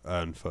foot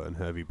and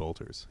heavy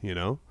bolters, you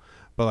know.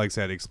 But like I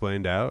said,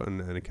 explained out and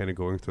it kind of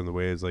going through the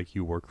way is like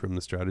you work from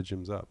the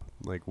stratagems up.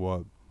 Like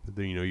what,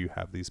 you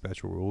have these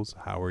special rules.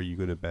 How are you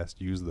going to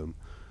best use them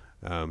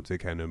to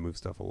kind of move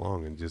stuff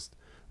along? And just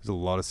there's a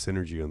lot of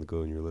synergy on the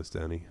go in your list,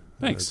 Danny.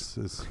 Thanks.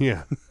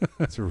 Yeah,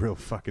 it's a real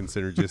fucking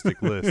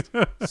synergistic list.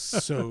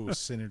 so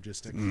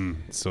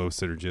synergistic. So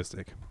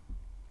synergistic.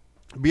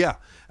 But yeah,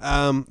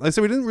 like I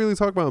said, we didn't really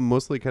talk about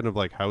mostly kind of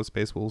like how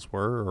Space Wolves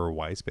were or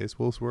why Space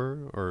Wolves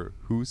were or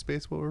who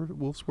Space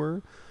Wolves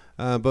were,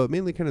 but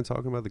mainly kind of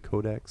talking about the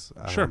Codex.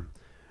 Sure.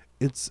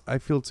 I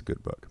feel it's a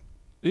good book.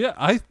 Yeah,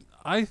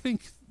 I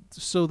think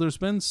so. There's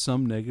been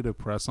some negative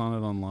press on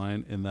it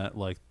online in that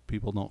like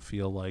people don't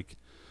feel like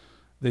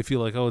they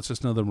feel like, oh, it's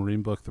just another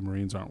Marine book. The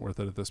Marines aren't worth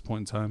it at this point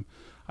in time.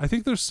 I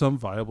think there's some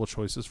viable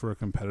choices for a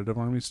competitive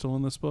army still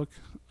in this book,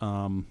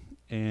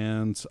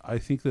 and I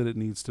think that it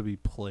needs to be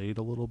played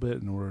a little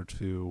bit in order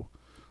to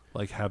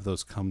like have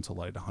those come to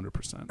light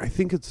 100%. I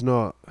think it's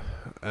not,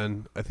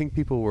 and I think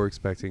people were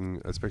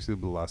expecting, especially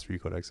with the last few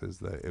codexes,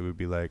 that it would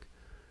be like,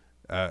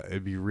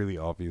 it'd be really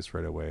obvious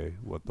right away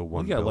what the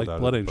one. Yeah, build like out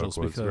of Blood the Angels,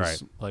 book was.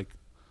 because right, like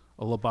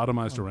a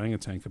lobotomized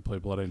orangutan could play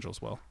Blood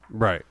Angels well.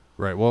 right.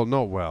 Well,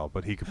 not well,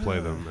 but he could play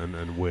them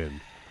and win,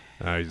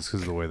 just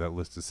because of the way that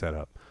list is set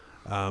up.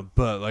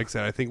 But like I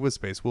said, I think with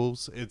Space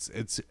Wolves,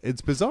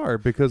 it's bizarre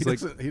because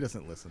He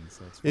doesn't listen,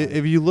 so it's fine.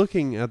 if you're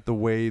looking at the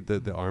way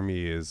that the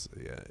army is,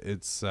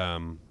 it's a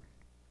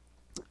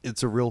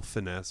real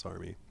finesse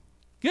army.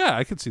 Yeah,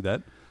 I could see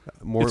that.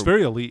 More, It's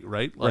very elite,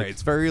 right? Like, right.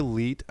 It's very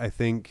elite. I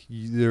think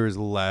there is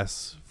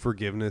less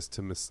forgiveness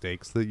to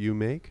mistakes that you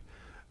make.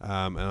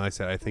 And like I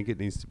said, I think it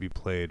needs to be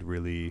played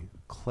really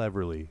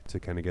cleverly to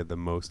kind of get the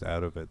most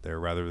out of it there,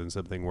 rather than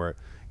something where,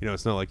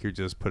 it's not like you're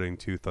just putting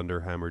two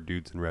Thunderhammer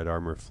dudes in red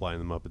armor, flying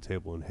them up a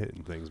table and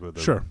hitting things with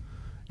them. Sure.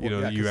 Well, You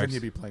yeah, 'cause you then actually,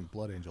 you'd be playing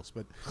Blood Angels,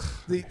 but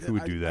Who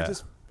would do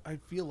that? I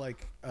feel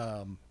like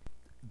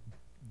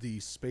the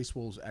Space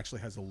Wolves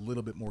actually has a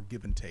little bit more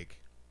give and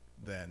take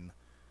than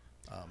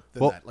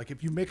Well- that. Like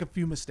if you make a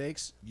few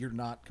mistakes, you're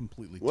not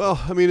completely.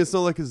 well, I mean, it's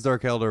not like it's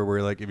Dark Eldar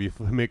where, like, if you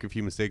make a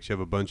few mistakes, you have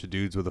a bunch of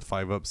dudes with a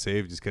 5-up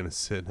save just kind of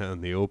sitting out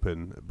in the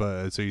open.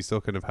 But so you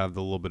still kind of have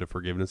the little bit of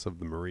forgiveness of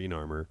the Marine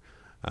armor.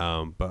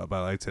 But like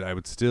I said, I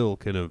would still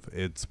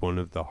it's one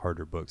of the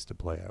harder books to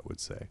play, I would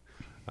say.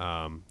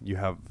 You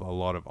have a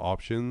lot of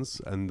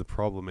options, and the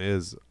problem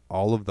is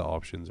all of the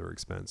options are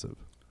expensive.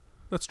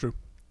 that's true.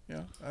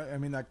 Yeah, I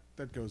mean that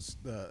goes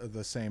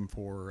the same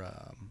for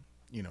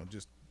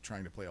just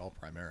trying to play all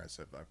Primaris.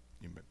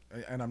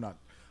 And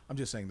I'm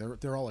just saying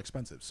they're all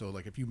expensive. So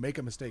like if you make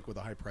a mistake with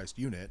a high priced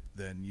unit,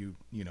 then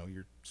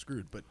you're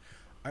screwed. But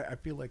I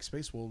feel like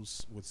Space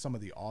Wolves, with some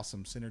of the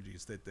awesome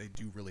synergies that they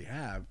do really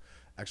have,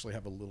 actually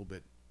have a little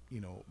bit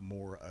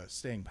more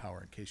staying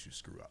power in case you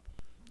screw up.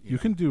 You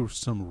can do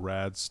some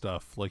rad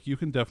stuff. Like you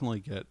can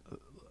definitely get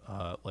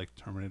like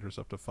Terminators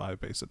up to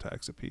 5 base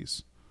attacks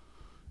apiece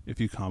if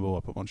you combo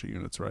up a bunch of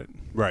units right.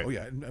 Right. Oh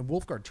yeah, and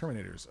Wolfguard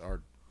Terminators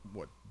are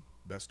what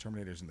best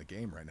Terminators in the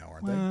game right now,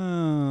 aren't they?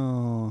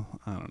 Well,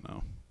 I don't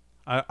know.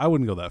 I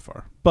wouldn't go that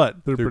far,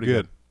 but they're pretty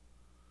good.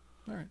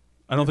 All right.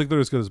 I don't think they're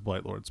as good as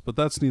Blight Lords, but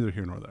that's neither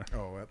here nor there.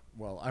 Oh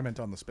well, I meant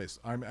on the space.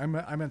 I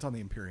meant on the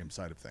Imperium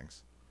side of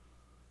things.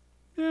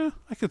 Yeah,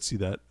 I could see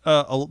that.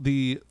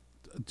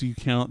 Do you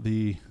count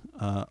the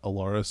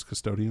Alaris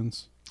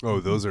Custodians? Oh,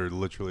 those are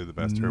literally the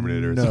best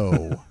Terminators.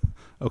 No.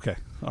 Okay,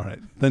 all right.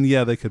 Then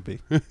yeah, they could be.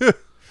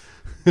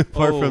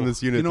 Apart from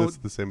this unit, that's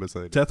the same as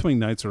I did. Deathwing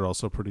Knights are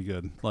also pretty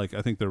good. Like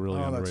I think they're really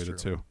Oh, that's underrated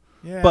true. too.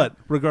 Yeah. But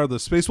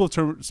regardless,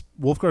 Wolfguard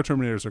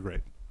Terminators are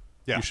great.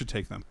 Yeah. You should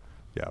take them.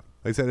 Yeah,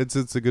 like I said,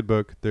 it's a good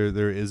book.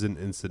 There isn't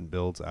instant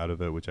builds out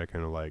of it, which I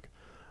kind of like.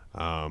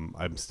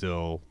 I'm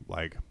still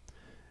like,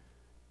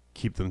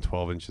 keep them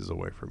 12 inches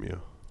away from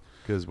you,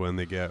 because when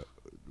they get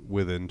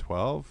within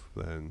 12,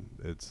 then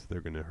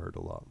they're going to hurt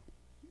a lot.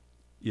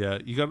 Yeah,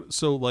 you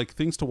got like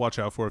things to watch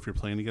out for if you're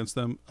playing against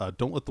them.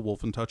 Don't let the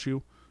Wolfen touch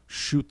you.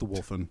 Shoot the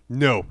Wolfen.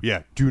 No,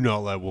 yeah, do not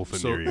let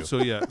Wolfen near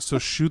you. So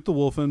shoot the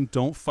Wolfen.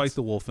 Don't fight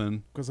the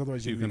Wolfen. Because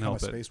otherwise you can become a help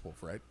it. Space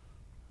Wolf, right?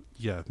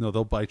 Yeah, no,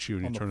 they'll bite you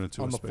and On you the- turn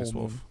into on a the Space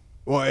full Wolf. moon.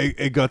 Well,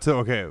 it got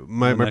to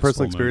my The next personal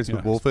full moon, experience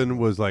with yeah. Wolfen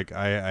was like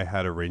I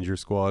had a Ranger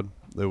squad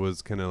that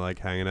was kind of like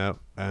hanging out,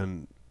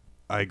 and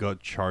I got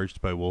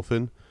charged by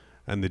Wolfen,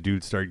 and the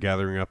dude started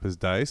gathering up his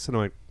dice, and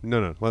I'm like,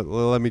 no,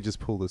 let me just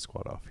pull this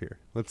squad off here.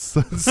 Let's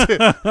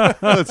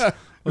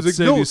Let's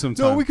save you some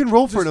No, time. we can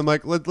roll for it. I'm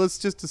like, let's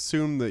just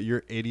assume that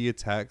your 80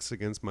 attacks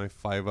against my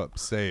 5-up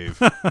save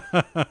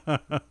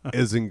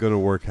isn't going to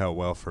work out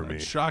well for me.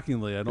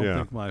 Shockingly, I don't Yeah.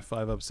 think my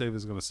 5-up save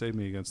is going to save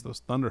me against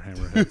those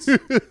Thunderhammer hits.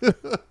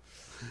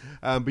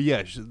 But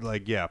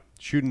yeah,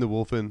 shooting the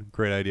Wolfen,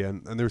 great idea,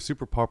 and they're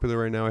super popular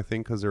right now. I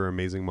think because they're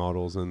amazing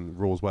models, and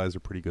rules wise, are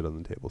pretty good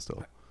on the table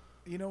still.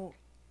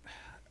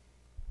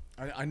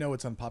 I know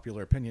it's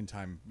unpopular opinion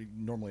time.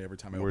 Normally, every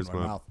time I Where's open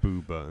my my mouth,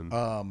 boo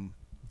button?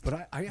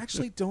 but I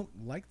actually don't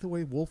like the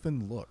way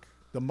Wolfen look.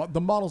 The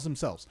models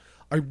themselves.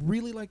 I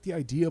really like the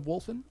idea of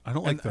Wolfen. I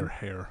don't like And- their and-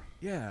 hair.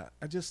 Yeah,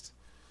 I just.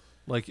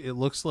 Like it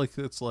looks like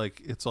it's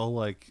all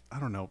like I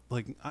don't know.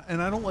 And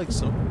I don't like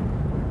so.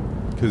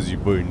 Because you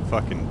put in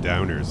fucking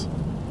downers.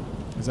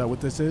 Is that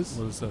what this is?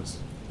 What is this?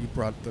 You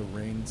brought the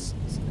reins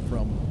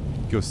from.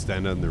 Go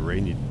stand out in the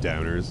rain, you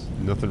downers.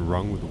 Nothing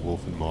wrong with the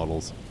Wolfen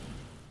models.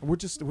 We Oh.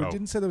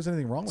 didn't say there was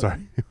anything wrong with Sorry,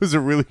 them. it was a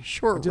really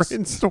short Just-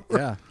 rainstorm.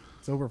 Yeah,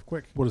 it's over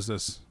quick. What is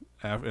this?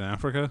 In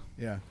Africa?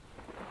 Yeah.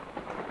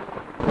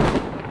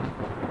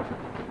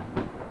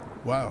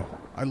 Wow.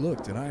 I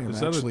looked, and I am Is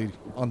that actually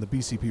on the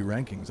BCP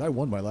rankings. I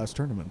won my last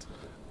tournament.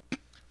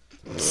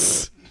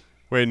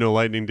 Wait, no,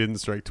 lightning didn't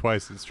strike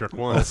twice; it struck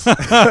once.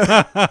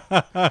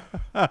 That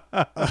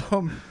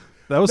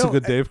was No, a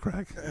good Dave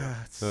crack.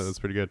 That's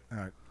pretty good. All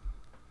right.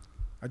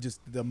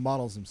 The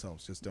models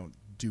themselves just don't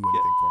do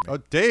anything for me.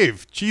 Oh,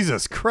 Dave!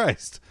 Jesus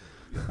Christ!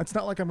 It's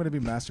not like I'm going to be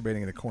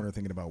masturbating in a corner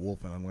thinking about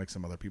Wolfen, unlike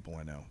some other people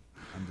I know.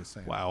 I'm just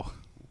saying. Wow.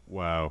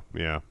 Wow.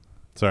 Yeah.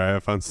 Sorry, I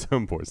found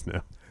soundboards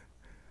now.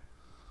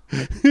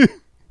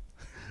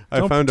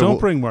 Don't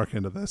bring Mark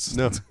into this.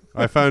 No,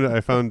 I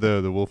found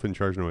the wolf in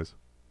charge noise.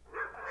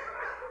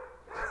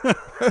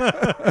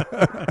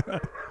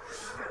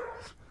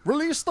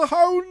 Release the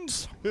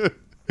hounds.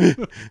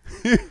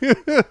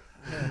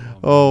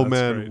 Oh that's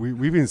man, great.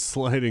 we've been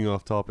sliding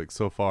off topic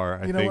so far.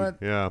 I You know think, what?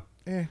 yeah.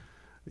 Eh.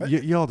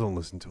 Y'all don't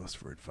listen to us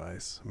for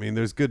advice. I mean,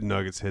 there's good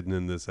nuggets hidden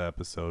in this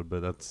episode,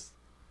 but that's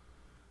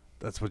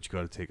what you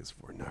got to take us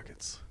for,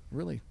 nuggets.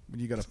 Really, what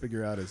you got to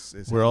figure out is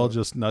We're all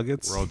just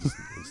nuggets. We're all just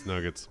it's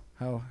nuggets.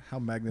 how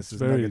Magnus's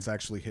very- nuggets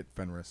actually hit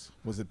Fenris.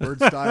 Was it bird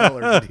style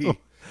or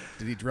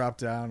did he drop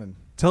down and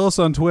Tell us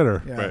on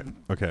Twitter. yeah? Right.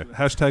 Okay.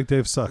 Hashtag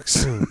Dave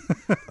sucks.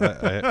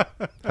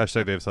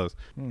 Hashtag Dave Sucks.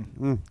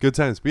 Good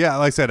times. But yeah,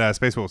 like I said,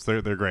 Space Wolves,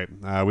 they're great.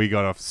 We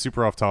got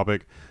super off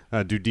topic.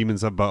 Do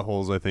demons have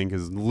buttholes? I think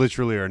is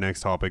literally our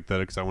next topic.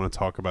 Because I want to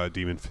talk about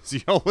demon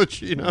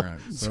physiology. You know, All right.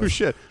 so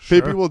shit.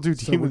 Sure. Maybe we'll do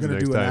So we're demons gonna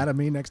next do time.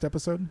 anatomy next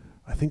episode.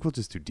 I think we'll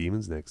just do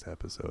demons next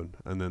episode,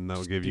 and then that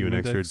will give you an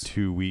Demon extra dicks.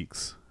 2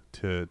 weeks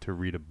to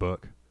read a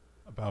book.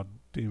 About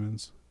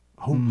demons.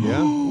 Oh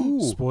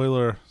yeah.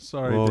 Spoiler.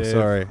 Sorry, Oh, Dave.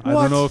 sorry. I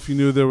What? don't know if you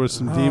knew there was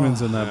some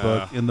demons in that Yeah.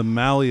 book. In the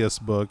Malleus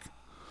book.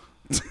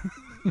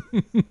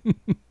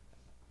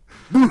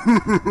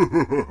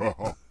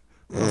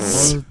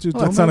 Dude,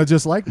 That sounded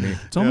just like me.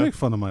 don't Yeah. make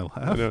fun of my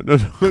laugh. No.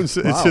 It's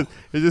Wow. just,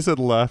 it just said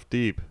laugh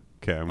deep.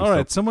 Okay, I'm All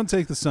right, stop. someone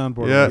take the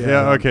soundboard. Yeah, away.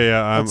 yeah, okay,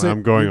 yeah. That's it.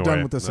 I'm going You're away.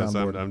 done with the That's-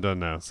 soundboard. I'm done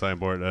now.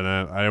 Signboard, and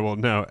I will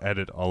now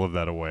edit all of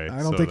that away.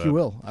 I don't so think that- you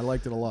will. I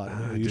liked it a lot.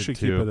 I You did should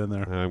keep too. it in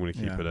there. I'm going to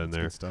keep Yeah, it in it's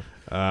there. good stuff.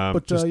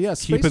 But But yeah,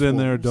 Keep Space it in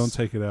there. Wolves. Don't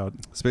take it out.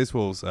 Space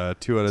Wolves,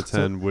 2 out of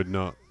 10 would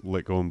not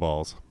let go in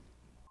balls.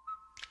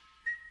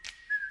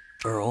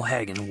 Earl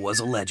Hagen was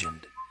a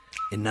legend.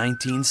 In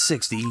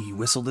 1960, he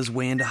whistled his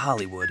way into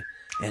Hollywood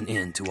and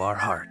into our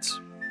hearts.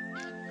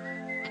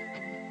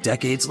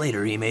 Decades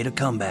later, he made a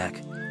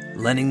comeback,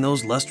 lending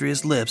those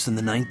lustrous lips in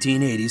the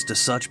 1980s to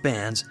such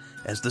bands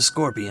as the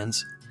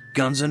Scorpions,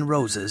 Guns N'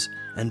 Roses,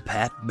 and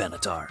Pat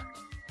Benatar.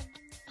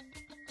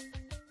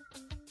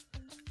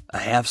 A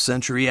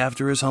half-century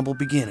after his humble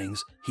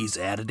beginnings, he's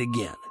at it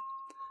again.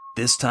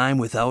 This time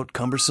without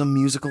cumbersome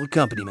musical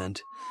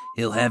accompaniment,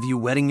 he'll have you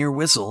wetting your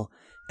whistle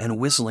and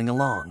whistling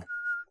along.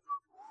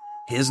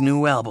 His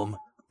new album,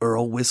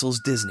 Earl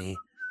Whistles Disney,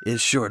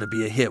 is sure to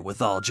be a hit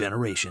with all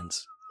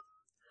generations.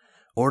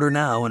 Order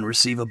now and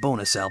receive a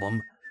bonus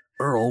album,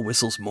 Earl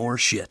Whistles More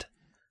Shit,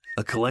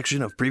 a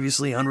collection of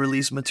previously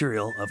unreleased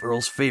material of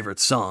Earl's favorite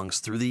songs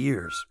through the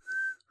years.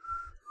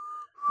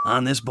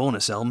 On this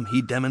bonus album,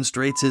 he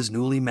demonstrates his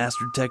newly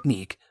mastered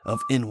technique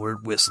of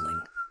inward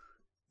whistling.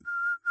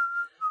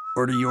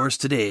 Order yours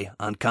today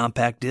on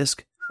compact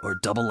disc or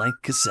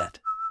double-length cassette.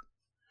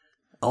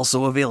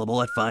 Also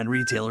available at fine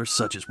retailers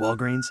such as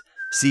Walgreens,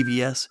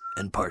 CVS,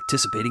 and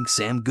participating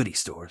Sam Goody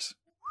stores.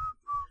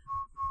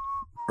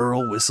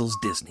 Earl Whistles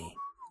Disney.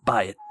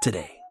 Buy it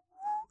today.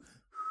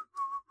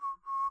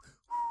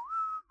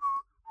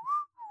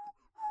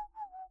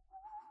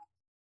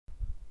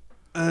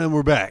 And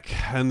we're back,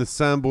 and the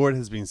soundboard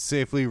has been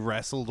safely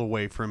wrestled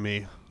away from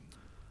me.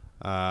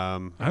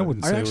 I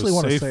wouldn't I say actually it was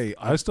wanna safe. say-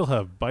 I still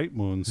have bite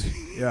wounds.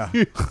 Yeah.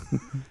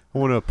 I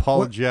want to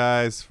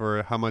apologize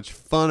for how much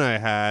fun I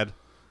had.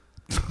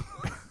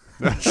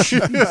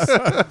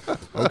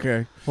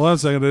 Okay. Well, one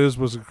second, it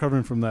was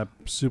recovering from that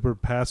super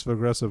passive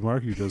aggressive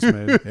mark you just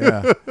made.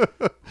 Yeah.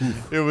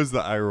 It was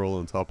the eye roll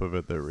on top of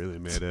it that really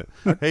made it.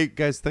 Hey,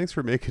 guys, thanks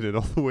for making it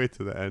all the way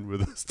to the end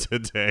with us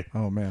today.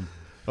 Oh man.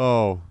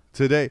 Oh,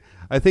 today,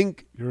 I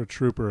think You're a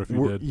trooper if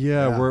you did.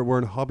 Yeah, Yeah. we're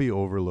in hobby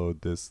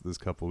overload this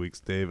couple weeks,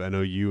 Dave. I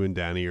know you and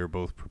Danny are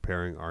both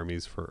preparing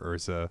armies for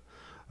Ursa.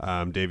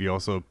 Dave, you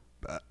also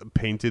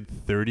painted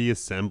 30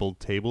 assembled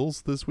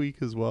tables this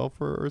week as well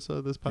for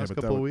Ursa this past but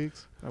that couple of would-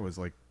 weeks. That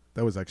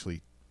was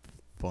actually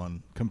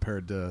fun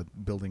compared to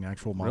building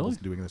actual models Really?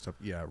 and doing this stuff.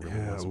 Yeah, it really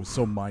Yeah, was. It was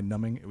so mind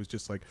numbing. It was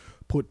just like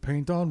put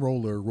paint on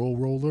roller, roll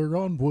roller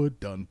on wood,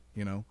 done.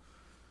 You know.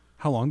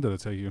 How long did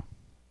it take you?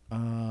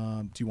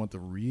 Do you want the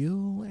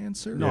real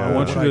answer? No, Yeah. I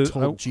want What you I to.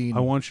 told Gene. I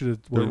want you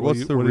to.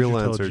 What's the what did you real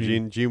tell answer?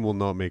 Gene? Gene will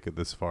not make it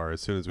this far.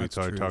 As soon as we That's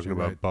start true, talking you're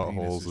about right.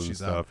 buttholes Penises, and she's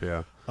stuff,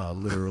 yeah.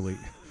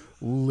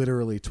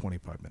 literally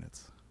 25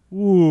 minutes.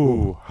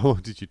 Ooh. How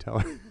long did you tell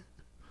her?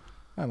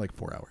 Like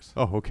 4 hours.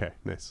 Oh, okay,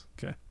 nice.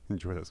 Okay.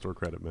 Enjoy that store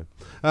credit, man.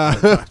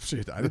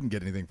 Shit, I didn't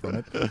get anything from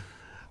it.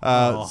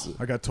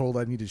 I got told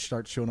I needed to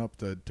start showing up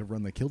to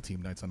run the kill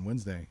team nights on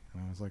Wednesday,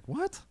 and I was like,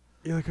 "What?"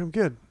 You're like, I'm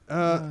good.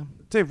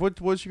 Dave,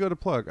 what you got to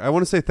plug? I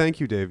want to say thank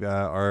you, Dave.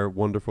 Our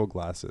wonderful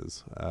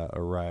glasses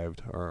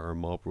arrived. Our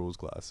Mob Rules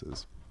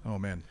glasses. Oh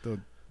man,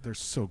 they're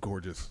so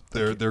gorgeous.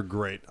 They're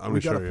great. I'm We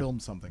gonna show gotta you. film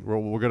something.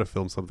 We're gonna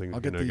film something. I'll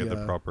Get get the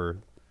the, proper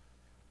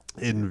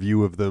in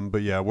view of them.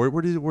 But yeah,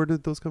 where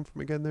did those come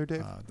from again, there,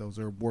 Dave? Those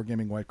are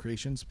Wargaming White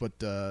Creations, but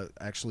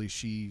actually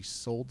she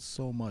sold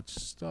so much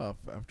stuff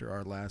after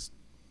our last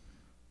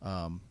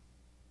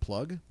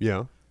plug,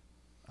 Yeah.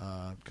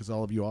 because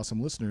all of you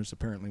awesome listeners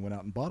apparently went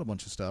out and bought a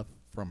bunch of stuff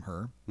from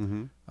her,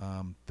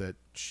 Mm-hmm. that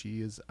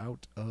she is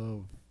out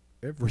of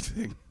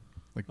everything.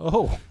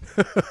 Oh,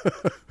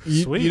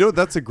 sweet. You know,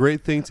 that's a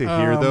great thing to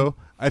hear, though.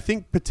 I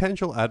think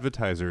potential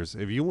advertisers,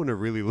 if you want to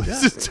really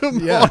listen to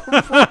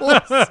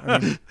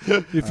Marbles,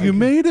 if you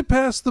made it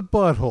past the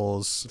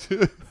buttholes,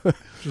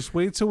 just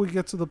wait till we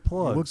get to the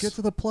plugs. We'll get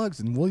to the plugs,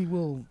 and we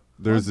will.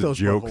 There's plug a those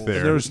joke buttholes.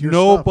 there. There's Your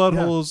no stuff, yeah.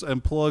 buttholes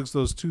and plugs.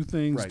 Those two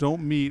things Right.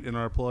 don't meet in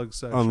our plug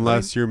section.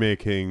 unless you're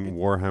making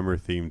Warhammer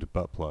themed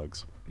butt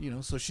plugs. You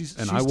know, so she's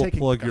And she's I will taking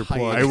plug a your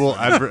plug. I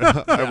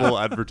hiatus. will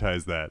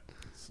advertise that.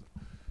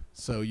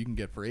 So you can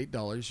get for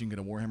 $8, you can get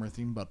a Warhammer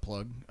themed butt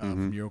plug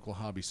from your local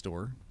hobby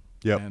store.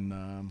 Yep.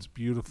 And It's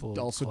beautiful. it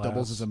also class.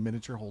 doubles as a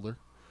miniature holder.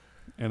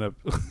 and a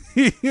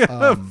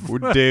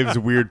With Dave's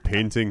weird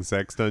painting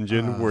sex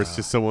dungeon, where it's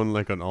just someone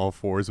like on all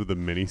fours with a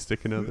mini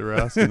sticking out their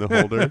ass in the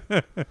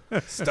holder.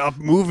 Stop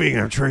moving!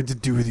 I'm trying to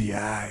do the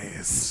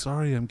eyes.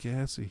 sorry, I'm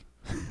gassy.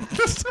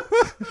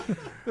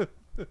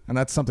 And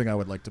that's something I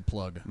would like to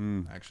plug,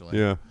 actually.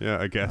 Yeah,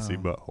 a gassy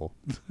butthole.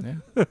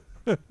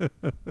 Yeah.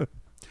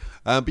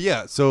 But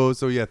yeah, so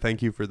yeah,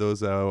 thank you for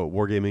those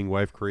Wargaming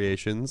wife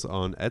creations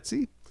on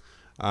Etsy.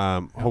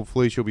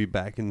 Hopefully she'll be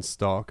back in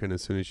stock, and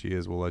as soon as she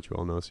is, we'll let you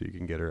all know so you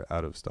can get her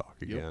out of stock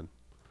again.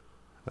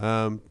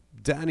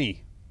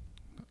 Danny.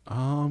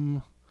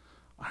 I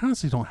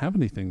honestly don't have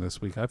anything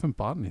this week. I haven't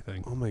bought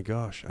anything. Oh my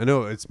gosh. I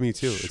know, it's me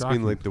too. It's Shocking.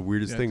 been like the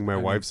weirdest Yeah, thing. My I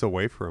know. wife's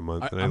away for a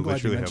month, and I I'm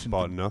glad you literally have mentioned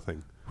bought the-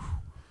 nothing.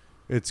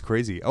 It's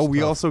crazy. Oh,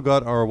 we also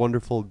got our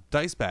wonderful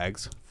dice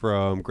bags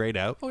from Grayed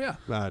Out. Oh, yeah.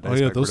 Dice Oh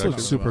yeah, Bag those look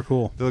Productions. super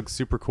cool. They look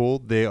super cool.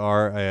 They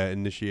are an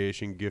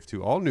initiation gift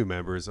to all new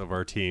members of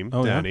our team,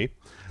 Oh, yeah? Danny.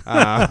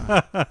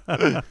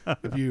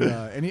 If you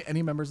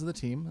any members of the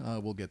team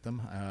will get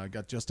them.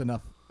 Got just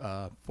enough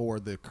for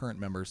the current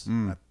members.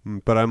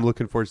 But I'm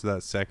looking forward to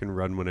that second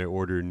run when I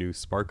order new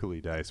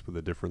sparkly dice with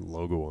a different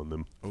logo on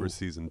them for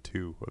season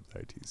 2 of the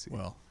ITC.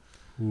 Well,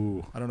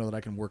 Ooh. I don't know that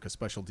I can work a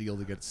special deal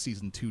to get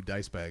season 2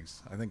 dice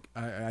bags. I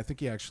think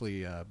he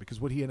actually because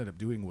what he ended up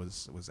doing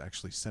was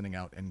actually sending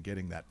out and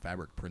getting that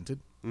fabric printed,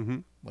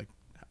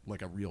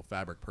 like a real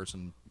fabric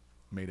person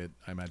made it.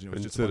 I imagine it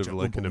was Instead just of a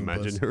like bunch an of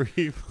Oompa Loompas.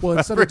 imaginary. Well,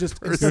 instead of just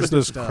Here's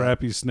this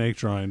crappy snake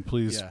drawing.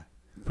 Please, yeah.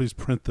 please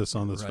print this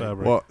on this Right.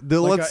 fabric. Well,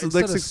 Like, let's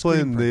instead of explain.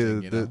 screen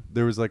printing, you know?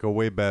 There was like a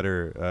way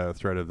better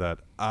thread of that.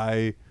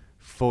 I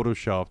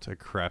photoshopped a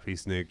crappy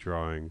snake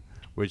drawing,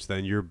 which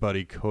then your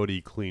buddy Cody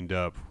cleaned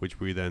up,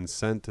 which we then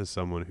sent to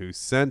someone who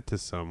sent to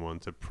someone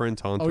to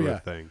print onto Oh, yeah. a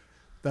thing.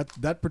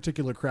 That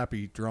particular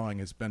crappy drawing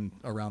has been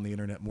around the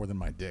internet more than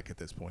my dick at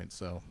this point.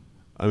 So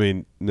I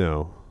mean,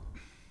 no,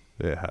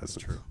 it has.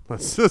 True.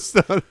 Let's just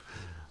not.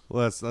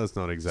 Let's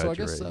not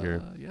exaggerate so I guess,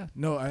 here. yeah.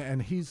 No,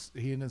 and he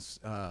and his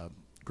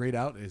Grayed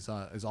Out is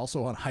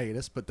also on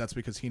hiatus, but that's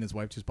because he and his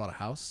wife just bought a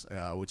house,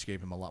 which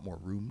gave him a lot more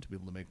room to be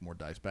able to make more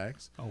dice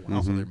bags. Oh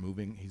wow! So they're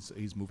moving.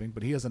 He's moving,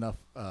 but he has enough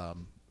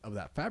of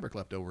that fabric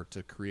left over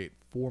to create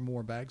 4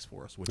 more bags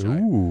for us, which I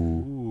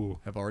Ooh.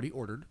 have already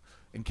ordered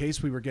in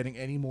case we were getting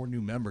any more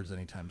new members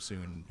anytime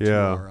soon. Yeah. To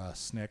our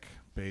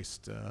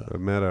SNCC-based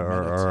Meta,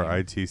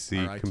 our team.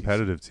 ITC Our ITC.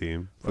 competitive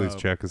team. Please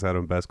check us out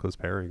on Best Coast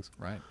Pairings.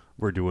 Right.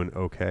 We're doing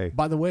okay.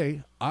 By the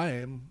way,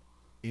 I'm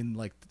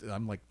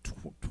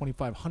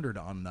 2,500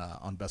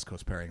 on Best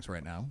Coast Pairings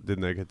right now.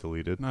 Didn't that get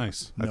deleted?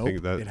 Nice. I Nope,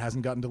 think that it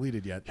hasn't gotten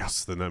deleted yet.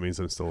 yes. Then that means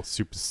I'm still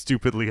super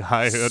stupidly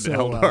high on So,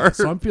 Eldar.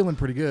 so I'm feeling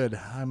pretty good.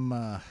 I'm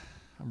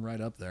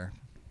right up there.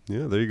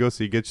 Yeah, there you go.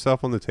 So you get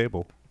yourself on the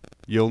table.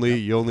 You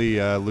only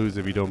lose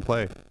if you don't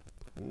play.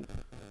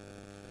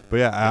 But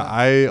yeah,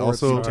 I Or if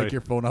also you take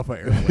your phone off of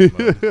airplane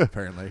mode,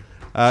 apparently.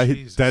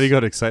 Jesus. Daddy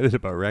got excited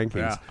about rankings.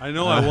 Yeah. I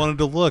know. I wanted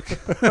to look.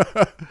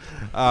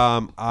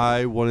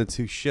 I wanted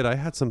to shit. I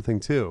had something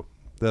too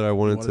that I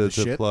wanted wanted to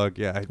to shit? plug.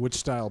 Yeah, Which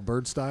style?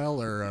 Bird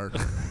style or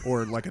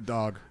like a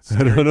dog?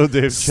 I don't know,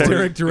 Dave. Check.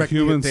 Staring directly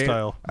Human at Dan.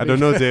 style. I don't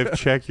know, Dave.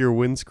 Check your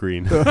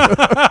windscreen.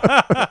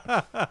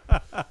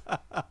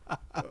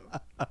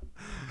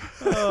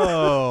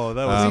 Oh,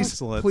 that was Please,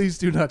 excellent. please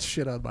do not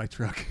shit on my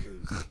truck,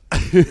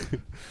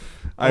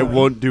 I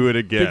won't do it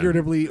again.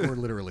 figuratively or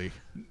literally.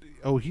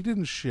 Oh, he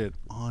didn't shit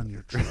on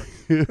your truck.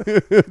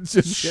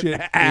 Just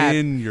Shit at.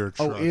 in your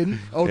truck. Oh, in?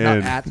 Oh, In. not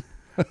at.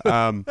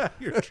 I'm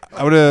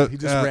gonna He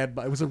just ran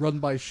by. It was a run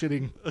by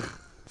shitting.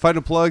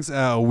 final plugs.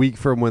 A week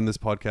from when this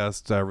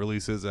podcast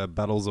releases,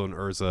 Battlezone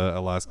Urza,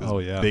 Alaska's Oh,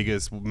 yeah.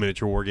 biggest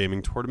miniature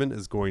wargaming tournament,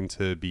 is going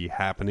to be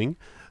happening.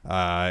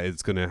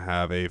 It's going to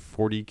have a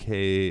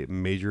 40K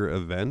major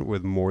event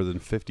with more than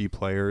 50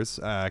 players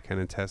kind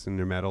of testing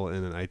their mettle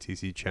in an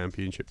ITC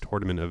championship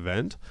tournament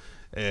event.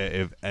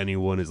 If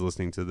anyone is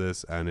listening to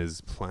this and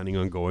is planning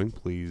on going,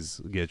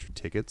 please get your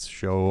tickets,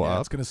 show Yeah, up.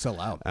 it's gonna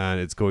sell out. And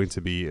it's going to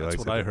be That's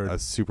like what I heard. a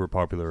super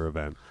popular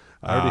event.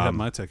 I already have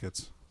my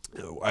tickets.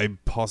 I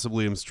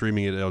possibly am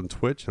streaming it on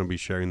Twitch, and I'll be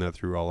sharing that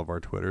through all of our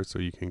Twitter, so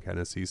you can kind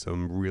of see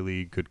some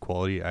really good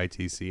quality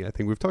ITC. I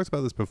think we've talked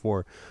about this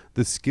before.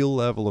 The skill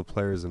level of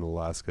players in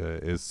Alaska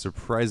is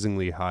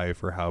surprisingly high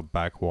for how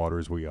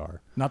backwaters we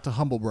are. Not to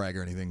humble brag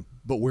or anything,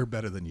 but we're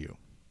better than you.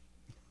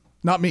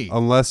 Not me,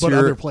 Unless but you're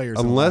other players.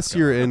 in unless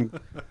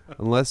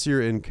Alaska.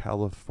 you're in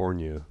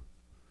California.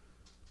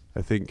 I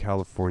I think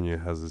California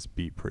has us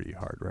beat pretty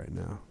hard right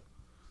now.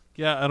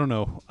 Yeah, I don't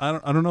know. I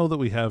don't know that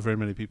we have very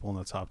many people in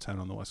the top 10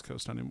 on the West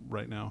Coast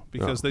right now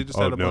because they just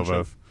had a bunch Nova.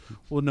 of.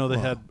 Well, no, they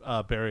had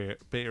Bay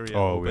Area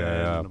Open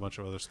and a bunch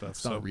of other stuff.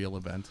 It's not a real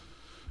event.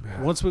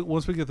 Once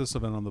we get this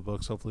event on the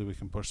books, hopefully we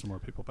can push some more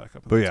people back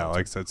up. But yeah,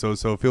 like I said, so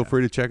feel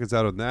free to check us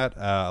out on that.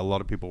 A lot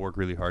of people work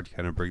really hard to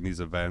kind of bring these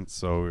events,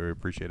 so we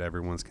appreciate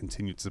everyone's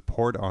continued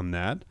support on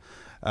that.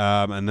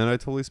 And then I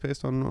totally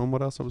spaced on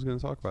what else I was going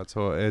to talk about.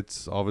 So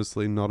it's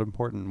obviously not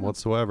important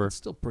whatsoever. It's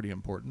still pretty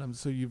important.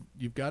 So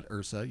you've got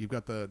Ursa, you've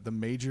got the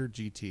major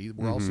GT.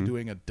 We're also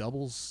doing a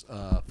doubles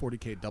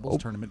 40K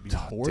doubles tournament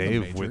before the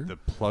Dave major. with the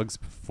plugs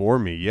before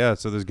me. Yeah,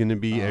 so there's going to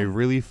be a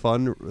really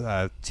fun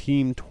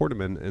team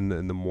tournament in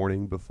the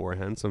morning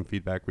beforehand. Some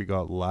feedback we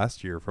got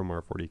last year from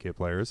our 40K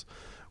players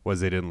was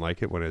they didn't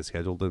like it when I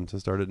scheduled them to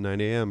start at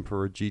 9 a.m.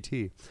 for a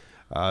GT.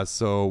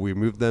 So we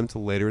moved them to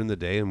later in the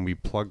day, and we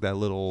plugged that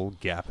little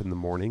gap in the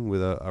morning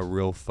with a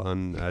real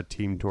fun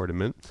team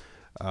tournament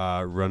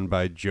run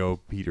by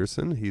Joe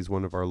Peterson. He's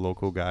one of our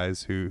local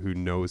guys who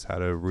knows how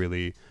to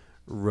really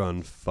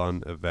run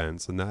fun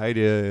events. And the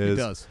idea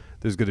is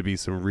there's going to be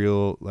some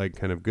real, like,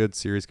 kind of good,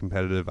 serious,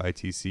 competitive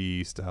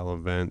ITC style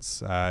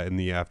events in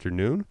the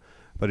afternoon.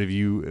 But if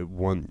you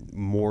want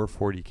more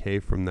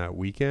 40K from that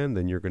weekend,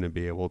 then you're going to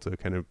be able to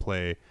kind of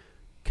play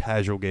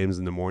casual games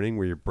in the morning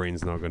where your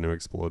brain's not going to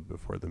explode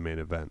before the main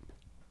event.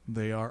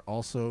 We are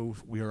also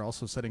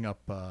setting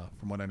up,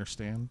 from what I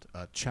understand,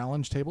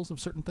 challenge tables of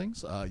certain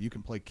things. You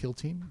can play Kill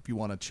Team if you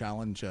want to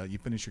challenge. You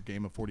finish your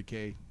game of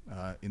 40K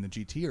in the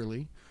GT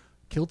early.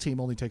 Kill Team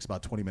only takes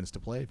about 20 minutes to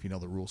play if you know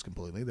the rules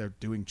completely. They're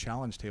doing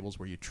challenge tables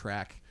where you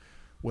track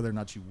whether or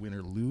not you win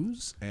or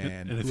lose,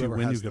 and if you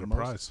win, you get a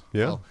prize.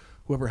 Yeah. Well,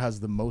 whoever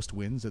has the most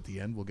wins at the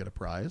end will get a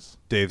prize.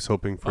 Dave's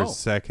hoping for a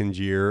second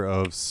year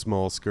of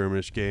small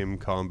skirmish game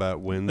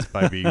combat wins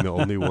by being the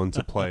only one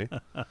to play.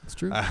 That's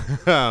true.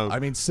 I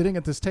mean, sitting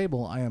at this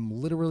table, I am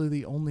literally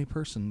the only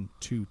person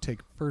to take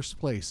first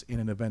place in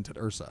an event at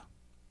Ursa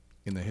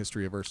in the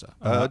history of Ursa.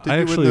 I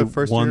actually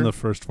won year? the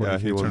first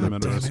 40K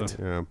tournament at Ursa.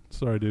 Yeah.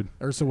 Sorry, dude.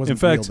 Ursa wasn't In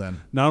fact, real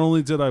then. not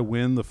only did I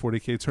win the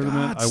 40K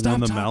tournament, I won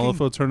the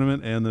Malifaux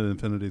tournament and the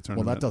Infinity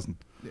tournament. Well, that doesn't...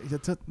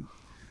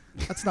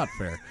 That's not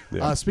fair.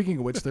 Yeah. Speaking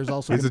of which, there's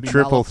also He's gonna a be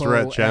triple Malifaux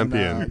threat and,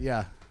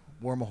 champion.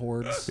 Warma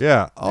Hordes.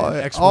 Yeah,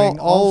 X-Wing,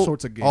 all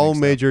sorts of gaming all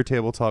stuff. major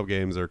tabletop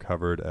games are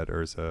covered at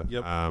Ursa.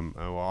 Yep.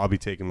 I'll be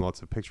taking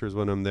lots of pictures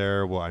when I'm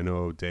there. Well, I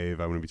know, Dave,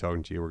 I'm going to be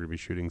talking to you. We're going to be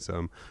shooting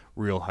some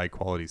real high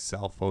quality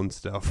cell phone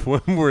stuff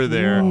when we're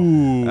there.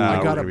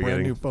 I got a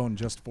brand new phone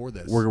just for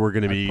this. We're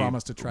going to be. I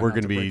promised to try not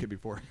to break it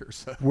before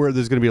Ursa.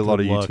 There's going to be a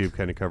lot of Good luck. YouTube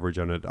kind of coverage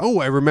on it. Oh,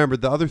 I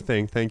remembered the other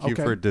thing. Thank you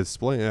Okay. for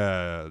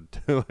displaying.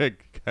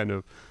 Like kind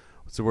of.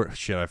 What's the word?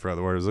 Shit, I forgot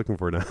the word I was looking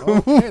for now.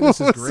 Okay,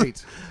 this is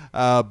great.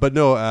 But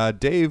no,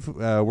 Dave,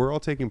 we're all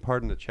taking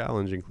part in a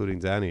challenge, including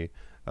Danny,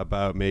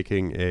 about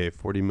making a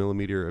 40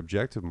 millimeter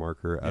objective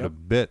marker out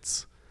of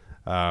bits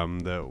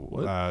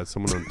that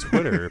someone on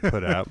Twitter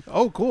put out.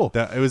 Oh, cool.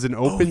 That it was an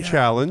open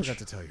challenge. I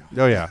forgot to tell you.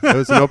 Oh yeah, it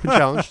was an open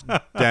challenge.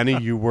 Danny,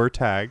 you were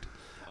tagged.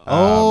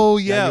 Oh,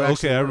 yeah, yeah. you Okay, I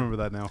actually remember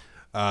that now.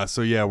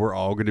 So yeah, we're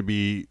all going to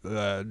be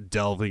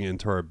delving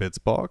into our bits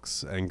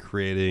box and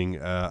creating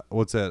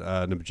what's that?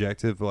 An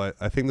objective. Well,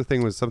 I think the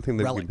thing was something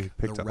that Relic. could be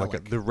picked The up like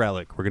relic. the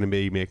relic. We're going to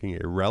be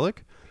making a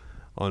relic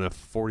on a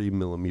 40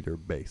 millimeter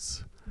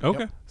base.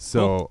 Okay.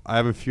 So I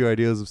have a few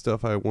ideas of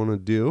stuff I want to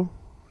do.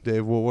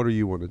 Dave, what do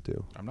you want to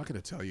do? I'm not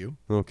going to tell you.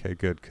 Okay,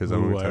 good, because I'm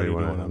Ooh, going to I tell you already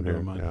what know what I'm I'm doing.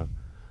 doing mine. Yeah,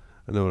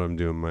 I know what I'm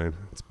doing. Mine.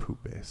 It's poop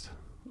based.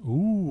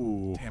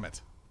 Ooh. Damn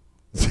it.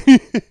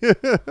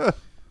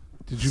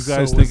 Did you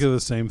guys So think was- of the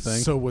same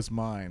thing? So was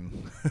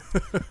mine.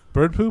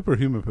 Bird poop or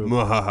human poop?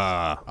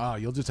 Mwahaha.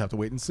 You'll just have to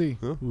wait and see.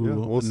 Huh? Ooh, Yeah,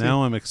 we'll see.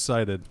 now I'm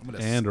excited gonna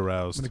and I'm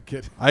aroused. going to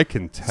get... I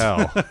can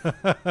tell.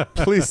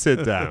 Please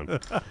sit down.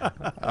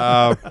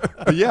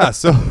 But yeah,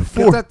 so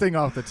Get that thing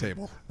off the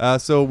table.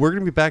 so we're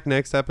gonna be back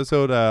next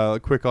episode. A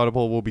quick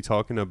audible. We'll be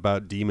talking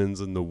about demons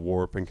and the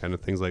warp and kind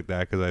of things like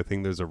that because I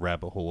think there's a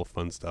rabbit hole of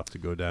fun stuff to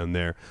go down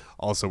there.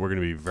 Also, we're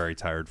gonna be very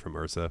tired from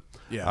Ursa.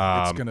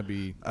 Yeah, it's going to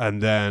be...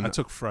 And then I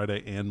took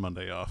Friday and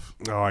Monday off,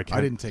 I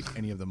I didn't take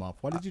any of them off.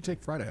 Why did you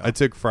take Friday off? I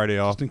took Friday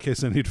off. just in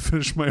case I need to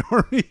finish my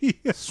army.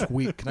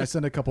 Sweet. Can I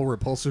send a couple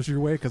repulsors your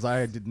way? Because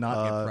I did not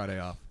get Friday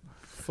off.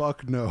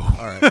 Fuck no.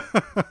 All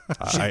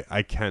right.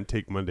 I can't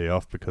take Monday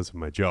off because of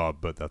my job,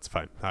 but that's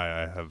fine.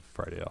 I have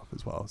Friday off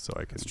as well, so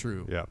I can. That's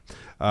true. Yeah.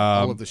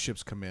 All of the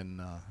ships come in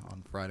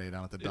on Friday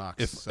down at the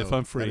docks. if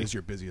I'm free. that is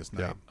your busiest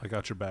night. I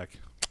got your back.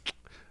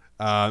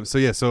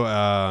 So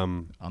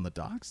On the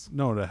docks?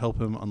 No, to help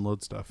him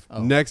unload stuff.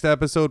 Oh. next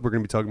episode we're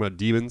going to be talking about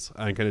demons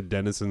and kind of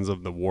denizens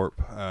of the warp.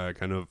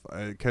 Kind of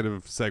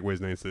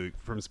segues nicely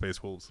from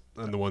Space Wolves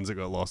and the ones that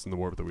got lost in the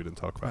warp that we didn't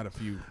talk Had about. a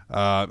few.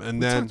 And We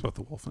then talked about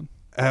the Wolfen.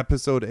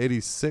 episode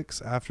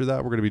 86. After that,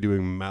 we're going to be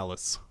doing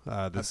Malice. The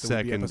That would be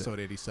second episode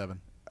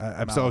 87.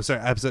 episode. Sorry,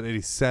 episode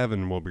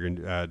 87. We'll be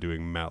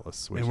doing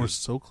Malice, which And we're is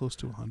so close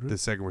to 100. the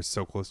second. We're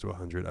so close to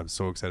 100. I'm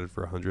so excited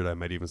for 100. I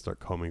might even start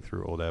combing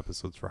through old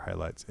episodes for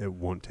highlights. It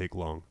won't take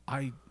long.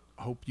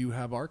 hope you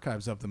have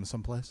archives of them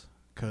someplace,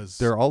 because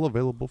They're all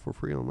available for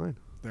free online.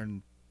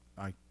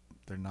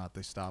 they're not.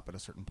 They stop at a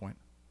certain point.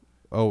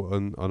 Oh,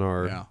 on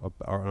our Yeah.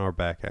 on our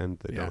back end,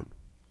 they Yeah. don't.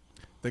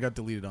 They got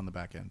deleted on the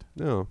back end.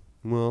 No.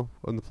 Well,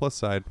 on the plus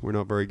side, we're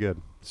not very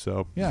good.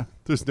 So Yeah.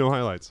 there's no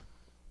highlights.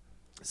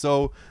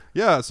 So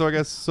yeah. So I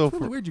guess so. It's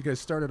really For, weird you guys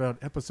started on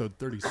episode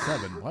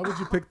 37. Why would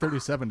you pick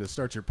 37 to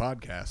start your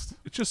podcast?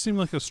 It just seemed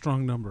like a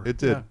strong number. it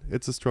did. Yeah.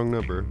 It's a strong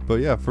number.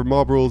 But yeah, for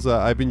Mob Rules,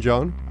 I've been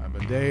John. I've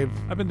been Dave.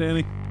 I've been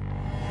Danny.